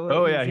 There are no.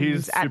 Oh yeah,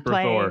 he's at super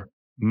play. Thor.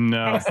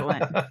 No,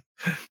 Excellent.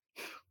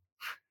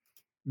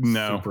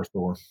 No, super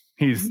Thor.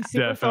 He's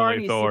super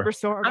definitely Thor. Super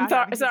Thor.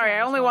 I'm sorry. I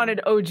only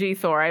wanted OG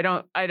Thor. I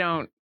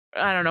don't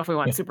I don't know if we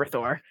want Super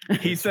Thor.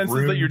 He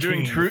senses that you're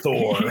doing King true.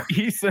 Thor.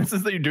 He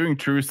senses that you're doing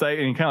true sight,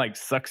 and he kind of like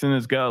sucks in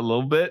his gut a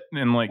little bit,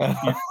 and like you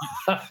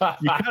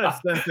kind of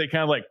sense that he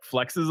kind of like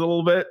flexes a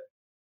little bit.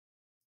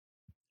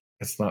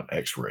 It's not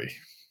X-ray.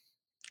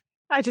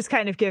 I just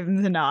kind of give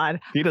him the nod.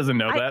 He doesn't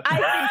know that. I've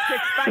been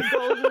tricked by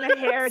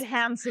golden-haired,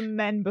 handsome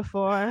men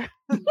before.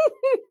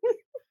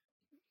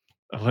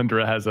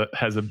 Alindra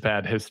has a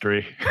bad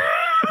history.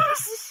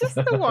 Just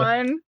the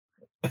one.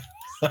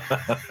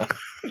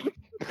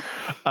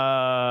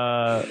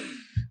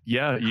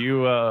 Yeah,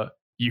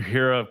 you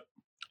hear a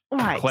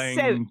Right. clang,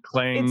 So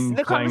clang.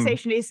 the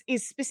conversation is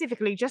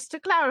specifically, just to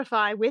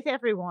clarify with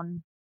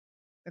everyone,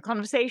 the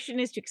conversation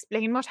is to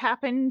explain what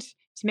happened,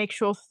 to make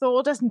sure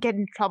Thor doesn't get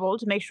in trouble,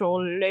 to make sure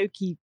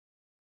Loki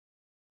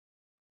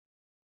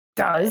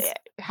Does.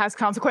 has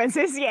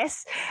consequences.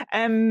 Yes.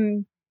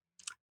 And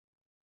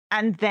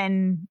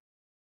then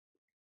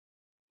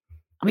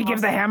We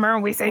give the hammer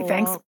and we say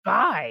thanks. Thor-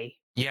 Bye.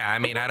 Yeah, I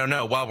mean, I don't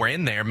know. While we're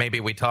in there,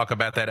 maybe we talk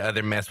about that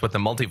other mess with the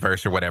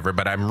multiverse or whatever,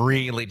 but I'm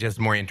really just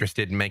more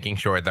interested in making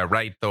sure the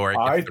right Thor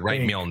I gets the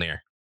right think- Mjolnir.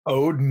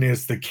 Odin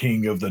is the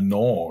king of the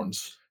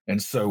Norns, and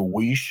so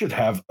we should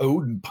have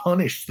Odin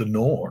punish the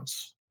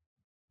Norns.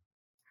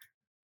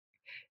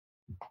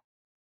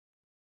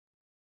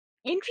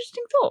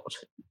 Interesting thought.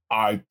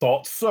 I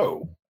thought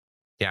so.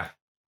 Yeah.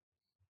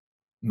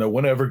 No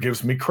one ever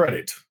gives me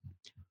credit.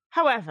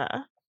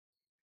 However,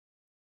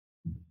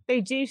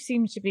 they do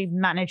seem to be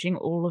managing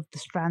all of the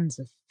strands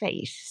of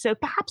fate, so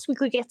perhaps we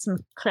could get some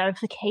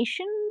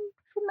clarification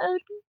from Odin.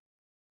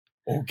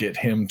 Or get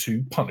him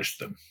to punish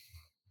them.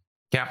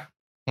 Yeah.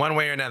 One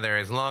way or another,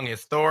 as long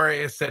as Thor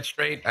is set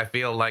straight, I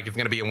feel like it's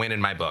going to be a win in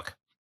my book.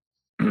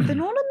 They're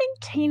not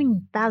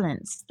maintaining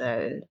balance,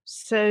 though,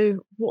 so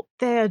what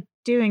they're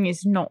doing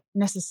is not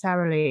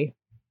necessarily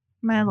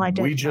well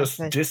identified. We just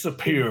but-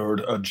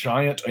 disappeared a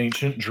giant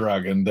ancient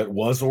dragon that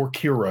was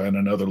Orkira in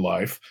another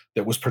life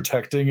that was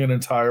protecting an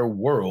entire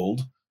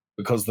world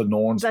because the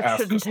Norns that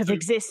asked shouldn't us have to.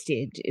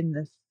 existed in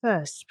the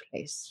first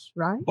place,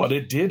 right? But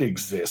it did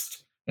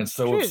exist. And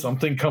so True. if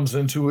something comes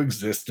into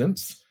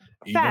existence,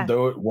 even Fair.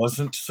 though it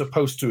wasn't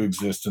supposed to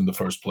exist in the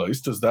first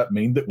place, does that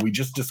mean that we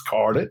just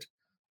discard it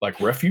like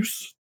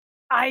refuse?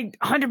 I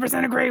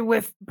 100% agree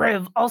with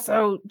Briv.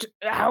 Also,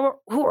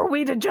 who are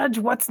we to judge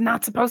what's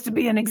not supposed to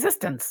be in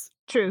existence?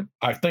 True.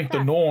 I think the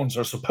Yeah. Norns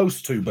are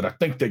supposed to, but I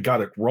think they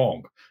got it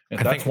wrong. And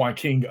I that's think- why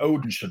King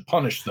Odin should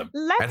punish them.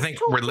 Let's I think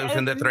talk we're to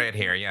losing the Odin thread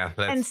here. Yeah.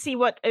 and That's, see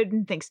what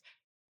Odin thinks.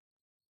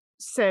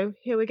 So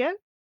here we go.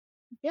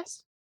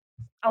 Yes.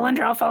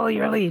 Alindra, I'll follow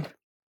your lead.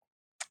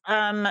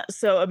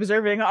 So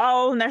observing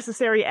all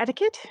necessary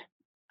etiquette,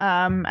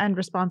 and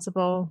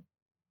responsible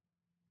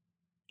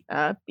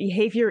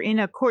behavior in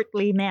a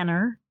courtly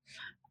manner,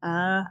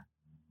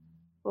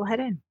 we'll head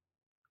in.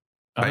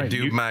 All I right,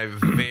 do you- my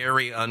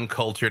very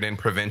uncultured and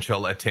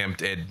provincial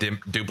attempt at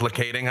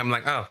duplicating. I'm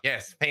like, oh,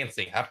 yes,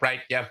 fancy, upright,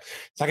 yeah.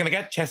 Sucking the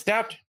gut, chest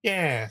out,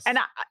 yes. And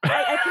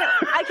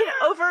I can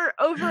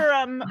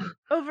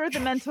over the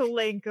mental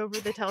link, over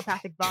the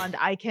telepathic bond,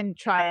 I can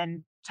try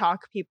and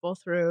talk people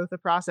through the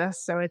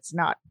process so it's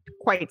not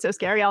quite so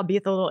scary. I'll be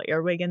at the little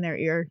earwig in their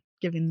ear,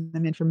 giving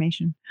them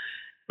information.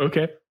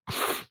 Okay.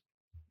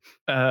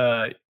 Go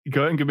ahead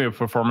and give me a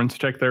performance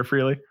check there,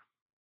 Freely,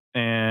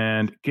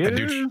 and give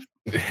douche.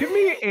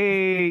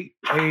 me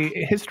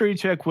a history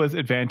check with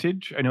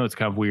advantage. I know it's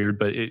kind of weird,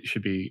 but it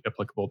should be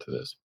applicable to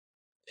this.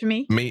 For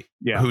me, Me,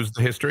 Yeah. who's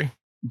the history?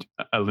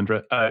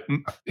 Alindra.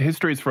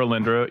 History is for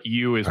Alindra.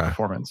 You is Ah.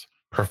 performance.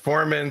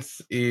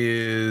 Performance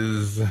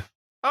is,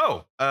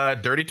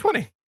 dirty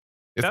 20.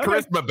 It's Okay.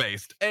 charisma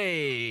based.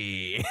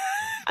 Hey.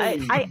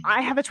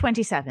 I have a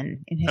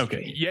 27 in history.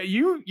 Okay. Yeah,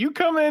 you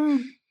come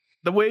in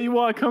the way you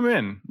want to come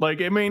in.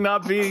 Like, it may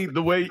not be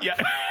the way. Yeah.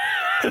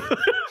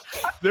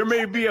 There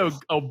may be a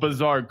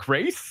bizarre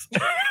grace.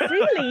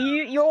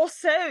 Really, you're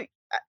so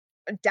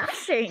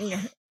dashing.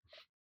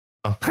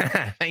 Oh,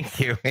 thank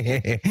you.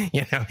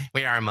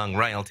 We are among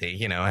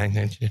royalty. I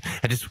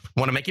just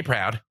want to make you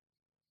proud.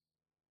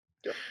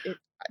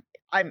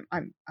 I'm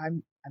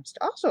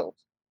startled.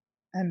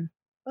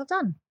 Well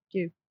done,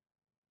 you.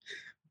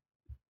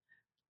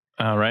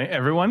 All right,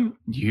 everyone,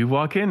 you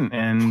walk in,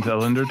 and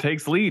Alindra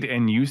takes lead,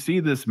 and you see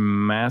this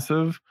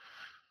massive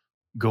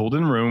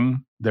golden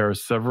room. There are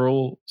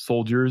several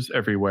soldiers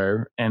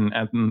everywhere, and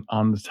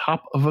on the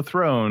top of a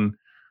throne,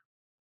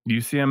 you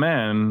see a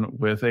man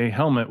with a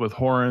helmet with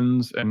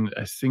horns and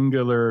a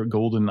singular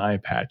golden eye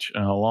patch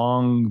and a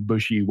long,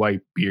 bushy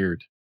white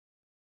beard.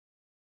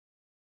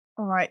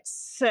 All right,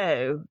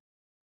 so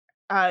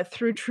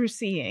through true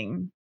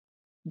seeing,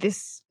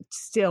 this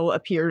still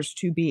appears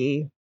to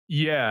be.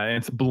 Yeah, and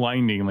it's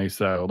blindingly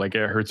so. Like,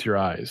 it hurts your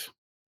eyes.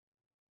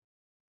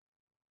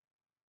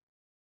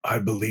 I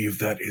believe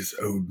that is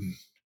Odin.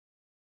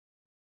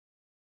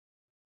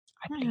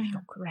 I believe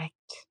you're correct.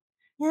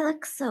 It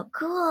looks so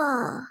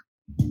cool.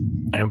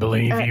 I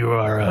believe you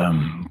are,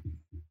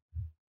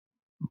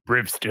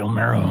 Briv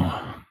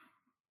Steelmarrow.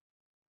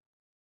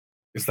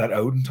 Is that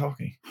Odin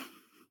talking?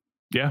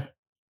 Yeah.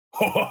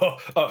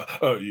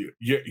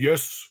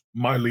 Yes,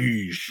 my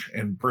liege.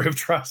 And Briv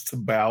tries to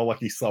bow like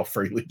he saw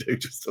Freely do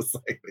just a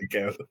second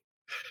ago.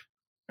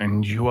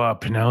 And you are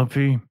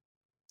Penelope?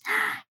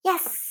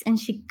 Yes. And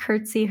she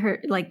curtsies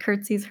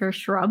her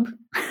shrub.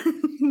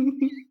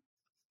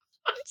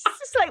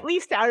 Just slightly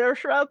stouter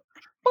shrub.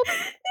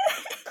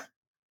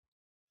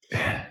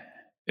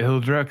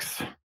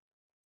 Ildrix.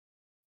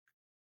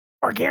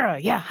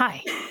 Orgera, yeah,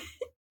 hi.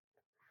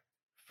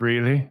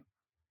 Freely.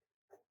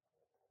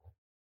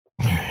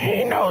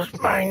 He knows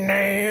my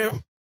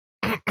name.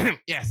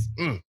 Yes,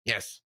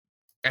 yes.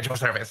 At your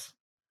service.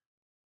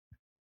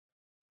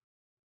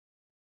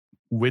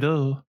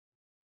 Whittle.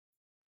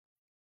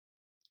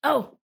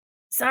 Oh,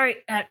 sorry.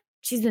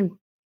 She's been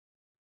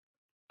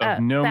Of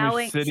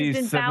Gnomish City,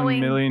 She's been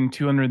bowing.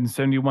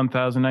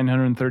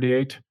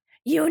 7,271,938.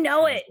 You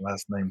know it.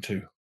 Last name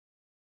too.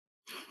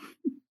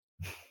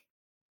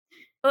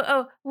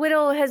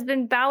 Whittle has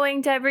been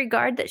bowing to every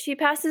guard that she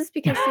passes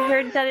because she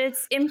heard that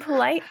it's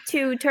impolite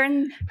to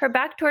turn her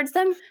back towards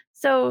them.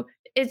 So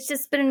it's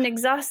just been an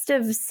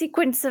exhaustive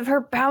sequence of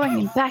her bowing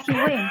and backing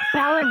away,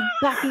 bowing,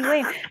 backing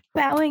away,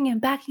 bowing and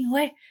backing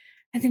away.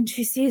 And then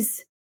she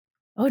sees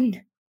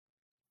Odin.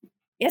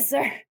 Yes,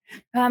 sir.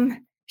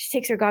 She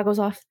takes her goggles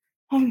off.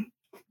 And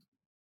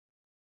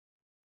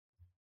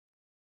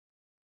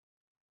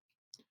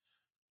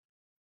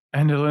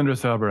Elendra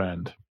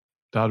Salbrand,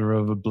 daughter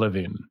of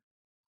Oblivion.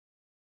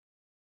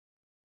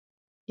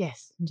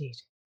 Yes, indeed.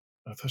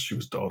 I thought she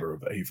was daughter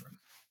of Avon.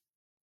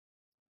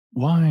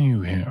 Why are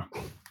you here?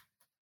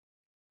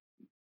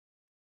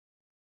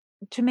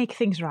 To make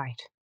things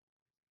right.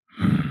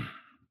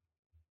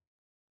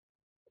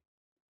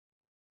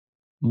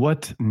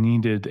 What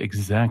needed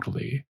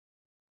exactly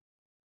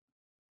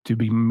to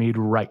be made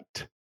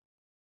right?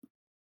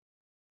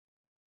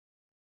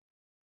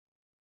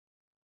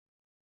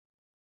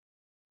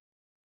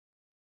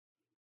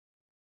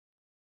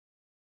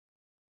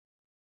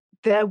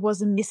 There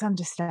was a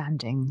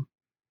misunderstanding,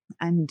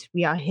 and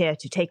we are here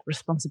to take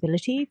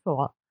responsibility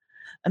for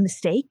a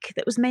mistake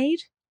that was made,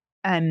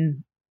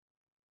 to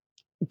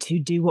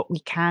do what we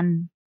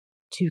can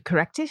to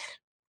correct it,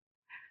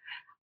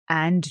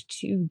 and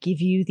to give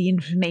you the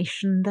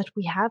information that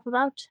we have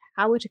about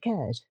how it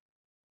occurred.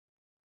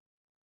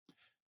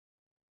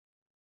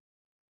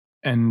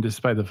 And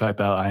despite the fact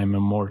that I am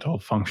immortal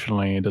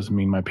functionally, it doesn't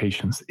mean my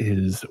patience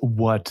is.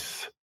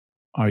 What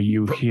are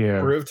you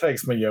here? Briv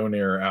takes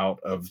Mjolnir out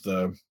of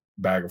the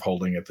bag of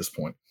holding at this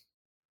point.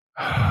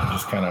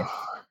 Just kind of.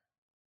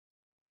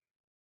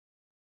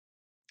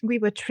 We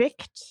were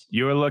tricked.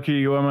 You are lucky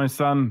you are my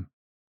son.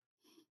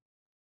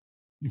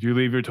 If you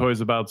leave your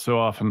toys about so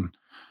often.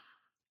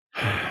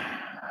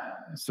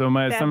 So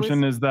my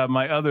assumption is that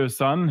my other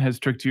son has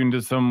tricked you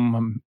into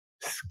some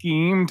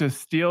scheme to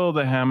steal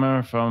the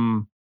hammer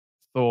from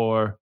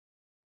Thor.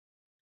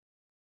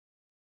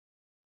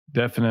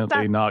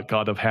 Definitely not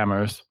God of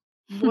Hammers.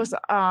 Was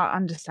our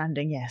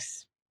understanding,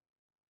 yes.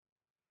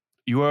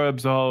 You are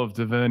absolved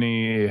of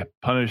any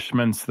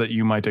punishments that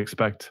you might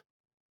expect.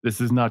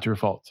 This is not your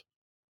fault.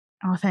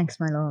 Oh,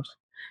 thanks, my lord.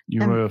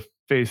 You were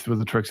faced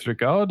with a trickster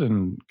god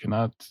and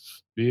cannot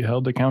be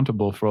held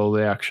accountable for all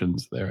the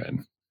actions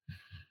therein.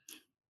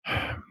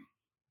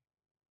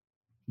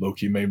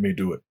 Loki made me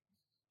do it.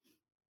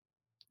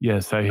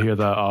 Yes, I hear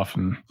that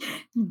often.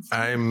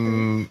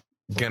 I'm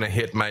gonna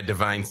hit my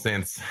divine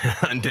sense.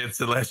 Undead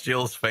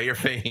Celestials, Fire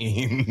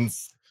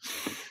Fiends.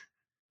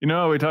 You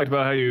know, we talked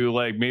about how you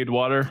made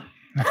water.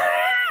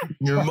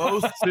 You're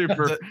most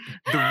super.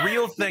 The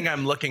real thing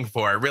I'm looking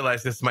for, I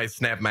realize this might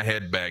snap my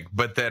head back,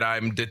 but that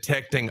I'm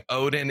detecting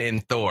Odin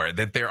and Thor,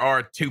 that there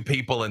are two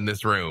people in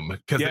this room.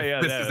 Because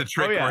this is a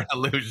trick or an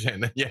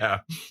illusion.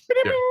 Yeah.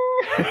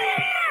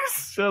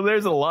 So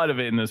there's a lot of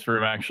it in this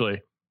room, actually.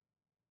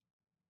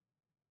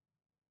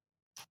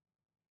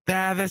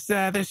 This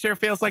sure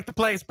feels like the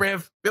place,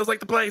 Briv. Feels like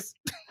the place.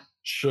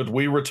 Should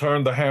we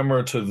return the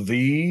hammer to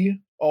the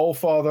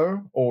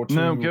All-Father or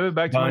to give it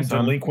back to my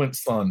son. Delinquent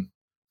son?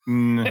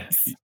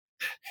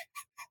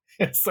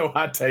 So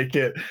I take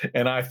it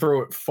and I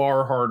throw it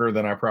far harder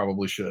than I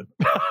probably should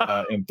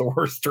in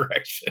Thor's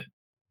direction.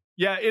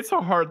 Yeah, it's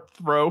a hard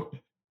throw.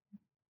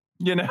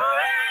 You know,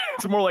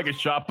 it's more like a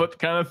shot put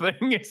kind of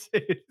thing. It's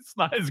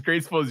not as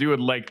graceful as you would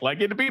like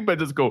it to be, but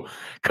just go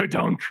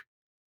ka-dunk.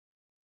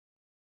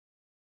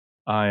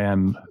 I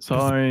am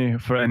sorry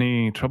for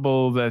any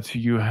trouble that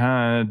you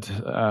had.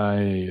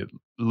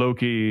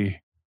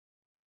 Loki,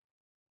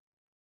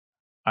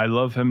 I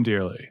love him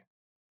dearly,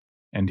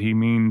 and he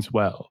means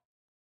well.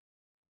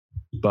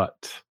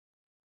 But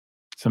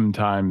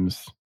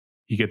sometimes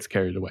he gets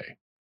carried away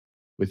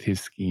with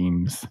his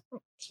schemes.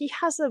 He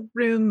has a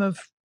room of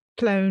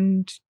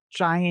cloned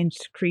giant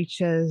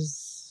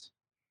creatures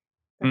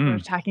that were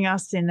attacking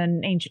us in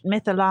an ancient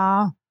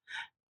mytholar,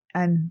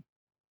 and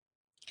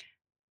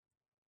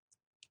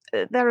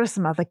there are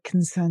some other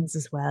concerns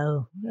as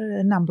well.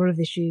 A number of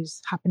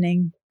issues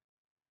happening.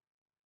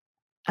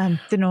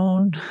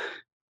 Dinorn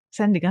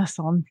sending us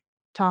on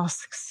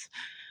tasks.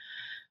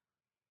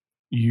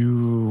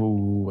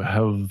 You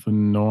have the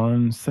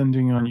Norn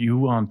sending on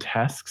you on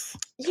tasks?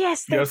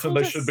 Yes, Yes, and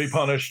they should be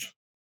punished.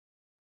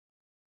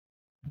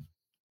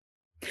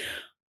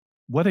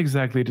 What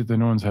exactly did the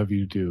Norns have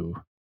you do?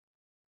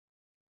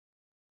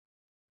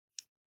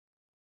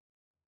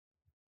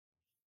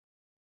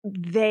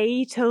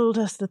 They told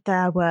us that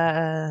there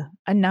were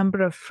a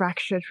number of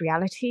fractured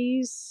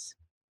realities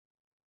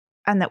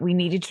and that we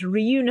needed to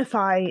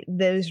reunify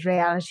those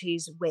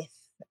realities with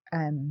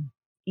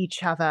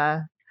each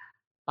other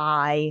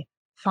by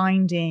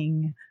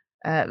finding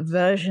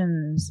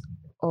versions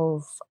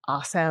of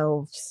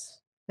ourselves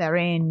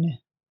therein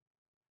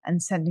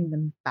and sending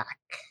them back.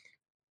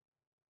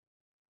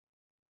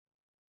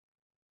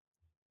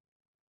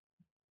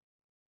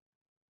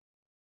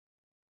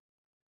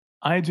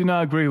 I do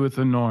not agree with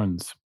the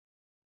Norns.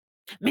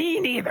 Me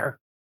neither.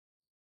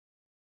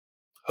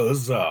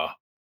 Huzzah.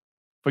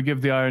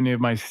 Forgive the irony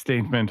of my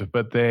statement,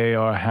 but they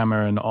are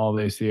hammer and all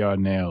they see are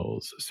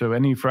nails. So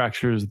any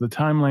fractures, the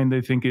timeline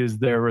they think is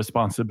their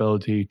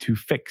responsibility to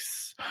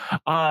fix.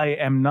 I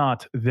am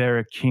not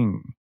their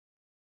king.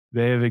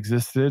 They have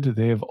existed.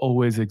 They have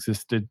always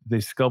existed. They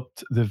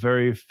sculpt the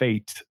very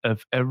fate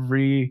of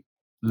every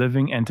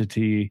living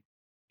entity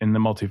in the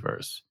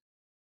multiverse.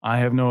 I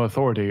have no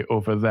authority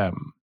over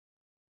them.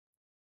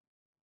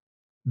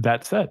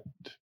 That said,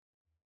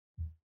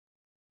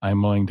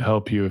 I'm willing to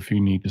help you if you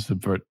need to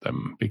subvert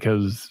them,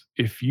 because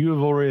if you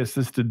have already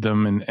assisted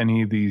them in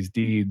any of these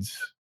deeds,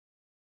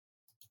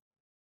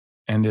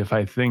 and if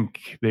I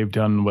think they've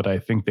done what I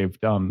think they've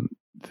done,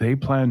 they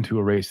plan to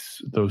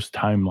erase those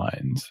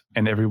timelines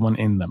and everyone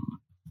in them.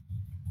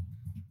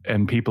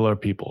 And people are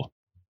people.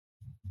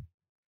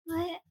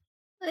 What?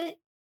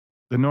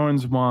 The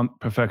Norns want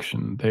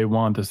perfection. They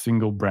want a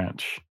single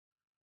branch.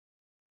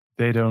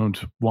 They don't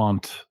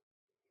want...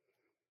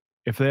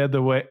 If they had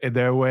their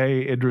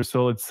way,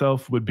 Idrisil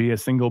itself would be a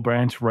single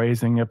branch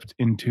raising up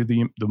into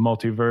the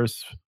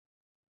multiverse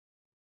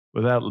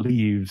without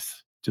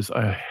leaves, just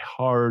a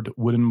hard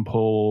wooden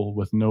pole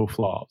with no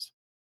flaws.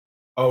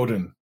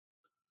 Odin,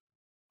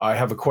 I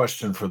have a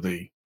question for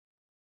thee.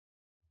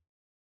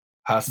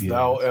 Hast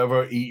thou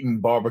ever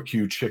eaten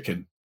barbecue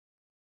chicken?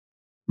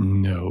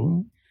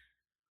 No.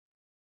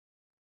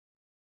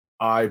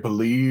 I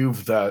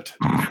believe that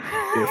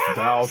if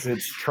thou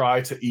didst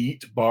try to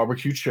eat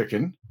barbecue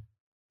chicken,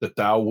 that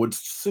thou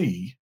wouldst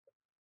see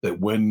that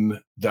when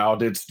thou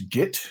didst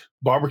get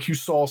barbecue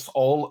sauce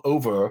all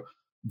over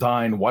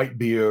thine white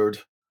beard,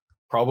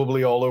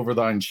 probably all over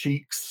thine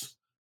cheeks,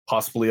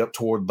 possibly up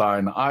toward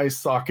thine eye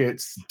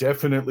sockets,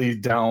 definitely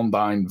down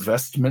thine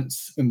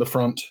vestments in the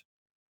front,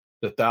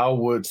 that thou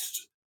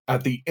wouldst,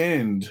 at the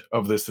end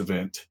of this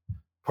event,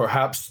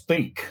 perhaps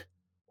think,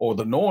 or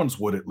the Norns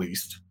would at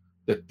least,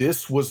 that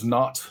this was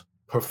not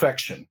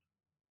perfection.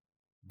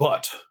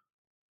 But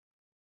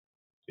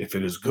if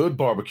it is good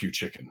barbecue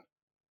chicken,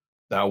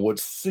 thou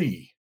wouldst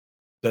see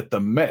that the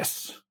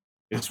mess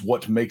is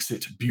what makes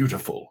it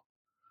beautiful.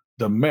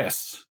 The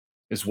mess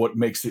is what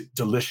makes it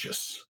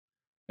delicious.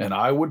 And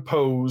I would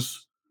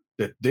pose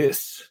that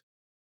this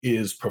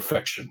is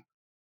perfection.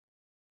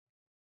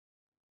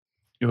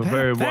 You're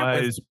very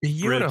wise, was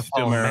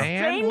beautiful, Brit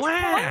man. Strange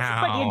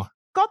point, but you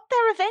got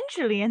there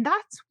eventually, and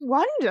that's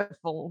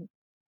wonderful.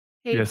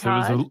 Hey, yes,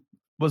 Todd. it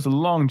was a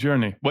long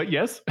journey. What,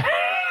 yes?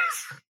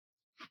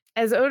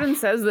 As Odin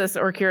says this,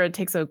 Orkira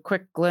takes a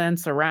quick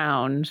glance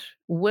around.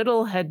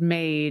 Whittle had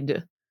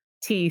made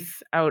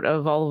teeth out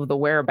of all of the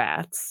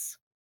werebats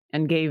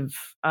and gave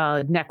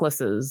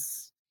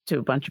necklaces to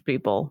a bunch of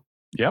people.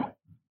 Yep.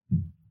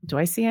 Do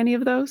I see any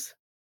of those?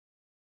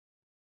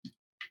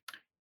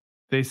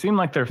 They seem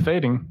like they're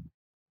fading.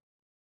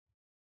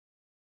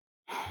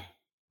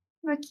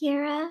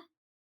 Rakira?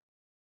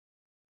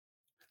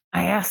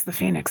 I asked the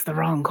Phoenix the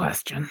wrong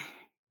question.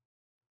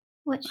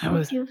 What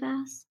should you have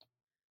asked?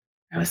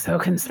 I was so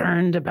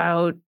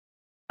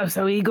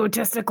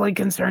egotistically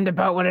concerned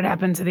about what had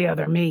happened to the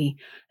other me.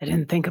 I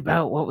didn't think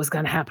about what was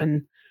going to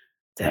happen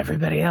to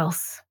everybody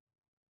else.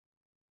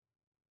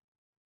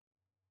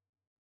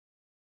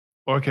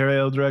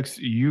 Orkira Eldrex,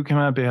 you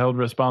cannot be held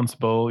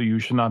responsible. You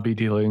should not be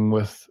dealing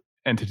with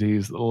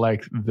entities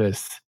like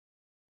this.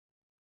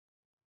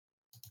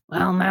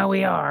 Well, now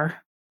we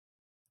are.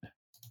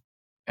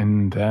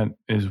 And that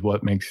is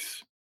what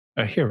makes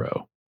a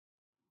hero.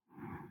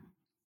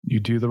 You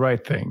do the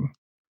right thing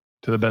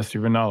to the best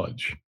of your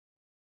knowledge.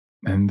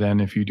 And then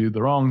if you do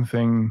the wrong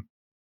thing,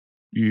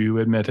 you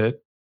admit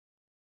it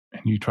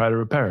and you try to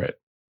repair it.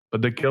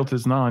 But the guilt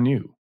is not on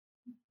you.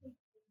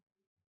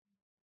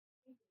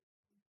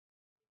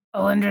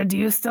 Alindra, do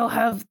you still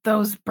have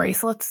those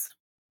bracelets?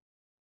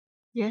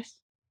 Yes.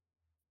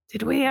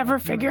 Did we ever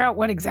figure out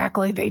what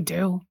exactly they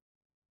do?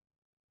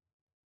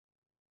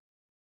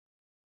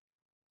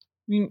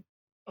 I mean,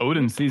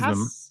 Odin sees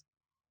them.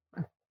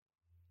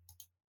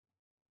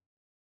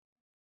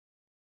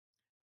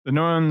 The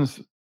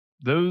Norns,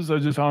 those are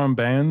just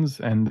armbands,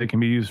 and they can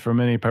be used for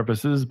many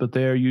purposes, but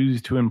they are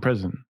used to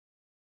imprison.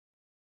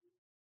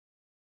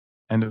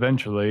 And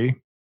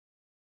eventually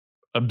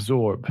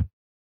absorb.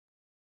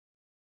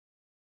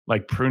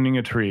 like pruning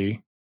a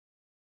tree.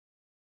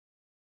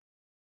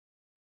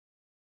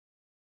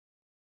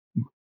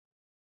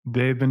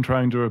 They've been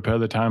trying to repair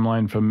the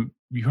timeline from.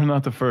 You're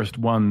not the first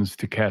ones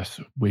to cast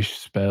wish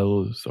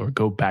spells or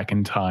go back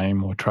in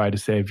time or try to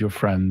save your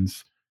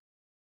friends.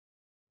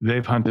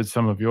 They've hunted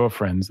some of your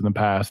friends in the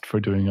past for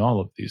doing all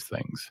of these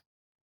things,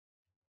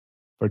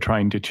 for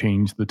trying to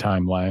change the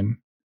timeline.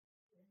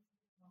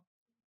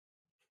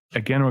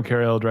 Again,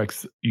 Rokari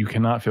Eldrex, you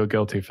cannot feel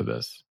guilty for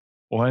this,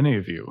 or any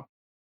of you.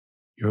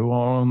 You're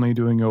only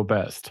doing your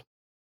best.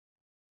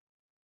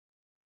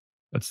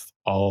 That's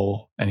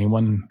all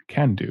anyone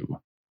can do. Is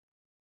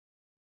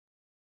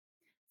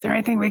there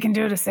anything we can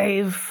do to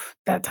save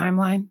that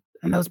timeline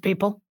and those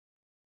people?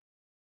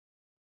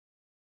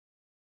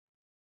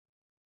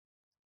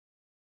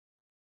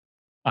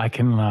 I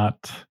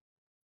cannot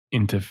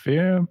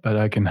interfere, but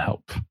I can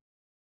help.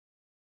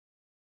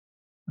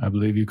 I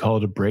believe you call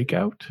it a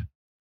breakout?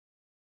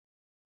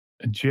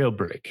 A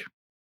jailbreak.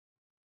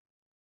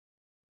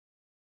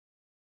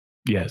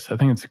 Yes, I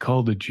think it's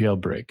called a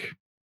jailbreak.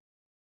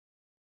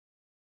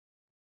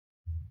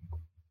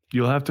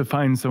 You'll have to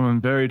find someone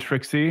very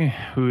tricksy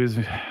who is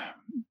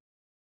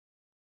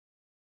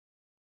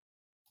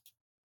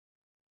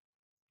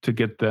to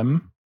get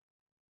them.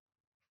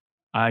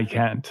 I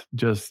can't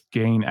just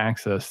gain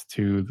access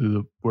to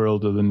the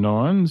world of the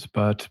Norns,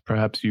 but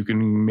perhaps you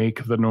can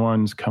make the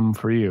Norns come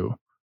for you.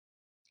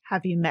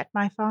 Have you met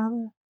my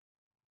father?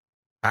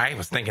 I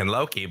was thinking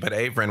Loki, but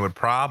Averin would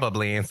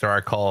probably answer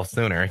our call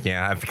sooner.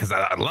 Yeah, because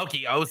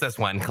Loki owes us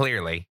one,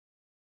 clearly.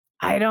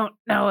 I don't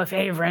know if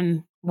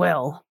Averin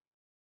will.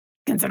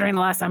 Considering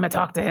the last time I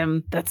talked to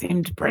him, that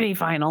seemed pretty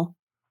final.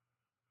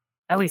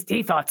 At least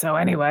he thought so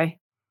anyway.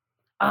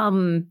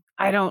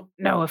 I don't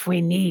know if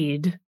we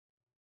need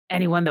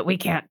anyone that we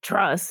can't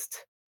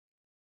trust.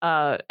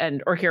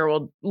 And Orkira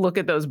will look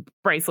at those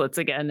bracelets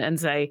again and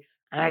say,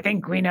 and I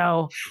think we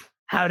know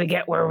how to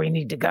get where we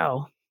need to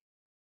go.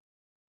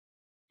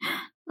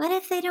 What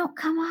if they don't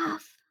come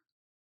off?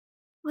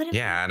 What if they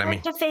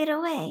start to fade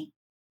away?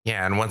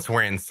 Yeah, and once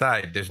we're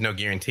inside, there's no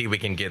guarantee we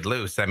can get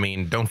loose. I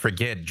mean, don't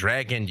forget,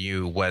 Dragon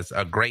You was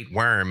a great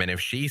worm, and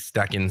if she's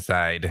stuck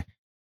inside...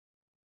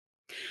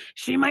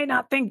 She might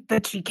not think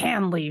that she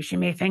can leave. She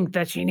may think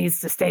that she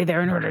needs to stay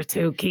there in order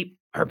to keep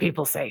her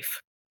people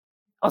safe.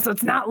 Also,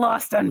 it's not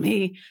lost on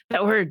me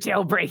that we're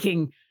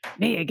jailbreaking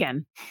me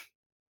again.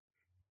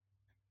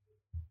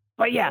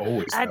 But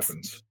yeah,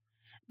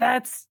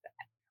 that's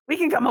we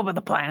can come up with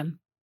a plan,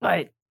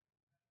 but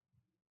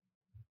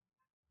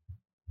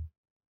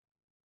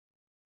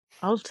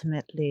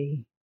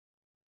ultimately,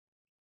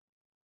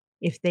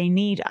 if they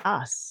need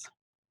us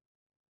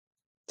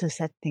to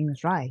set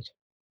things right,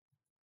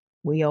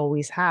 we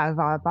always have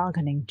our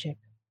bargaining chip.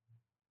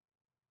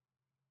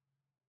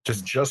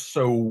 Just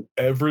so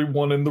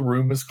everyone in the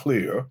room is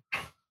clear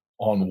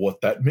on what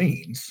that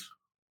means,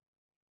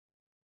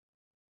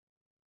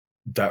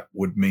 that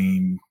would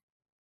mean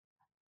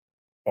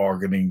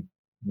bargaining.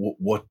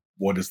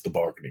 What is the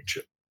bargaining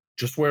chip?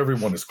 Just where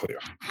everyone is clear.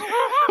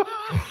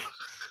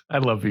 I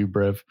love you,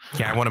 Briv.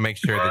 Yeah, I want to make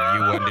sure that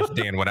you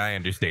understand what I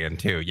understand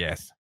too.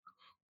 Yes.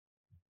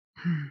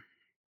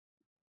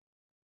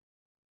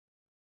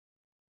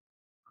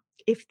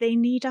 If they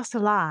need us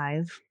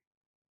alive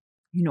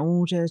in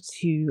order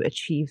to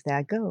achieve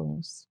their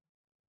goals,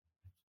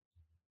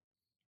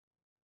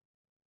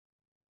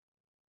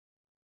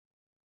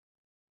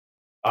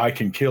 I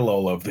can kill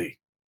all of thee.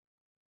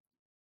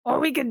 Or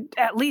we could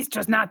at least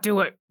just not do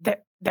what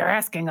they're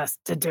asking us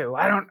to do.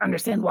 I don't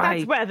understand why.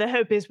 That's where the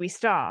hope is we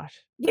start.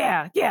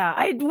 Yeah.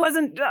 I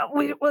wasn't...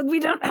 we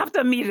don't have to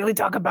immediately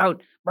talk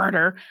about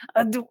murder.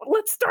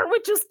 Let's start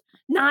with just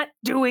not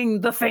doing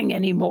the thing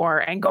anymore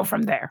and go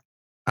from there.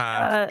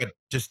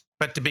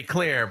 But to be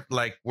clear,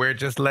 like, we're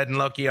just letting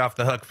Loki off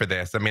the hook for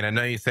this. I mean, I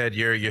know you said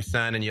you're your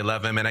son and you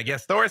love him, and I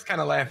guess Thor's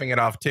kind of laughing it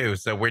off too.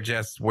 So we're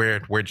just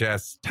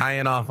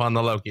tying off on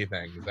the Loki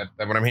thing. Is that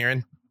what I'm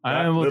hearing?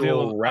 I will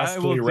deal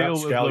with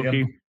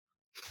Loki.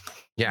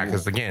 Yeah,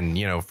 because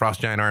again,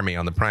 Frost Giant Army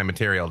on the prime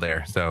material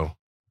there. So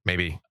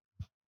maybe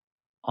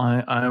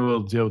I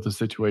will deal with the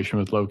situation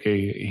with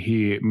Loki.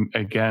 He,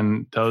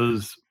 again,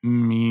 does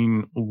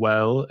mean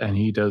well, and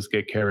he does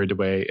get carried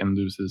away and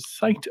loses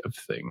sight of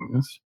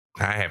things.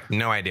 I have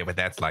no idea what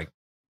that's like.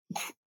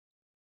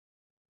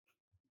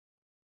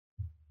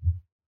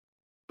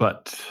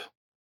 But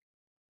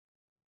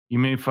you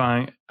may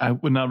find, I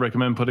would not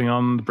recommend putting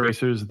on the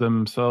bracers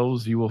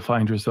themselves. You will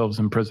find yourselves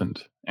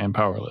imprisoned and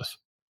powerless.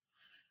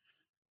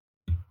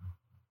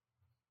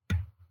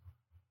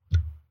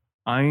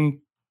 I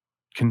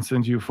can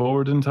send you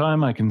forward in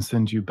time. I can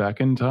send you back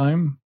in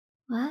time.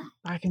 What?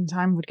 Back in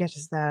time would get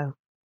us there.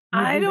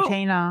 I don't...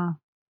 retain our...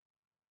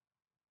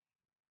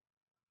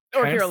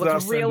 Orkira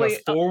looks really... Send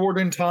us forward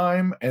in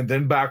time and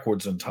then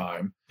backwards in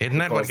time. Isn't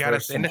that what got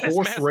us into this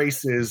horse mess?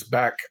 Races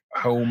back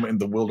home in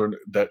the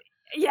wilderness that...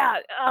 Yeah.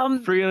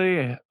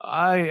 Freely,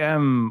 I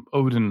am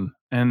Odin,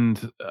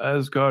 and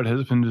Asgard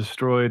has been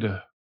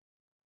destroyed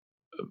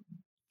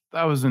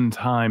 1,000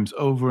 times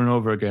over and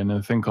over again in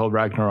a thing called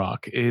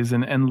Ragnarok is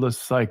an endless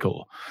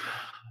cycle.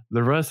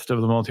 The rest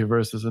of the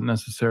multiverse isn't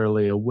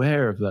necessarily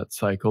aware of that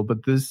cycle,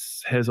 but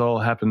this has all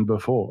happened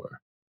before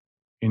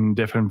in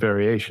different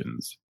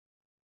variations.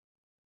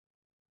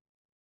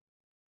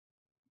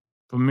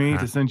 For me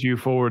to send you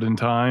forward in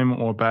time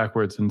or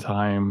backwards in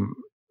time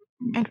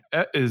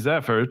is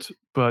effort,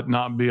 but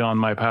not beyond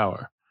my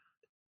power.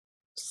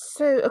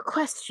 So, a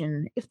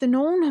question. If the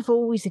Norn have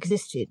always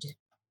existed,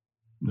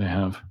 They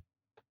have.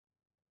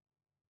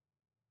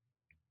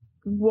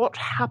 what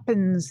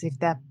happens if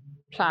their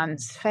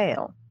plans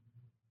fail?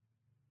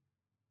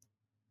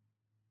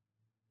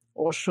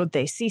 Or should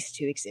they cease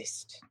to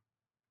exist?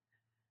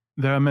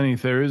 There are many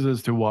theories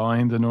as to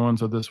why the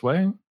Norns are this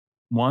way.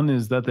 One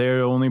is that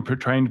they're only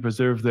trying to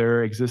preserve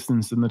their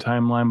existence in the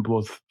timeline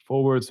both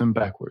forwards and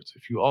backwards.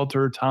 If you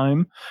alter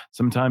time,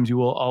 sometimes you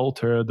will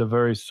alter the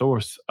very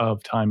source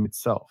of time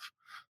itself.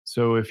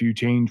 So if you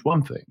change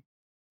one thing,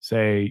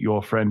 say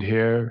your friend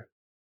here,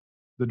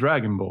 the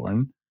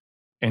Dragonborn,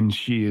 and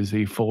she is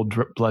a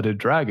full-blooded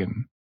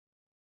dragon,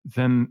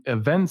 then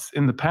events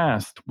in the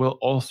past will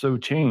also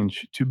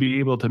change to be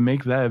able to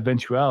make that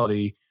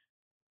eventuality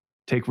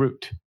take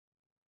root.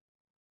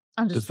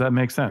 Does that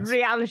make sense?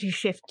 Reality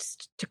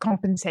shifts to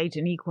compensate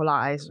and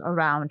equalize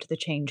around the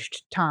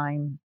changed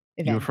time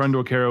event. Your friend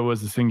Okera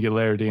was the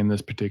singularity in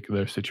this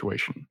particular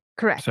situation.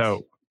 Correct.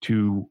 So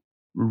to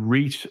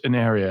reach an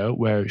area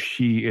where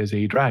she is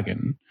a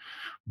dragon,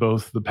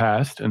 both the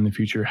past and the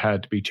future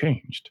had to be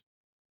changed.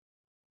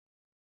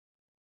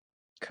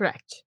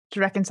 Correct. To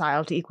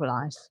reconcile, to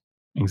equalize.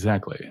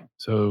 Exactly.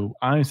 So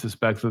I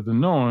suspect that the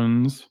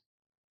Norns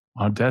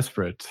are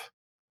desperate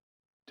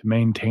to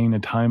maintain a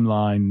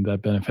timeline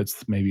that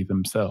benefits maybe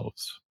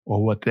themselves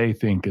or what they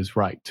think is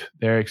right.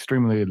 They're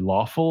extremely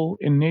lawful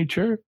in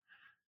nature,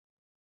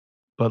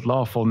 but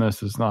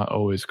lawfulness is not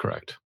always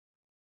correct.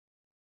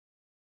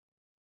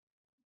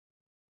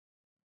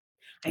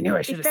 I knew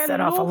I should have set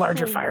off a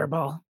larger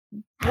fireball.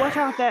 What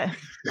are their...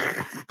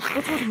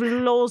 what sort of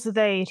laws are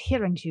they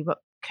adhering to? What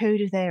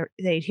code are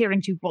they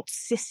adhering to? What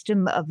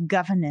system of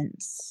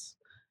governance?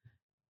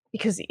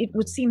 Because it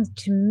would seem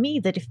to me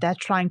that if they're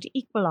trying to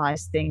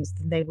equalize things,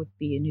 then they would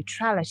be a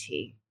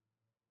neutrality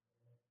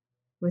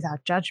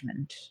without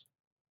judgment.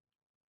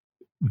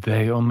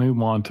 They only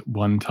want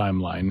one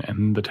timeline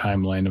and the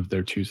timeline of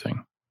their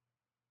choosing.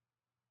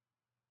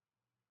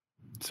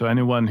 So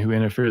anyone who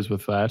interferes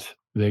with that,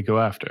 they go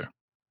after.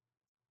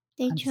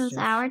 They chose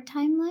our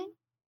timeline?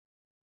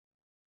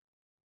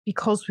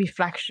 Because we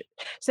flagship.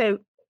 So,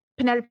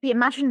 Penelope,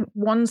 imagine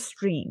one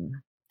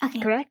stream. Okay.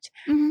 Correct?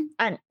 Mm-hmm.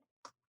 And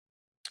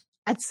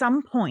at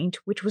some point,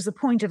 which was a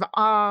point of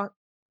our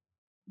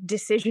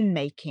decision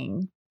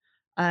making,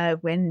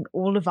 when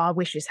all of our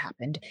wishes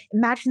happened,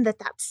 imagine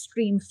that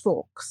stream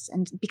forks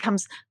and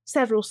becomes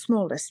several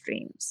smaller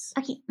streams.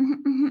 Okay.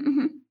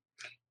 Mm-hmm.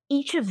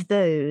 Each of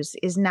those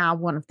is now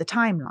one of the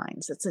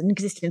timelines that's in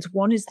existence.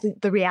 One is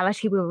the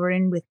reality we were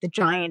in with the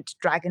giant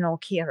dragon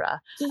Orkira.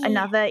 Yeah.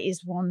 Another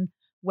is one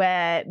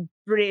where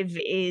Briv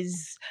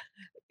is...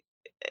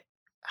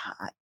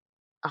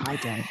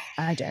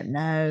 I don't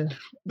know.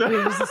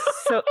 Briv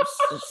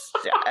is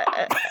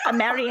a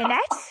marionette?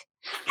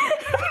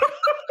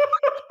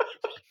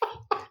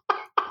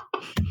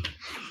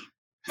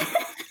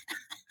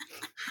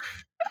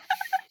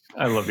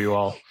 I love you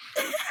all.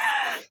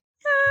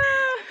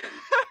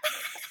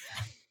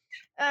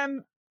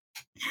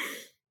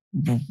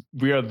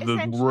 We are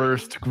the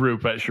worst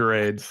group at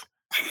charades.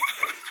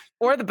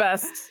 Or the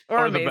best.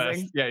 Or amazing. The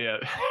best. Yeah.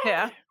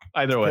 Yeah.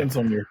 Either way. Depends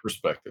on your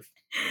perspective.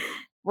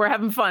 We're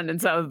having fun,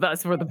 and so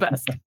thus we're the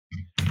best.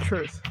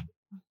 Truth.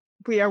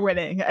 We are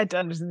winning at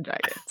Dungeons and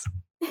Dragons.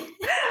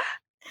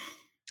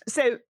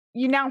 So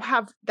you now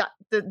have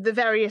the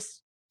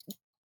various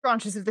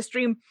branches of the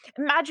stream.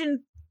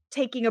 Imagine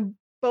taking a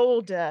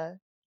boulder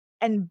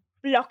and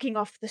blocking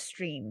off the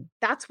stream.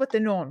 That's what the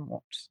Norn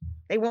want.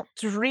 They want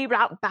to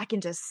reroute back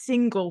into a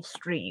single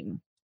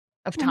stream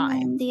of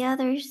time. And the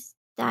others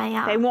die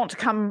out. They want to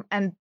come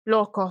and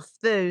block off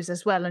those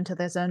as well until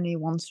there's only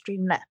one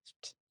stream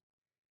left.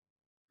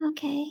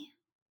 Okay.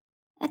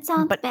 That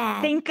sounds but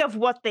bad. Think of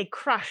what they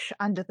crush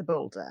under the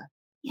boulder.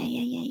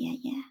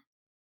 Yeah.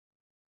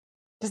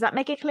 Does that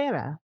make it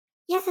clearer?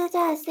 Yes, it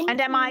does. Thank you.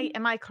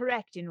 Am I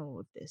correct in all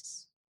of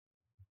this?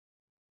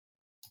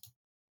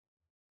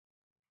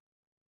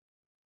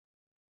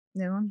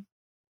 No one?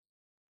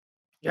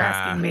 You're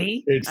asking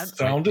me? It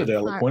sounded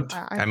eloquent.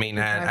 I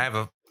have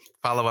a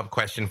follow-up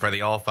question for the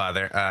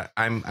Allfather.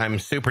 I'm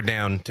super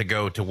down to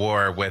go to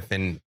war with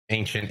an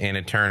ancient and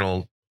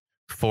eternal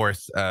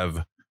force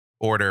of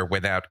order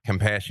without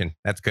compassion.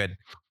 That's good.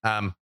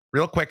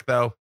 Real quick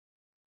though,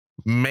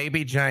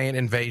 maybe giant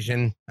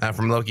invasion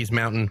from Loki's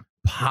mountain,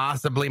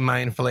 possibly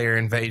Mind Flayer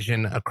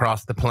invasion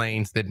across the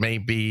plains that may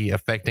be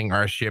affecting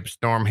our ship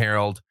Storm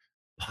Herald,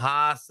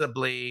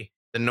 possibly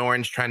the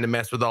Norns trying to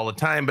mess with all the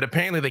time, but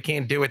apparently they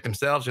can't do it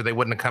themselves or they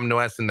wouldn't have come to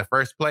us in the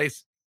first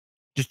place.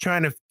 Just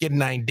trying to get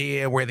an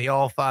idea where the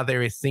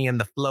All-Father is seeing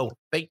the flow of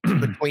fate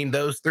between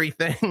those three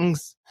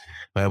things.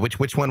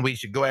 Which one we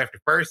should go after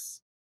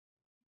first?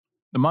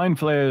 The Mind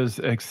Flayers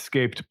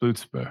escaped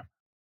Blutzber.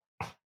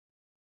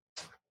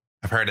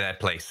 I've heard of that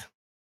place.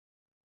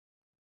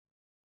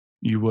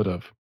 You would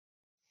have.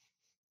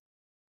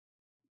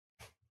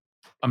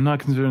 I'm not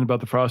concerned about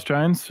the Frost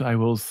Giants. I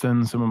will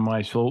send some of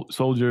my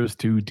soldiers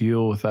to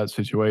deal with that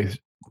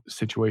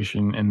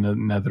situation in the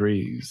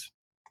Netherese.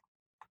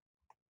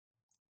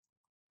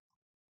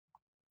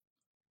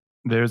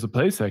 There's a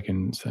place I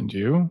can send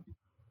you.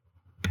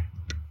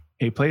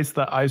 A place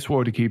that I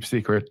swore to keep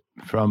secret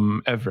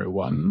from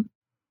everyone,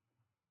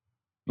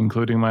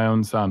 including my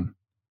own son.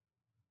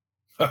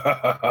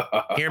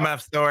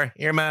 Earmuffs, Thor.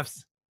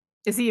 Earmuffs.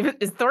 Is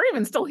Thor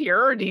even still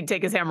here, or did he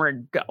take his hammer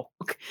and go?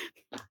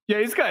 Yeah,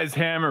 he's got his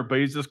hammer, but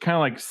he's just kind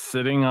of like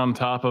sitting on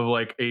top of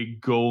like a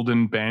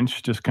golden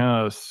bench, just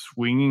kind of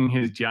swinging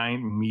his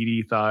giant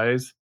meaty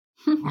thighs.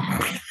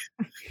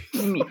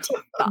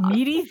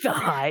 Meaty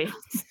thighs.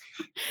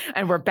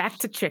 And we're back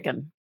to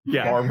chicken.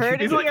 Yeah,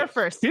 heard it here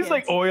first. He's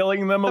like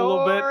oiling them a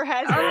little bit.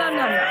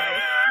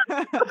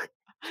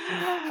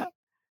 No.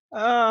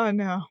 Oh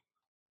no.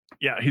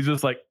 Yeah, he's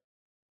just like,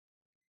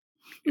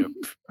 yep.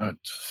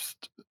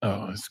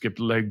 I skipped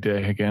leg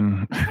day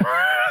again.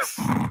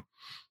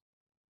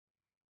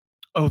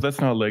 Oh,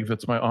 that's not a leg.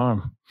 That's my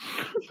arm.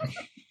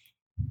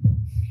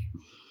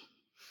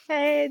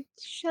 Head,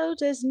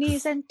 shoulders,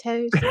 knees, and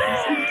toes. Knees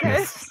and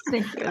toes.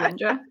 Thank you,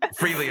 Alindra.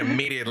 Freely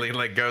immediately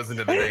goes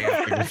into the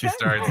dance because she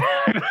starts.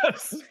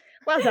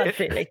 Well done,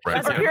 Freely. Right,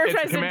 As Pierre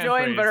tries to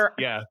join, but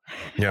yeah.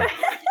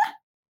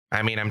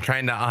 I mean, I'm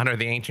trying to honor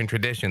the ancient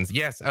traditions.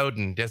 Yes,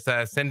 Odin, just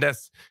send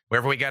us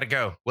wherever we got to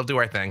go. We'll do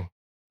our thing.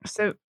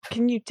 So,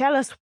 can you tell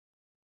us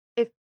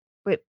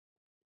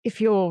if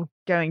you're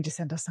going to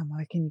send us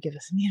somewhere? Can you give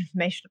us any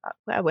information about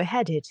where we're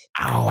headed?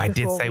 Oh, I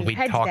did before say we we'd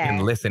head talk there?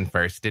 and listen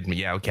first, didn't we?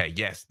 Yeah, okay.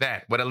 Yes,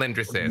 that. What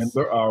Alindra says.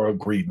 Remember our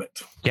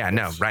agreement. Yeah,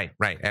 no, right,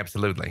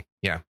 absolutely.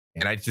 Yeah.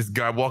 And I just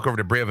walk over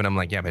to Briv and I'm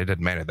like, yeah, but it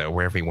doesn't matter though.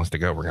 Wherever he wants to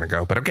go, we're going to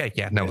go. But okay,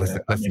 yeah, no,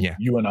 listen, yeah.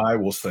 You and I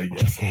will say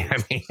yes.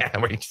 I mean, yeah,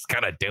 we're just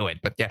going to do it.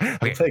 But yeah, okay.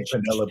 We'll take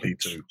Penelope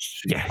too.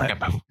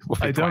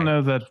 I don't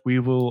know that we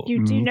will.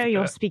 You do know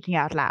you're speaking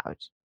out loud.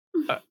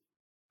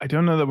 I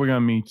don't know that we're going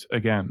to meet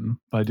again,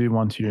 but I do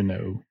want you to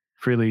know,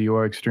 Freely, you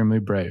are extremely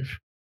brave,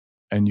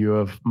 and you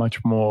have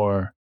much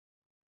more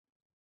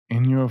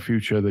in your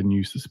future than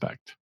you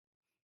suspect.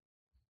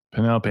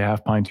 Penelope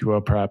Halfpint, you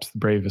are perhaps the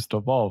bravest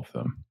of all of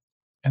them,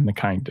 and the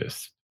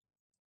kindest.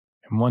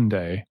 And one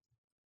day,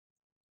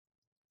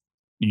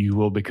 you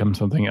will become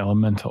something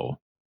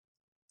elemental.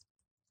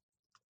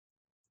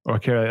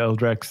 Orkera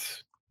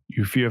Eldrex,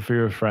 you fear for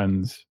your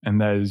friends, and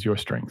that is your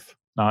strength,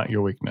 not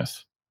your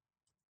weakness.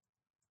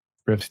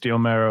 Briv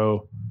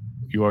Steelmarrow,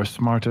 you are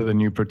smarter than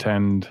you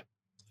pretend,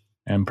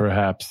 and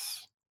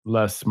perhaps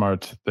less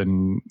smart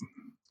than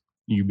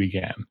you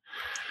began.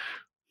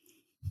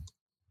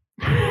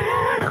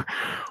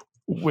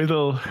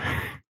 Whittle,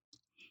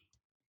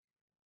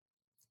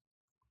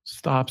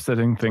 stop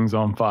setting things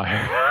on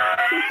fire.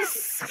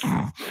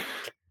 Oh,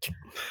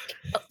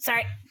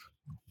 sorry.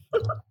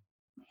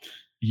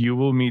 You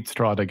will meet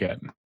Strahd again.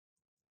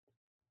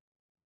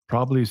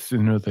 Probably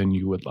sooner than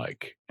you would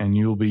like, and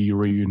you'll be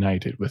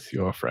reunited with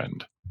your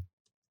friend.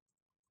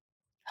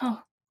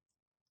 Oh,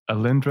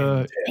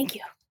 Alindra, thank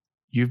you.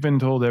 you've been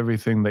told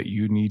everything that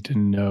you need to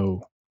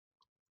know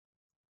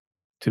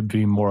to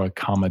be more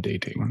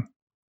accommodating.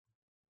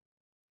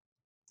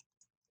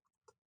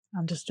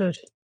 Understood.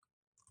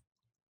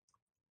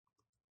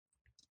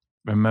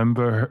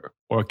 Remember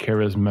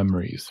Orkera's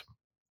memories.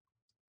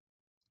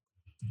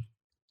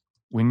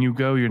 When you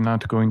go, you're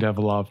not going to have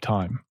a lot of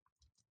time.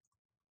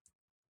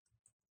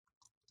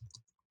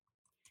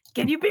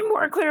 Can you be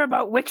more clear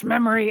about which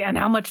memory and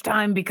how much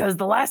time? Because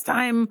the last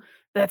time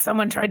that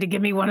someone tried to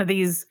give me one of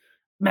these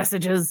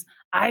messages,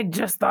 I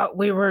just thought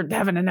we were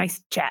having a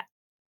nice chat.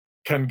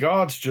 Can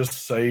gods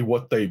just say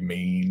what they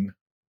mean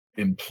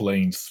in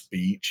plain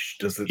speech?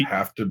 Does it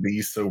have to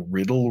be so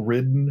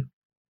riddle-ridden?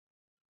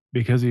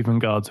 Because even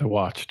gods are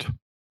watched.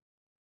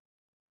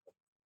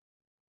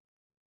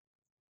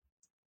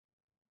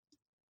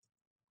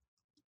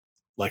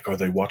 Like, are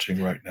they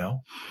watching right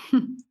now?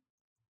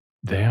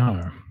 They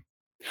are.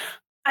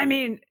 I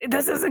mean,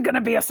 this isn't going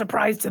to be a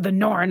surprise to the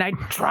Norn. I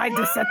tried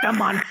to set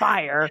them on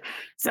fire,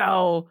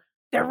 so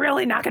they're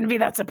really not going to be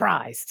that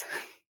surprised.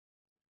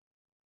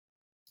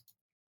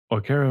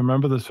 Orkera,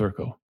 remember the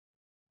circle.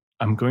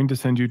 I'm going to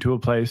send you to a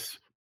place.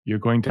 You're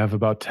going to have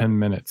about 10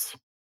 minutes.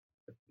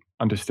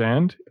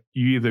 Understand?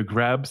 You either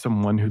grab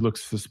someone who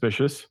looks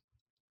suspicious,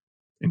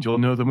 and you'll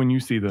know them when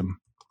you see them,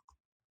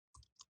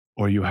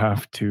 or you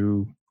have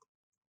to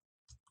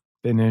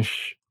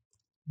finish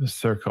the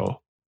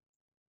circle.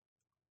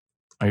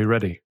 Are you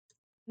ready?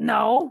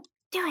 No.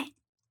 Do it.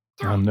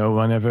 Well, no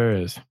one ever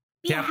is.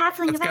 Be a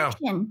halfling let's of go.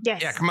 action.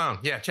 Yes. Yeah, come on.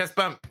 Yeah, chest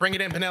bump. Bring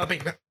it in,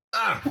 Penelope.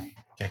 Ah.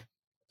 Okay.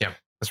 Yeah,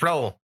 let's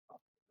roll.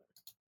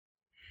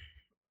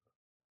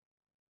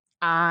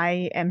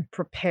 I am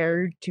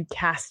prepared to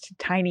cast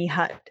Tiny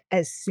Hut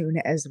as soon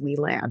as we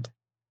land.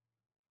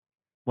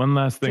 One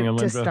last thing, to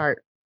Alindra.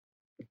 start.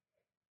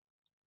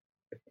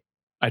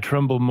 I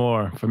tremble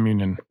more from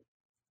Union.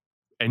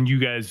 And you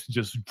guys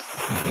just,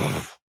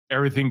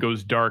 everything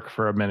goes dark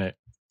for a minute.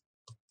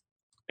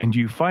 And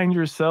you find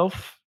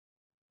yourself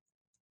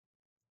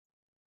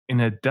in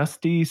a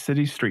dusty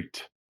city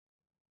street.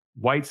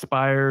 White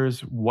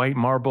spires, white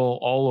marble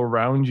all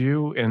around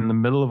you in the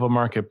middle of a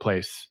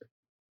marketplace.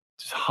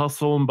 Just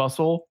hustle and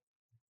bustle.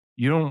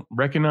 You don't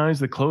recognize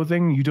the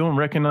clothing. You don't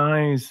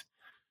recognize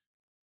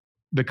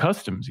the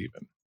customs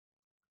even.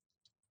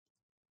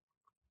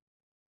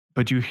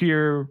 But you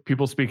hear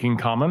people speaking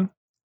common.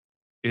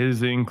 It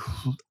is an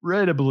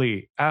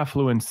incredibly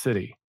affluent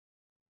city.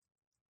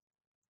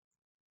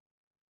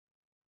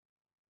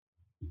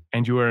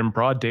 And you are in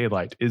broad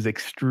daylight. It is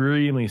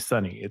extremely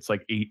sunny. It's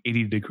like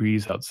 80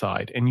 degrees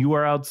outside. And you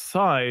are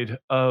outside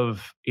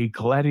of a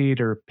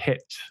gladiator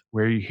pit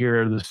where you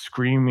hear the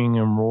screaming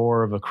and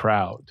roar of a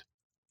crowd.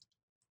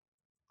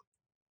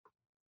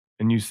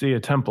 And you see a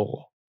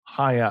temple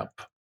high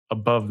up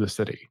above the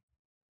city,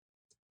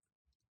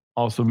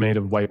 also made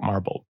of white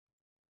marble.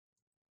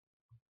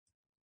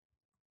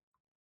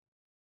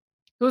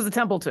 Who's the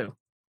temple to?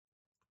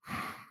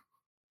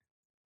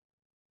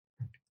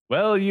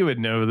 Well, you would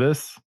know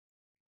this.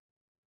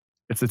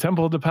 It's the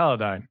Temple of the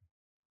Paladine.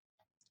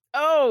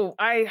 Oh,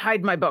 I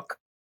hide my book.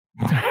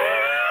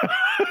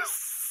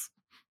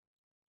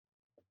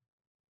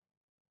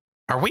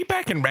 Are we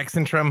back in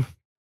Rexentrum?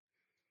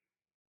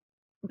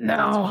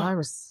 No. I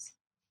was.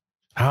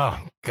 Oh,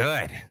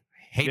 good.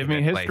 Give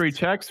me history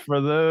checks for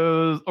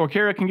those. Or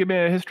Kara can give me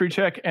a history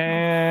check,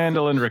 and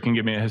Alindra can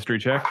give me a history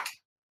check.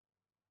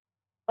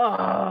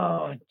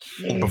 Oh,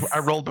 jeez. I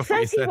rolled before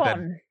you said that.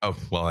 31. Oh,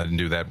 well, I didn't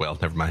do that well.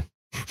 Never mind.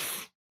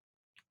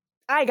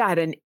 I got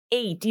an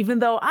 8, even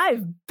though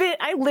I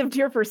lived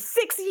here for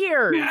 6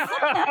 years.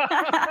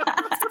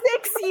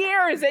 6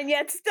 years, and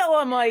yet still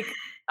I'm like,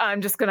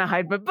 I'm just gonna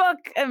hide my book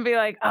and be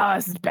like, oh,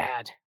 this is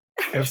bad.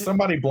 If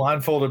somebody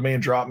blindfolded me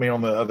and dropped me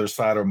on the other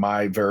side of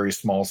my very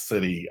small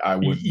city, I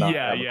would not.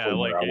 Yeah, have a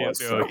clue like where I was,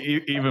 so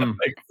even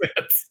makes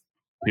sense.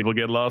 people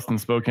get lost in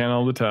Spokane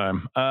all the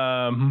time.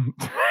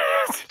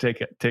 Take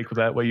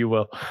that what you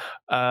will.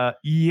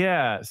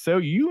 Yeah, so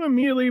you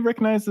immediately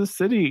recognize the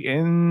city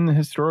in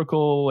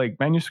historical like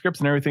manuscripts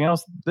and everything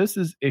else. This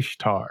is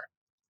Ishtar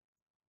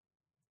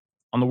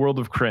on the world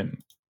of Krynn.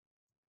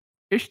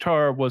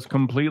 Ishtar was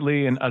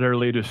completely and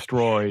utterly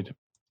destroyed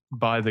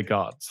by the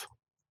gods.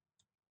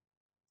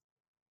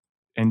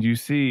 And you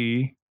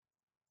see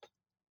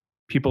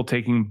people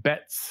taking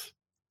bets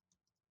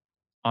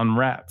on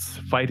rats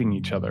fighting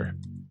each other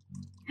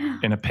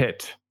in a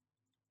pit.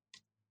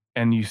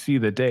 And you see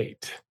the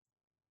date.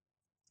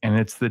 And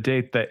it's the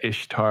date that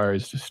Ishtar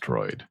is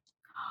destroyed.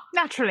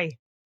 Naturally.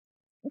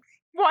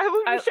 Why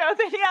would we show up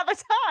any other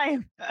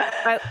time?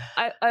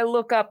 I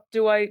look up.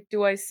 Do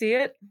I see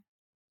it?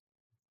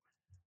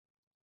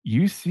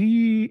 You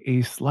see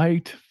a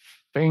slight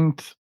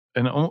faint,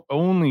 and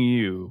only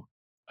you,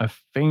 a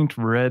faint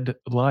red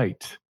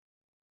light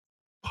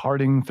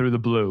parting through the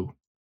blue.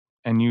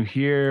 And you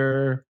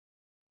hear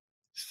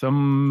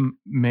some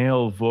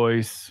male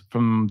voice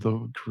from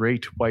the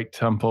great white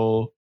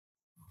temple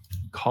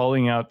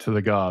calling out to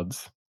the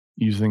gods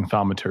using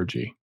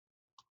thaumaturgy.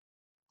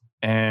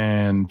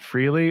 And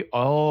freely,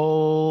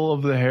 all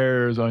of the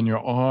hairs on your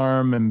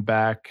arm and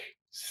back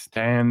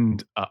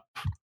stand up.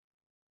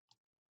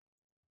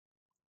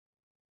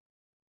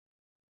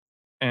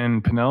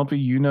 And Penelope,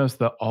 you notice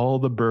that all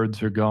the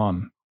birds are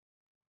gone.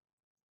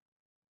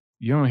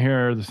 You don't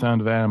hear the sound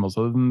of animals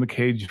other than the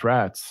caged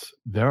rats.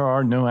 There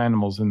are no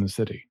animals in the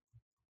city.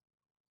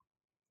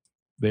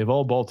 They've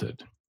all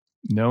bolted.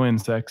 No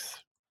insects,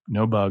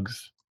 no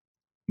bugs,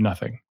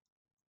 nothing.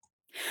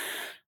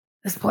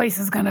 This place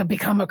is going to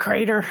become a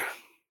crater.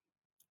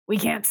 We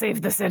can't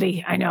save the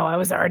city. I know, I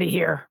was already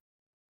here.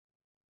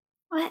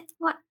 What?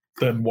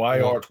 Then why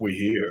aren't we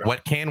here?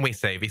 What can we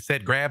save? He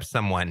said grab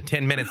someone.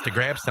 10 minutes to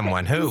grab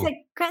someone. Who? He's like,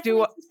 Gretchen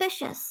is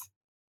suspicious,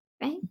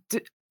 right?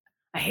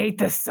 I hate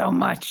this so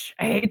much.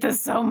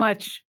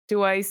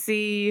 Do I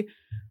see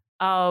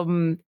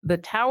the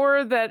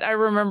tower that I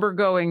remember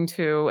going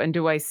to, and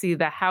do I see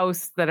the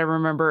house that I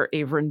remember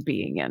Averin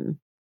being in?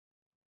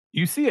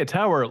 You see a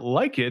tower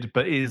like it,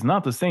 but it is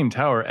not the same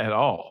tower at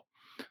all.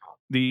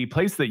 The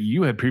place that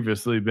you had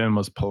previously been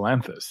was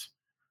Palanthus.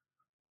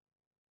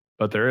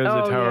 But there is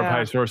a tower of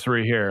high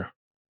sorcery here.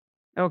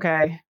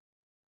 Okay.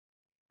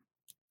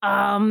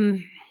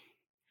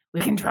 We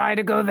can try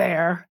to go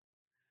there.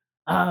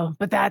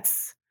 But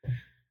that's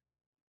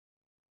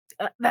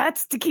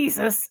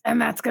Takesis, and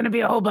that's going to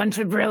be a whole bunch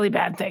of really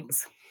bad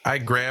things. I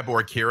grab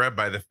Orkira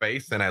by the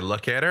face and I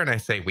look at her and I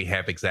say, we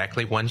have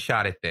exactly one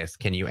shot at this.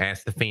 Can you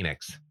ask the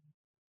Phoenix?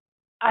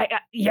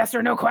 Yes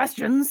or no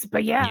questions,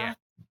 but yeah.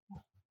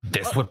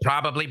 This would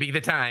probably be the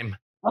time.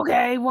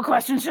 Okay, what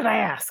questions should I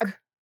ask?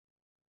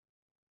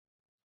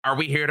 Are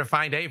we here to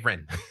find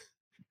Averin?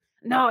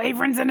 No,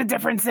 Averin's in a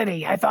different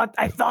city. I thought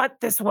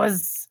this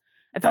was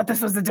I thought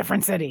this was a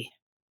different city.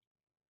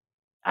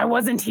 I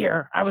wasn't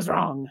here. I was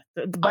wrong.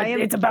 But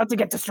it's about to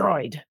get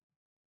destroyed.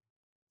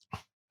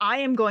 I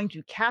am going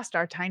to cast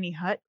our tiny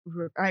hut.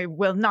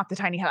 Not the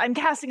tiny hut. I'm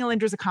casting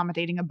Alindra's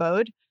accommodating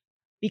abode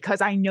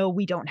because I know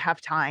we don't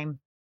have time.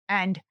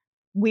 And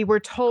we were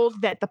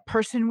told that the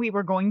person we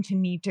were going to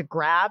need to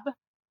grab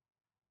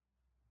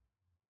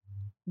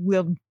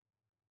will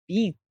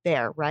be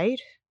there,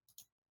 right?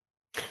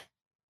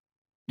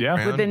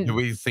 Yeah. Do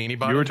we see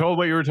anybody? You were told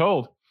what you were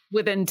told.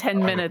 Within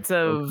 10 minutes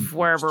of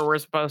wherever we're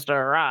supposed to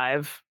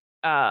arrive.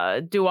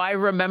 Do I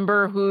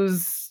remember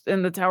who's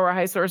in the Tower of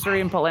High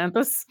Sorcery in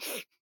Palanthas?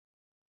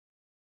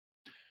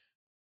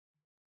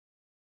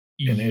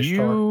 In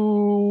Ishtar?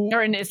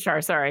 Or in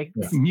Ishtar, sorry.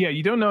 Yeah,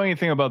 you don't know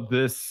anything about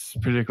this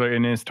particular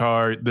in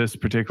Ishtar, this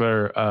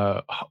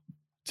particular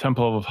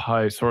Temple of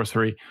High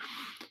Sorcery.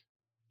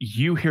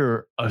 You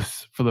hear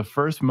us for the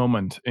first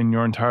moment in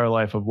your entire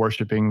life of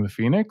worshiping the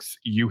Phoenix,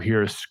 you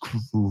hear a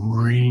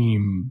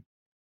scream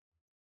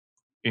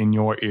in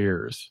your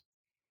ears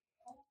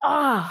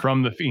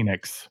from the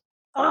Phoenix.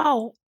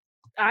 Oh,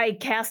 I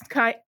cast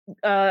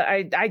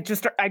I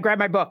grab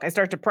my book. I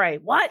start to pray.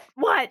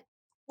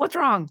 What's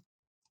wrong?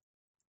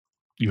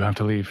 You have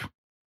to leave.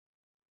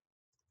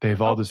 They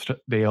all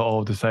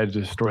decided to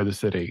destroy the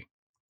city.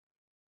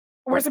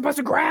 We're supposed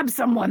to grab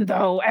someone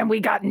though, and we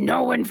got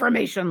no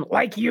information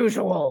like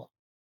usual.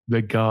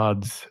 The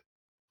gods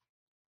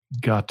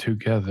got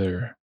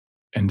together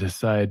and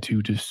decided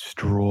to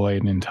destroy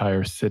an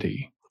entire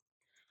city.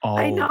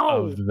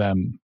 All of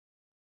them.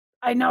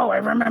 I know. I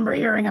remember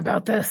hearing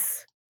about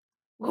this.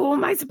 Who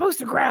am I supposed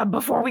to grab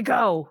before we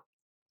go?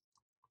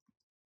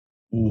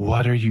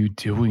 What are you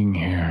doing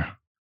here?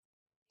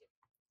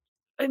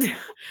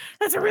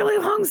 That's a really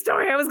long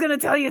story. I was going to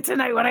tell you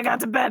tonight when I got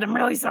to bed. I'm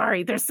really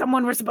sorry. There's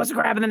someone we're supposed to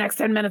grab in the next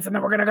 10 minutes, and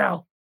then we're going to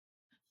go.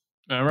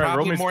 All right,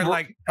 probably more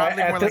like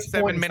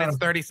 7 minutes,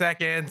 30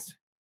 seconds.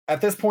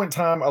 At this point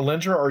in time,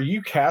 Alindra, are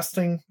you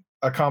casting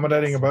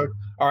accommodating abode?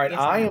 All right,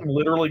 I am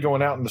literally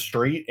going out in the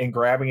street and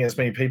grabbing as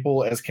many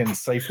people as can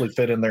safely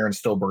fit in there and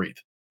still breathe.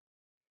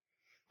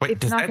 Wait,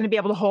 it's not going to be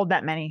able to hold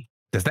that many.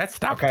 Does that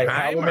stop time?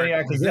 How many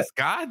I can get?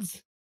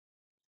 Gods?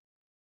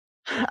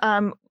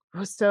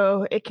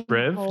 So it can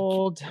Briv,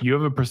 hold. You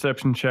have a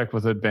perception check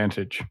with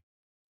advantage.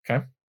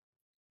 Okay.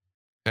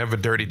 I have a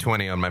dirty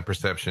 20 on my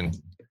perception.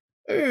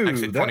 Ooh,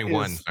 actually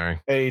 21.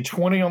 Sorry. A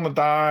 20 on the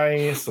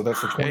die, so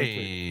that's a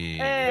 23.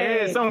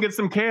 Hey, someone get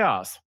some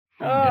chaos.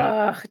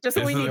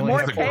 Just we need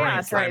more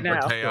chaos right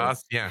now.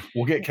 Chaos, yeah.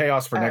 We'll get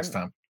chaos for next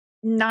time.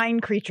 9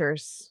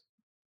 creatures.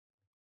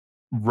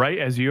 Right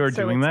as you are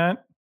doing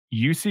that,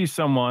 you see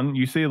someone,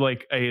 you see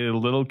like a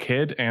little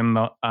kid and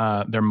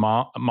their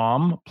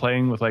mom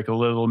playing with like a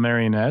little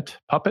marionette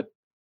puppet.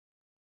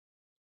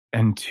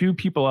 And 2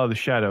 people out of the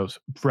shadows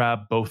grab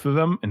both of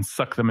them and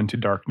suck them into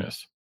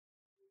darkness.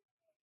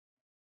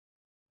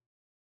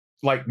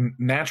 Like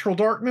natural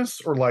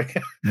darkness or like...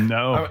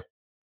 No.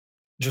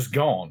 Just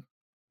gone.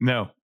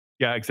 No.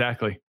 Yeah,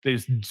 exactly. They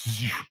just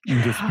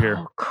disappear.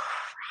 Oh, crap.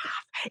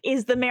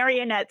 Is the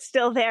marionette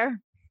still there?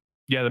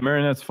 Yeah, the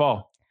marionettes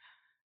fall.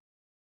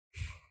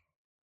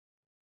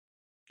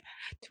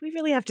 Do we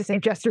really have to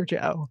save Jester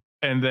Joe?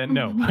 And then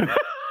no.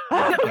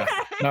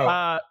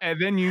 No. And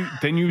then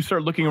you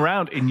start looking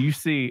around and you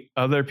see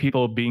other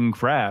people being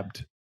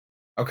grabbed.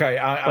 Okay,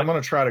 I'm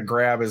going to try to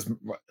grab as.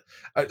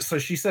 So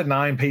she said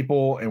 9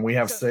 people, and we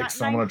have 6.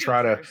 So I'm going to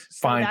try to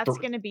find. That's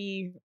going to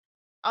be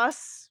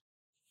us,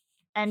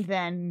 and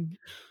then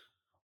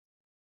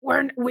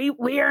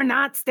we are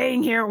not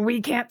staying here.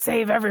 We can't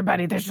save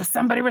everybody. There's just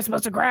somebody we're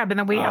supposed to grab, and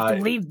then we have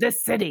to leave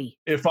this city.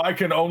 If I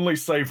can only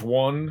save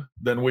one,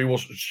 then we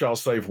shall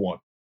save one.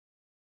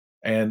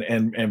 And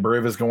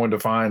Briv is going to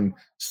find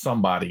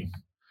somebody.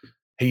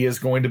 He is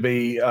going to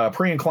be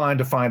pre-inclined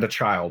to find a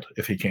child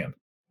if he can.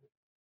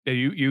 Yeah,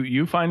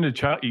 you find a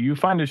child. You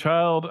find a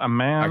child, a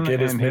man, I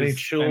get as many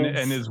children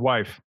and his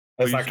wife.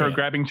 So you start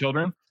grabbing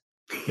children.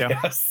 Yeah.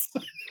 Yes.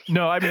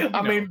 No,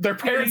 I mean, their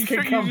parents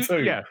can come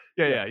too. Yeah.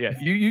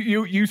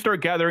 You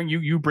start gathering.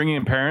 You bring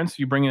in parents.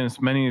 You bring in as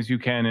many as you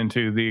can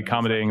into the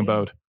accommodating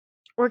abode.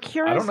 Or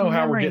Kira's I don't know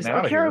how we're memories. getting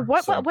out of Kira,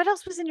 here. what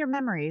else was in your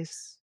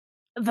memories?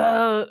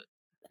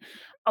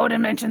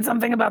 Odin mentioned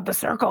something about the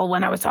circle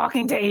when I was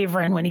talking to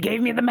Averin when he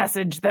gave me the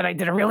message that I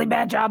did a really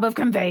bad job of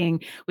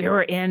conveying. We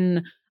were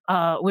in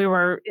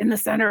the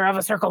center of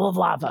a circle of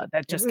lava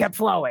that just kept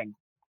flowing.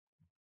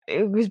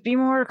 It was be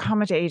more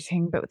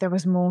accommodating, but there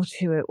was more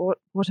to it.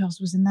 What else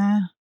was in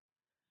there?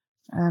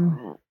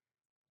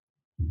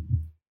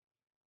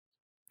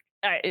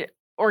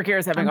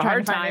 Orkira's having a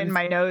hard time in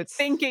my notes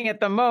thinking at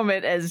the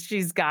moment as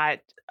she's got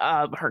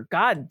her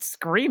god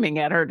screaming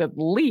at her to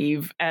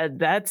leave, and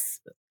that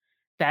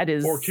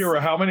is.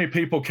 Orkira, how many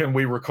people can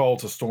we recall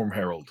to Storm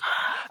Herald?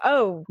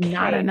 Oh,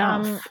 not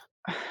enough.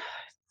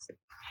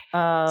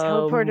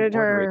 Teleported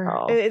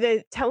her.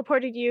 They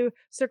teleported you.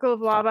 Circle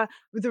of lava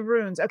with the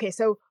runes. Okay,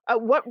 so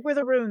what were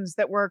the runes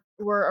that were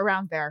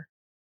around there?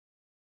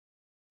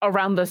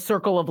 Around the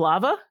circle of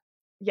lava?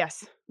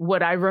 Yes.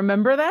 Would I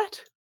remember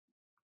that?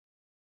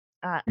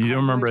 You don't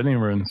remember any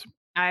runes.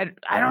 I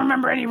don't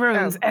remember any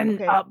runes.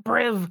 And okay.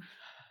 Briv,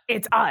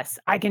 it's us.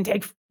 I can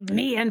take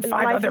me and 5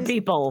 Life other is-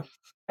 people.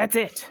 That's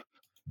it.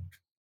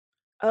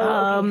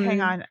 Oh, okay,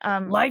 hang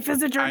on. Life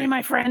is a journey,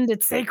 my friend.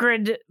 It's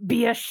sacred.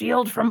 Be a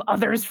shield from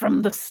others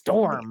from the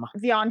storm.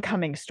 The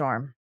oncoming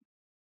storm.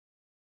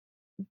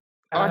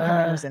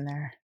 Oncoming was in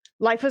there.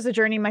 Life is a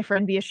journey, my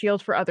friend. Be a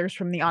shield for others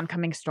from the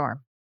oncoming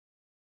storm.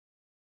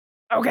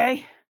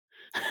 Okay.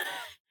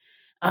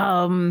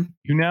 You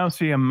now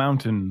see a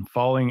mountain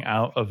falling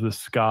out of the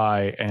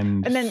sky,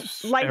 and then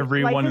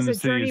everyone life in is the a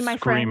city journey, is my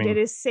friend. screaming. It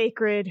is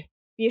sacred.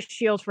 Be a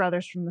shield for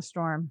others from the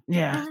storm.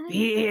 Yeah,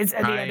 he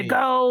had to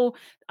go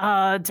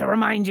to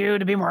remind you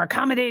to be more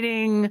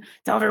accommodating.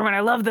 Tell everyone I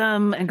love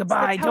them and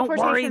goodbye. Don't worry,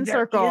 teleportation there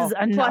circle is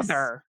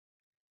another.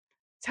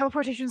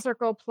 Teleportation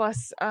circle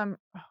plus oh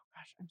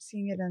gosh, I'm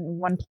seeing it in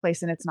one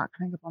place and it's not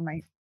coming up on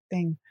my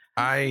thing.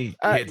 I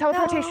hit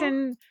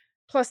Teleportation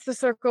plus the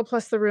circle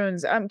plus the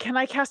runes. Can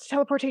I cast a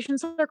teleportation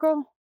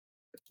circle?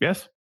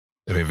 Yes.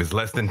 if it's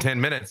less than 10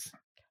 minutes.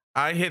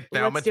 I hit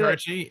Let's do it.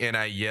 thaumaturgy and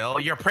I yell,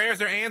 "Your prayers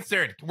are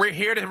answered. We're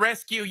here to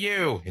rescue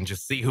you," and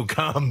just see who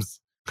comes.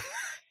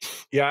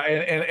 Yeah,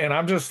 and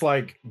I'm just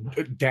like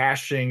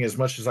dashing as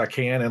much as I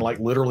can and like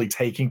literally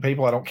taking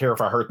people. I don't care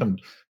if I hurt them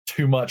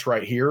too much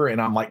right here, and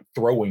I'm like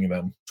throwing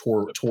them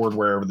toward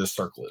wherever this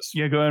circle is.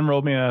 Yeah, go ahead and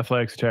roll me an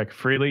athletics check.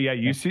 Freely, yeah,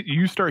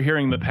 you start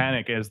hearing the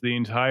panic as the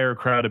entire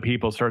crowd of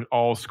people start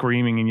all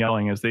screaming and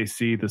yelling as they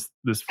see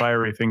this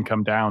fiery thing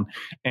come down.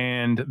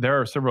 And there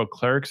are several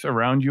clerics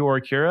around you,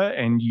 Orkira,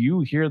 and you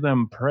hear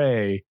them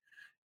pray,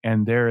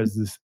 and there is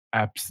this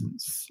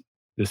absence,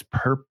 this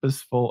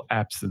purposeful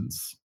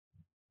absence.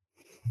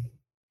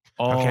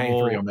 All Okay,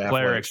 3 on the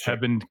clerics athletics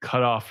have been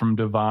cut off from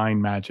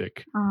divine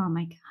magic. Oh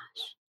my gosh.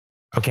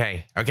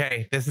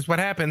 Okay, this is what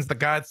happens. The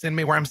gods send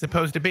me where I'm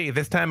supposed to be.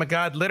 This time a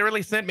god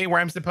literally sent me where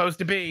I'm supposed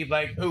to be.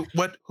 Like,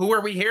 who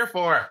are we here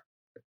for?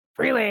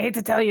 Really, I hate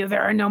to tell you,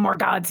 there are no more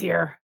gods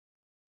here.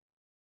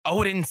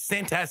 Odin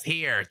sent us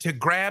here to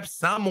grab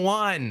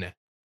someone.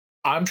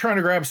 I'm trying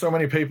to grab so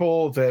many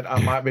people that I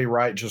might be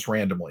right just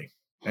randomly.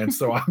 And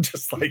so I'm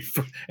just like,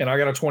 and I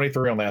got a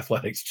 23 on the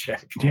athletics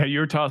check. Yeah,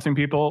 you're tossing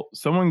people.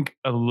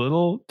 A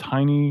little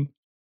tiny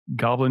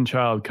goblin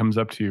child comes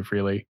up to you,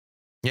 Freely.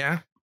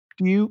 Yeah?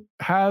 Do you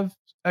have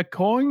a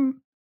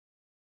coin?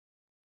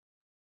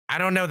 I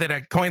don't know that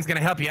a coin's going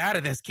to help you out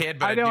of this, kid,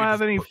 but I don't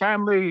have any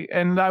family,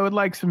 and I would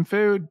like some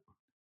food.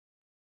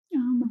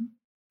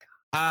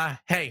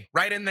 Hey,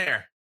 right in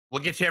there.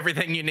 We'll get you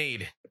everything you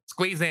need.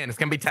 Squeeze in. It's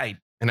going to be tight.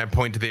 And I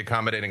point to the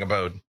accommodating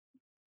abode.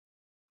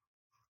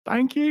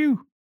 Thank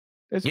you.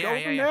 There's Yeah, gold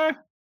yeah, in yeah.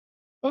 there.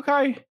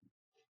 Okay.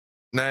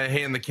 And I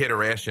hand the kid a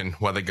ration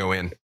while they go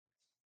in.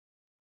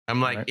 I'm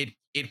like, Right.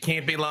 it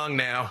can't be long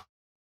now.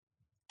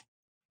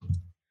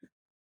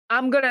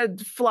 I'm going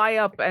to fly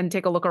up and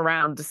take a look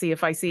around to see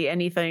if I see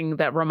anything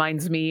that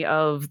reminds me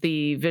of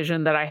the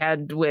vision that I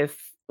had with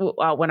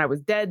when I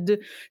was dead.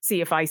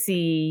 See if I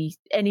see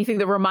anything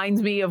that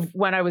reminds me of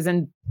when I was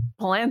in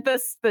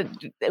Palanthus that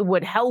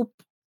would help.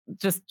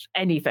 Just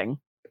anything.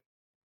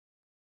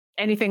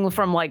 Anything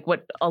from like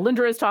what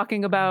Alindra is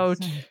talking about.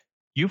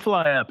 You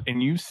fly up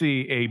and you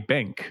see a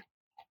bank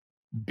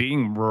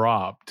being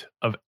robbed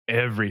of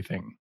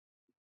everything.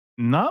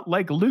 Not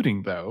like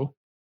looting, though.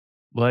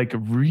 Like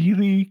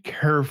really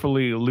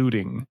carefully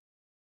looting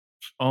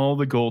all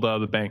the gold out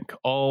of the bank,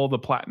 all the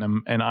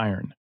platinum and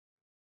iron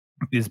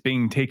is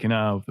being taken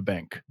out of the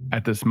bank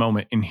at this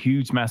moment in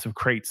huge, massive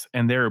crates,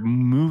 and they're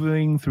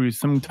moving through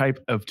some type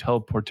of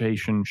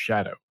teleportation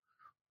shadow.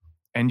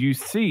 And you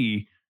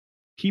see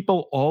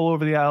people all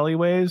over the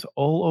alleyways,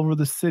 all over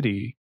the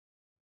city,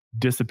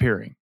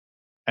 disappearing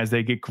as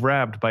they get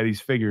grabbed by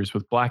these figures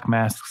with black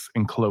masks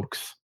and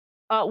cloaks.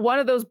 One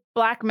of those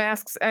black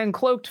masks and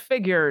cloaked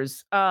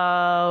figures.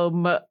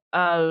 They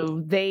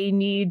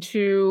need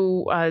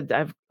to.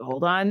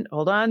 Hold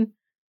on.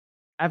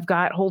 I've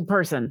got hold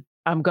person.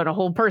 I'm gonna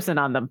hold person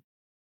on them.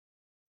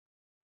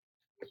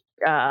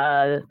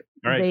 All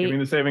right, give me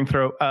the saving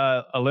throw.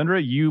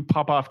 Alindra, you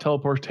pop off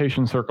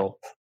teleportation circle.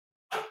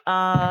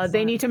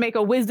 They need to make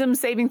a wisdom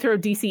saving throw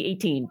DC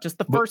 18. Just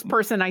the first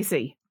person I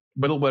see.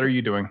 Whittle, what are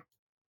you doing?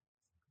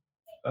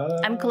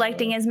 I'm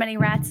collecting as many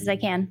rats as I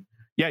can.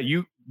 Yeah,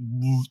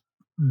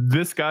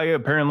 this guy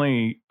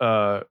apparently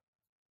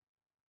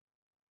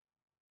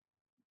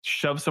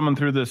shoves someone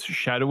through this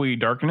shadowy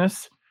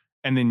darkness,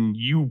 and then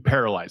you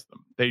paralyze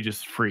them. They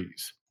just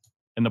freeze,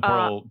 and the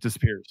portal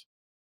disappears.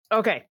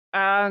 Okay,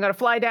 I'm gonna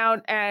fly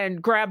down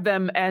and grab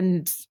them,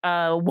 and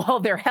while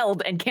they're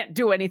held and can't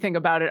do anything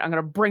about it, I'm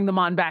gonna bring them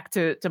on back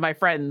to my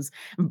friends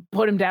and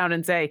put them down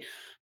and say,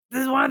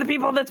 "This is one of the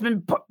people that's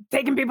been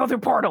taking people through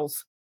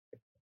portals."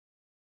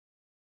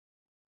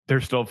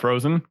 They're still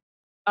frozen?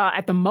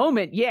 At the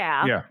moment,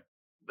 yeah.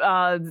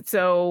 Yeah.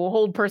 So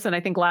hold person, I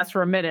think, lasts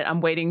for a minute.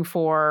 I'm waiting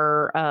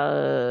for.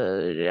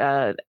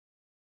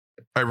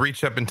 I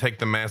reach up and take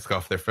the mask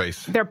off their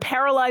face. They're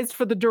paralyzed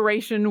for the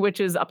duration, which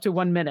is up to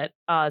 1 minute.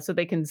 So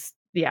they can,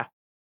 yeah.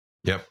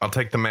 Yep, I'll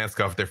take the mask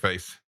off their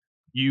face.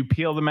 You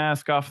peel the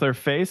mask off their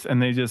face,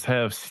 and they just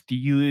have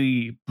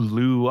steely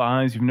blue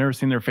eyes. You've never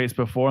seen their face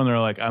before, and they're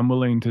like, "I'm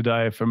willing to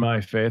die for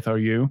my faith. Are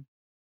you?"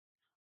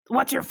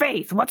 What's your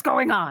faith? What's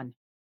going on?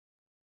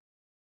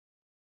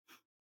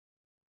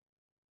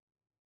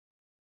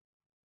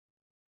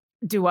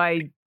 Do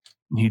I?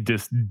 He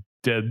just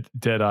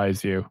dead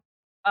eyes you.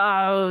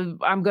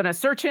 I'm gonna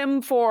search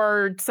him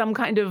for some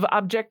kind of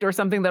object or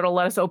something that'll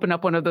let us open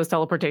up one of those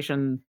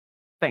teleportation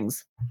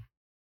things.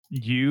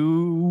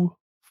 You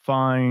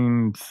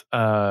find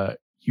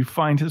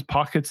his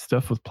pockets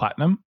stuffed with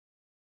platinum,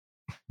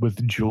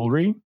 with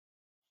jewelry,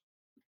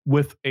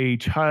 with a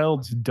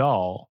child's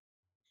doll,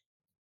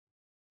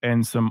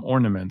 and some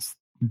ornaments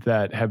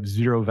that have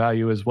zero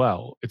value as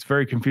well. It's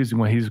very confusing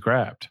what he's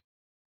grabbed.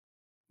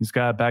 He's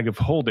got a bag of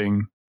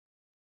holding,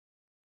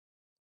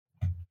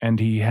 and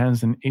he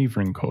has an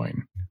Avern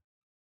coin.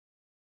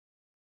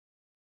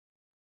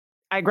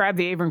 I grab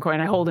the Avern coin.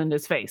 I hold it in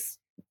his face.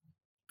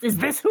 Is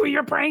this who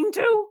you're praying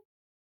to?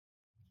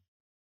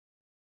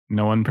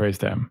 No one prays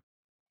to him.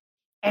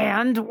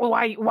 And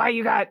why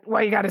you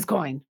got his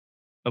coin?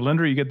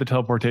 Alindra, you get the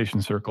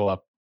teleportation circle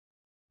up.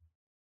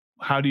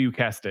 How do you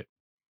cast it?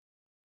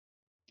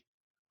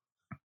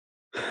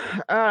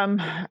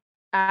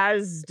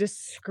 As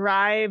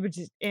described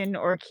in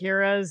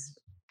Orkira's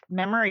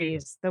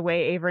memories, the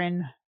way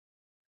Avern.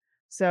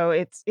 So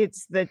it's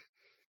the.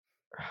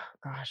 Oh,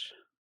 gosh.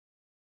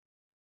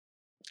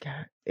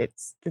 God,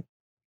 it's the.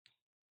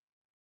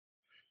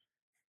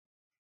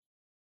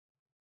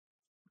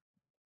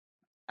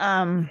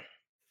 I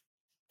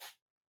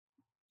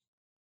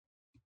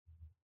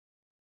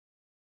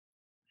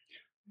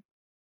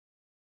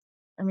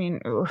mean,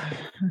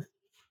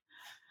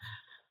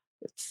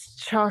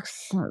 it's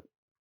chalks.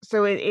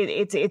 So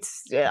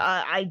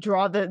I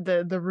draw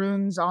the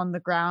runes on the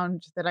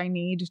ground that I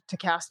need to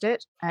cast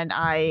it, and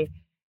I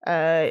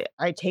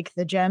take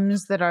the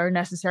gems that are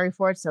necessary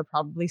for it. So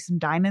probably some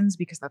diamonds,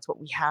 because that's what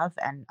we have,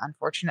 and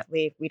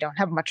unfortunately we don't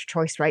have much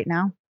choice right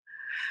now.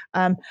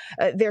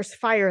 There's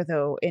fire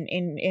though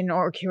in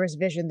Orkira's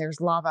vision.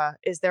 There's lava.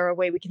 Is there a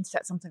way we can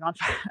set something on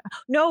fire?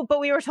 No, but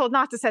we were told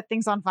not to set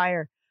things on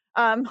fire.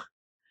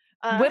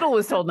 Whittle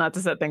was told not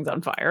to set things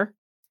on fire.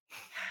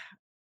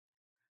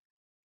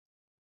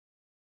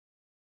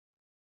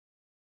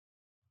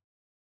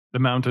 The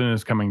mountain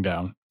is coming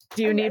down.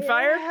 Do you need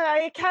fire?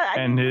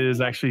 And it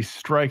is actually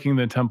striking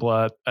the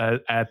temple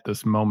at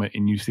this moment,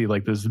 and you see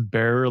like this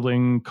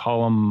barreling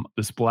column,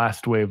 this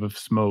blast wave of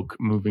smoke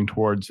moving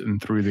towards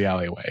and through the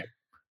alleyway.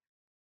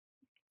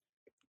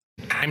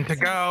 Time to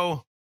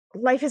go.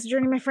 Life is a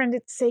journey, my friend.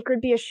 It's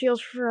sacred. Be a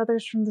shield for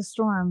others from the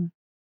storm.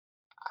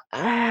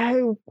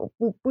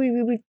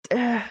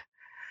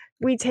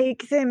 We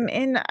take them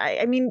in.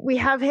 I mean, we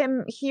have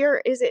him here.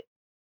 Is it?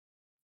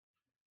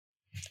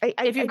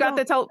 If you've got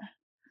the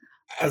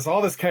as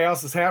all this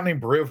chaos is happening,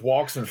 Briv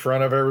walks in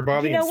front of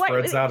everybody and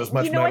spreads out as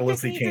much metal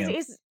as he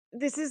can.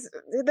 This is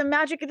the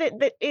magic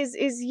that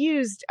is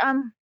used. I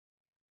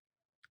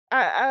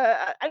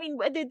mean,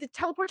 the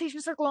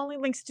teleportation circle only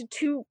links to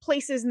 2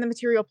 places in the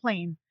material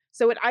plane.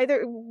 So it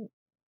either,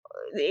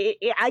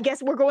 I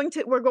guess, we're going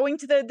to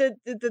the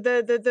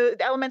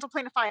elemental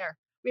plane of fire.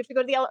 We have to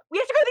go to the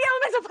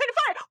elemental plane of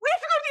fire.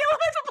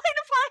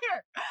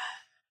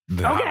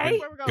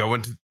 Okay.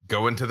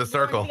 Go into the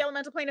circle. The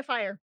elemental plane of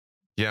fire.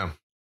 Yeah.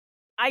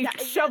 I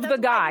shove the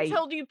guy. I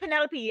told you,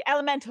 Penelope,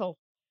 elemental.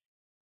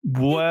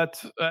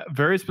 What,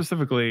 very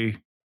specifically,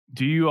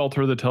 do you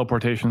alter the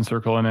teleportation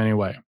circle in any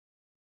way?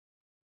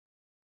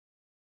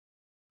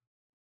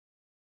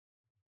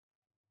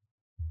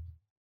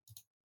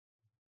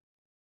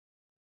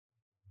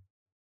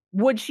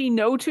 Would she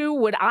know to?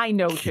 Would I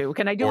know to?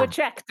 Can I do a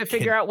check to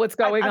figure out what's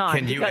going on?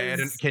 Can you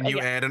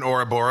add an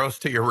Ouroboros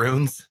to your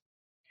runes?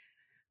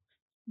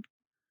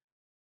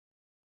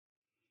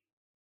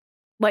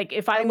 Like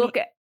if I look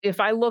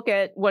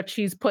at what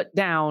she's put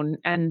down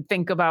and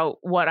think about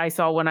what I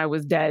saw when I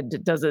was dead,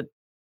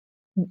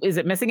 is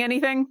it missing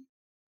anything?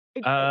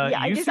 You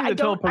see the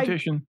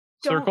teleportation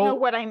circle. I don't know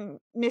what I'm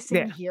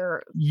missing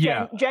here.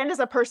 Yeah. Jen as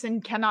a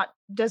person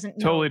doesn't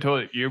know.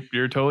 Totally.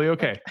 You're totally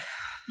okay.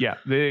 Yeah,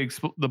 the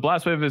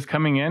blast wave is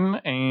coming in,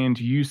 and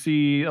you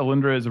see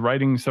Alindra is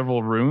writing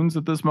several runes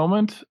at this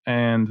moment,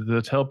 and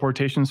the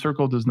teleportation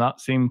circle does not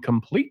seem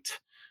complete.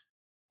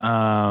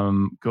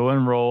 Go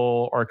and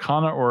roll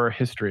Arcana or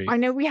History. I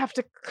know we have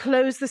to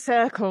close the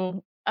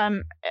circle.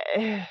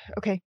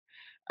 Okay.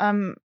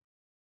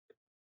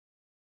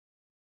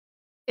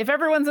 If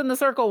everyone's in the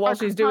circle while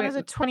she's doing it, is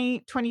a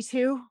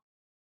 22.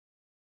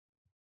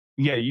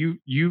 Yeah,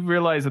 you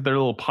realize that there are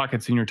little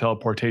pockets in your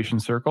teleportation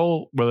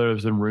circle, whether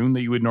there's a rune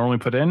that you would normally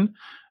put in.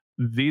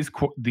 These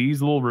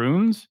little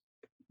runes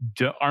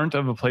aren't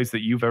of a place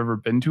that you've ever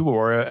been to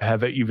or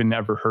have even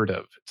ever heard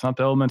of. It's not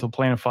the elemental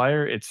plane of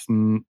fire. It's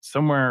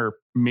somewhere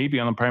maybe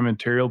on the prime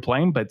material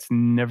plane, but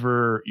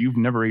you've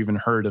never even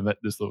heard of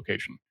this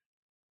location.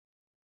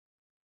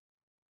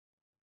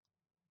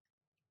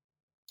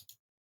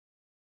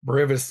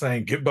 Briv is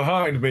saying, "Get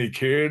behind me,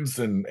 kids!"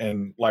 And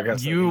like I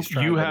said, you he's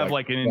trying to, have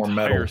like an more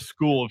entire metal.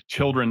 school of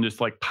children just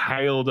like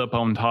piled up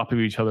on top of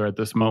each other at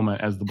this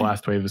moment as the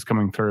blast wave is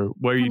coming through.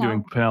 What are you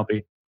doing,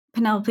 Penelope?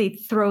 Penelope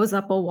throws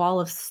up a wall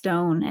of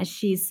stone as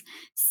she's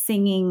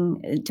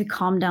singing to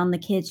calm down the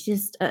kids.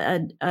 Just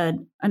an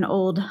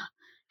old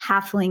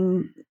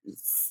halfling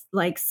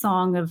like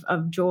song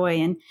of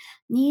joy and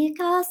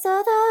it'll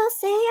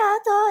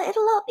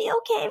all be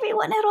okay,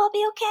 everyone. It'll all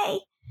be okay.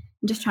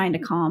 I'm just trying to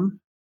calm.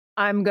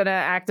 I'm going to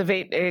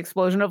activate a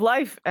Explosion of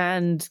Life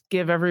and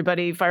give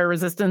everybody fire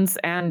resistance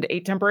and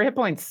 8 temporary hit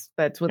points.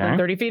 That's within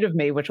 30 feet of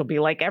me, which will be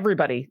like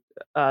everybody,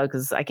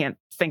 because I can't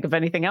think of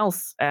anything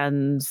else.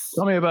 And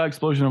tell me about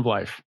Explosion of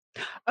Life.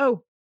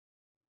 Oh.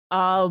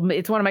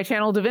 It's one of my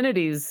channel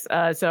divinities.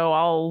 So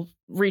I'll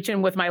reach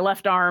in with my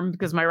left arm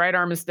because my right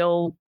arm is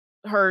still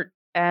hurt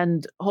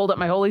and hold up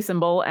my holy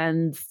symbol.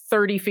 And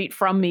 30 feet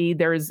from me,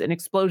 there's an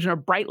explosion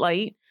of bright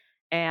light.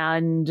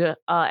 And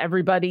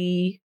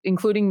everybody,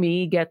 including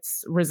me,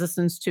 gets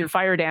resistance to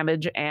fire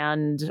damage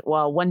and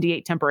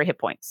 1d8 temporary hit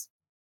points.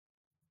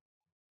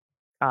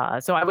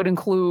 So I would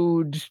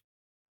include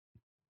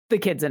the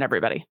kids and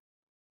everybody.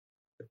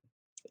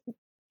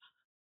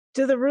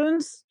 Do the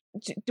runes?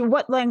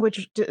 What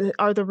language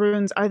are the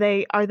runes? Are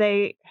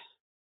they?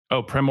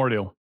 Oh,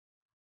 primordial.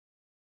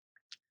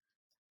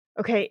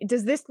 Okay.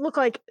 Does this look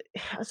like?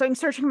 So I'm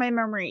searching my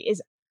memory.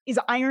 Is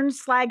iron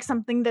slag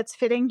something that's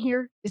fitting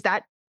here? Is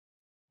that?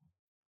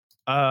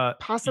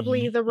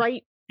 Possibly the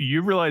right.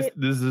 You realize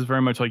this is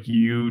very much like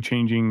you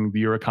changing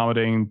your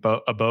accommodating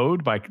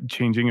abode by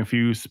changing a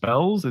few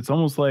spells. It's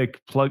almost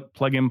like plug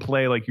and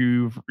play. Like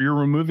you're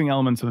removing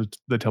elements of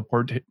the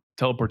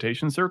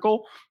teleportation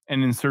circle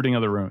and inserting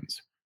other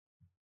runes,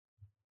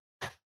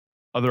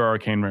 other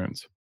arcane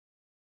runes.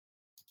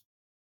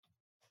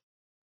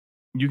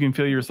 You can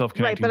feel yourself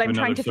connecting. Right, but I'm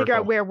trying to figure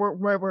out circle.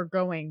 where we're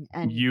going,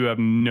 and You have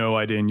no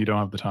idea, and you don't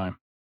have the time.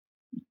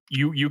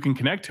 You can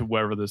connect to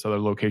wherever this other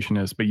location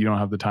is, but you don't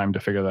have the time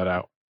to figure that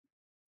out.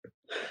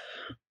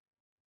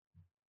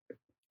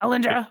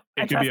 Alindra,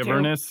 it could be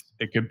Avernus.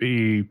 It could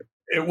be.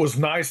 It was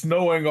nice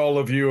knowing all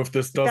of you. If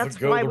this doesn't that's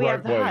go why the we right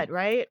have the way, hut,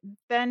 right?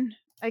 Then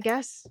I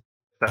guess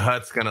The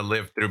hut's gonna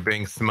live through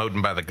being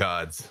smoten by the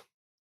gods.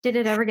 Did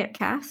it ever get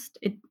cast?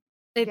 It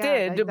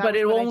did, but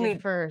it only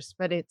first.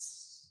 But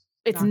it's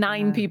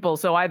 9 people.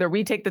 So either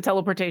we take the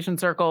teleportation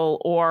circle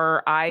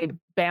or I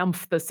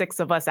bamf the 6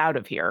 of us out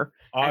of here.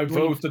 I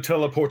vote the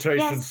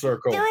teleportation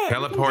circle.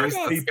 Teleport.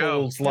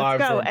 People's let's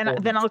lives. go, are and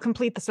important. then I'll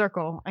complete the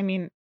circle. I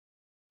mean,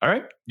 All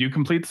right, you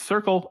complete the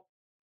circle,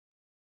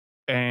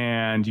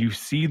 and you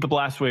see the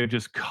blast wave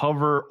just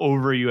cover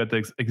over you at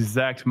the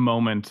exact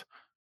moment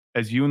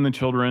as you and the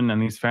children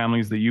and these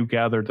families that you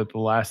gathered at the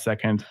last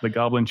second. The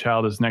goblin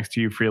child is next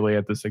to you freely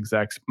at this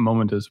exact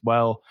moment as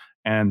well,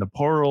 and the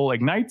portal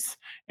ignites,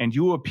 and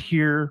you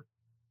appear.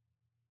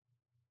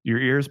 Your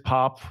ears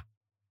pop,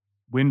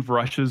 wind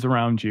rushes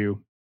around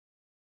you,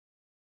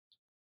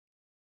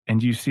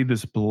 and you see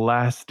this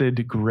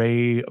blasted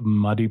gray,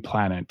 muddy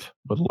planet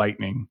with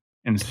lightning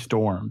and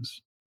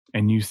storms,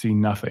 and you see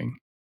nothing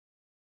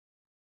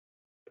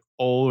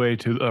all the way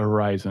to the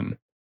horizon.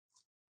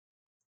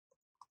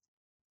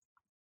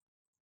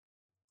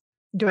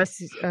 do I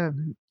see?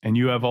 And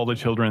you have all the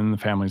children and the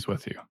families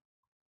with you.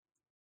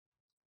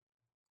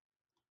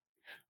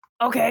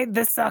 Okay,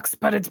 this sucks,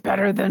 but it's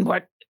better than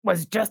what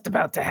was just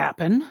about to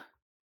happen.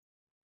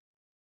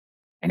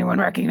 Anyone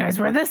recognize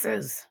where this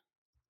is?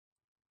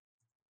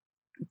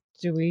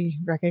 Do we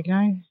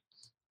recognize?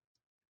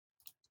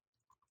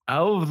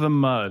 Out of the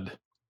mud,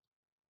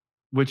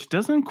 which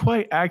doesn't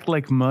quite act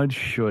like mud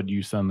should,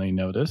 you suddenly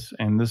notice,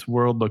 and this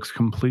world looks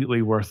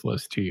completely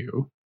worthless to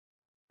you.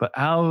 But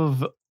out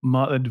of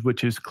mud,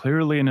 which is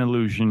clearly an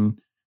illusion,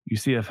 you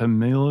see a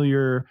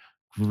familiar,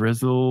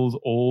 grizzled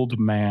old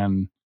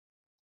man.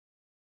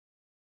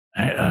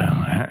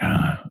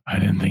 I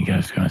didn't think I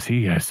was going to see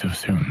you guys so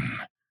soon.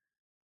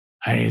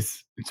 Hey,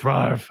 it's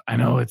Rarv. I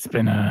know it's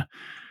been the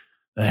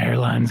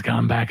hairline's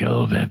gone back a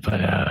little bit,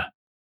 but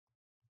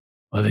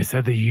well, they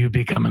said that you'd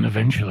be coming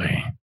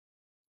eventually.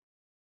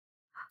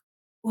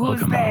 Who's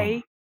Welcome they?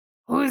 home.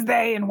 Who's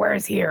they and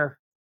where's here?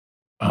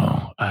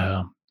 Oh,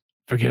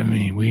 forgive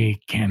me.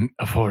 We can't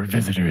afford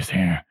visitors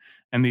here.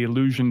 And the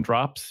illusion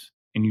drops,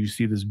 and you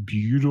see this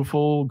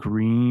beautiful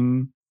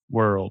green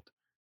world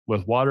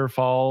with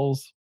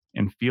waterfalls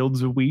and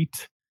fields of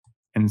wheat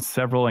and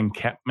several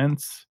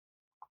encampments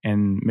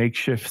and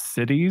makeshift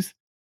cities.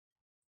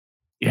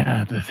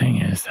 Yeah, the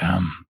thing is,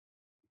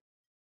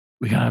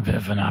 we got a bit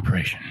of an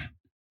operation.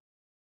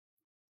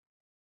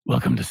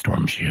 Welcome to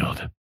Storm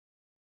Shield.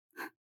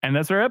 And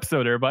that's our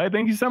episode, everybody.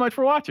 Thank you so much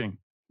for watching.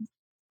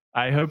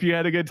 I hope you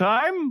had a good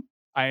time.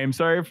 I am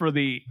sorry for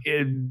the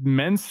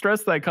immense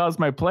stress that I caused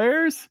my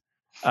players.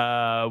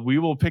 We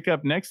will pick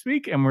up next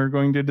week, and we're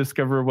going to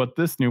discover what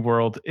this new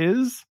world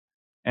is.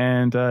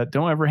 And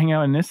don't ever hang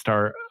out in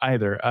Nistar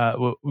either.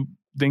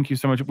 Thank you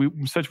so much. We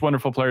such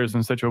wonderful players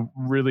and such a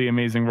really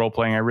amazing role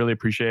playing. I really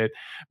appreciate it.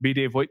 B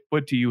Dave,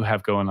 what do you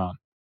have going on?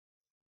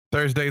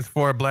 Thursdays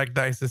for Black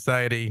Dice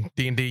Society,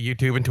 D&D,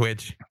 YouTube, and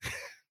Twitch.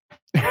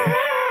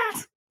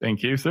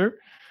 Thank you, sir.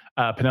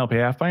 Penelope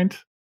Halfpint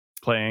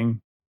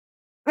playing.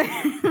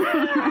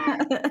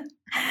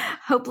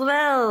 Hope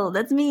Lavelle,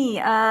 that's me.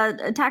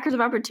 Attackers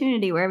of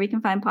Opportunity, wherever you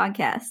can find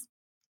podcasts.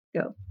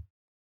 Go.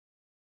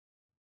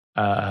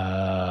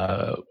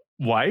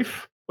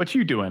 Wife, what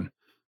you doing?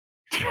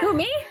 Who,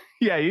 me?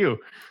 Yeah, you.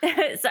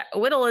 Sorry,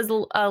 Whittle is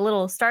a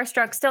little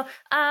starstruck still.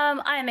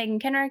 I am Megan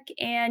Kenrick,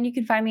 and you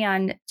can find me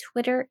on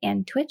Twitter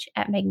and Twitch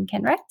at Megan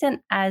Kenrick. And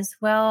as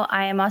well,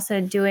 I am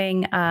also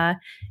doing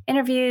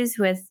interviews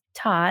with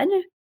Todd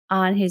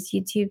on his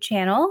YouTube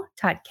channel,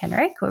 Todd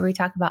Kenrick, where we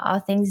talk about all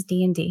things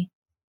D&D.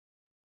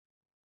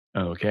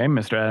 Okay,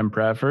 Mr. Adam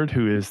Bradford,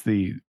 who is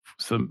the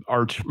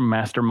arch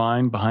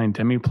mastermind behind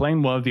Timmy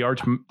Plane, one of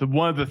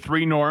the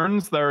three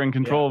Norns that are in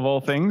control of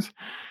all things.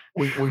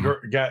 We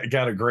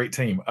got a great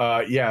team.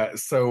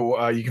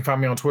 So you can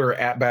find me on Twitter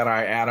at Bad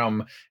Eye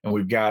Adam, and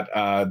we've got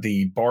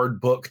the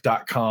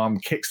bardbook.com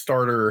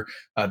Kickstarter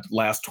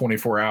last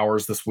 24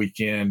 hours this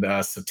weekend.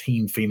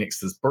 Satine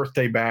Phoenix's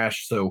birthday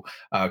bash. So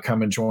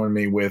come and join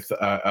me with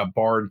a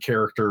bard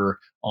character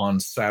on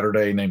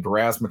Saturday named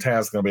Razzmatazz.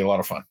 It's going to be a lot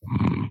of fun.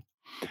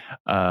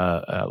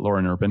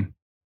 Lauren Urban.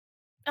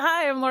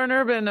 Hi, I'm Lauren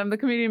Urban. I'm the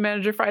community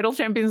manager for Idle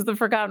Champions of the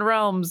Forgotten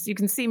Realms. You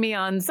can see me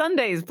on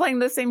Sundays playing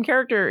the same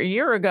character a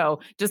year ago,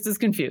 just as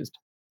confused.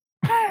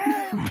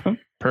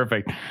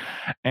 Perfect.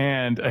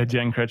 And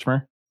Jen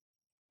Kretschmer.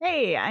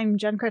 Hey, I'm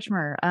Jen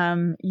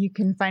Kretschmer. You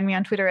can find me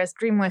on Twitter as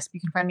DreamWisp.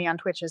 You can find me on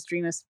Twitch as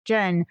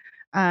DreamWispJen.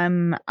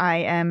 I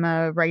am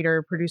a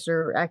writer,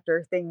 producer,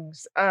 actor,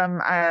 things.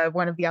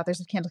 One of the authors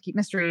of Candlekeep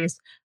Mysteries.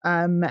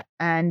 And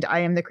I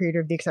am the creator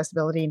of the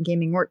Accessibility and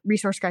Gaming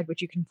Resource Guide,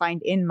 which you can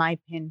find in my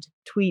pinned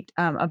tweet.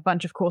 A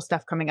bunch of cool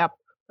stuff coming up.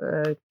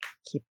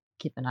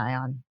 Keep an eye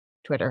on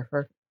Twitter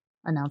for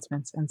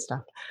announcements and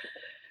stuff.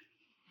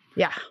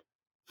 Yeah.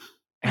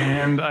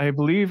 And I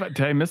believe,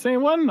 did I miss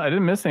anyone? I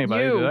didn't miss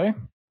anybody, did I?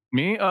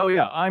 Me? Oh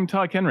yeah, I'm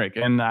Todd Kenrick,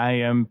 and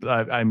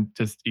I'm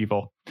just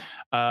evil.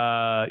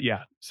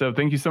 So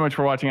thank you so much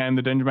for watching. I am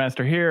the Dungeon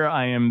Master here.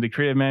 I am the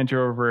creative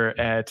manager over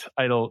at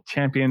Idle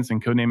Champions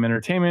and Codename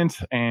Entertainment,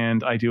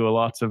 and I do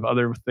lots of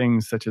other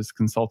things such as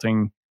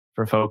consulting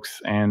for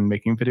folks and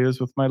making videos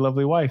with my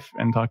lovely wife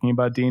and talking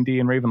about D&D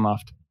and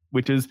Ravenloft,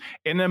 which is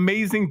an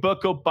amazing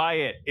book. Go buy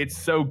it. It's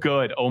so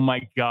good. Oh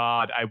my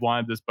God. I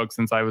wanted this book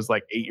since I was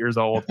like 8 years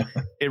old.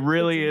 It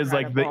really is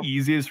like the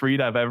easiest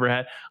read I've ever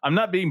had. I'm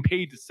not being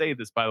paid to say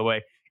this, by the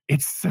way.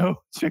 It's such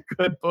a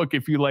good book.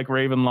 If you like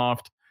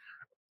Ravenloft,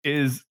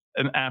 is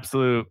an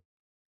absolute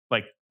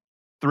like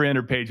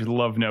 300-page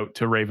love note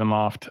to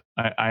Ravenloft.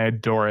 I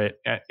adore it.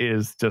 It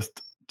is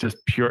just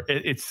pure.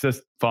 It's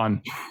just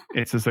fun.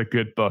 It's just a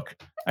good book.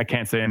 I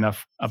can't say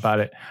enough about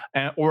it.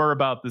 Or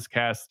about this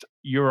cast.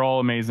 You're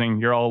all amazing.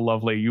 You're all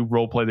lovely. You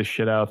role play the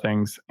shit out of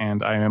things.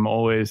 And I am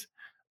always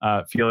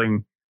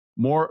feeling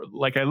more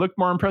like I look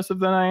more impressive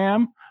than I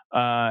am.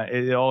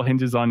 It all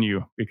hinges on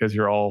you because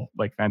you're all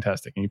like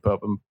fantastic and you put up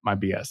with my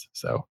BS.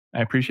 So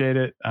I appreciate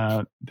it.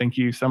 Thank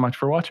you so much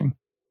for watching.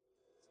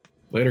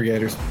 Later,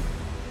 Gators.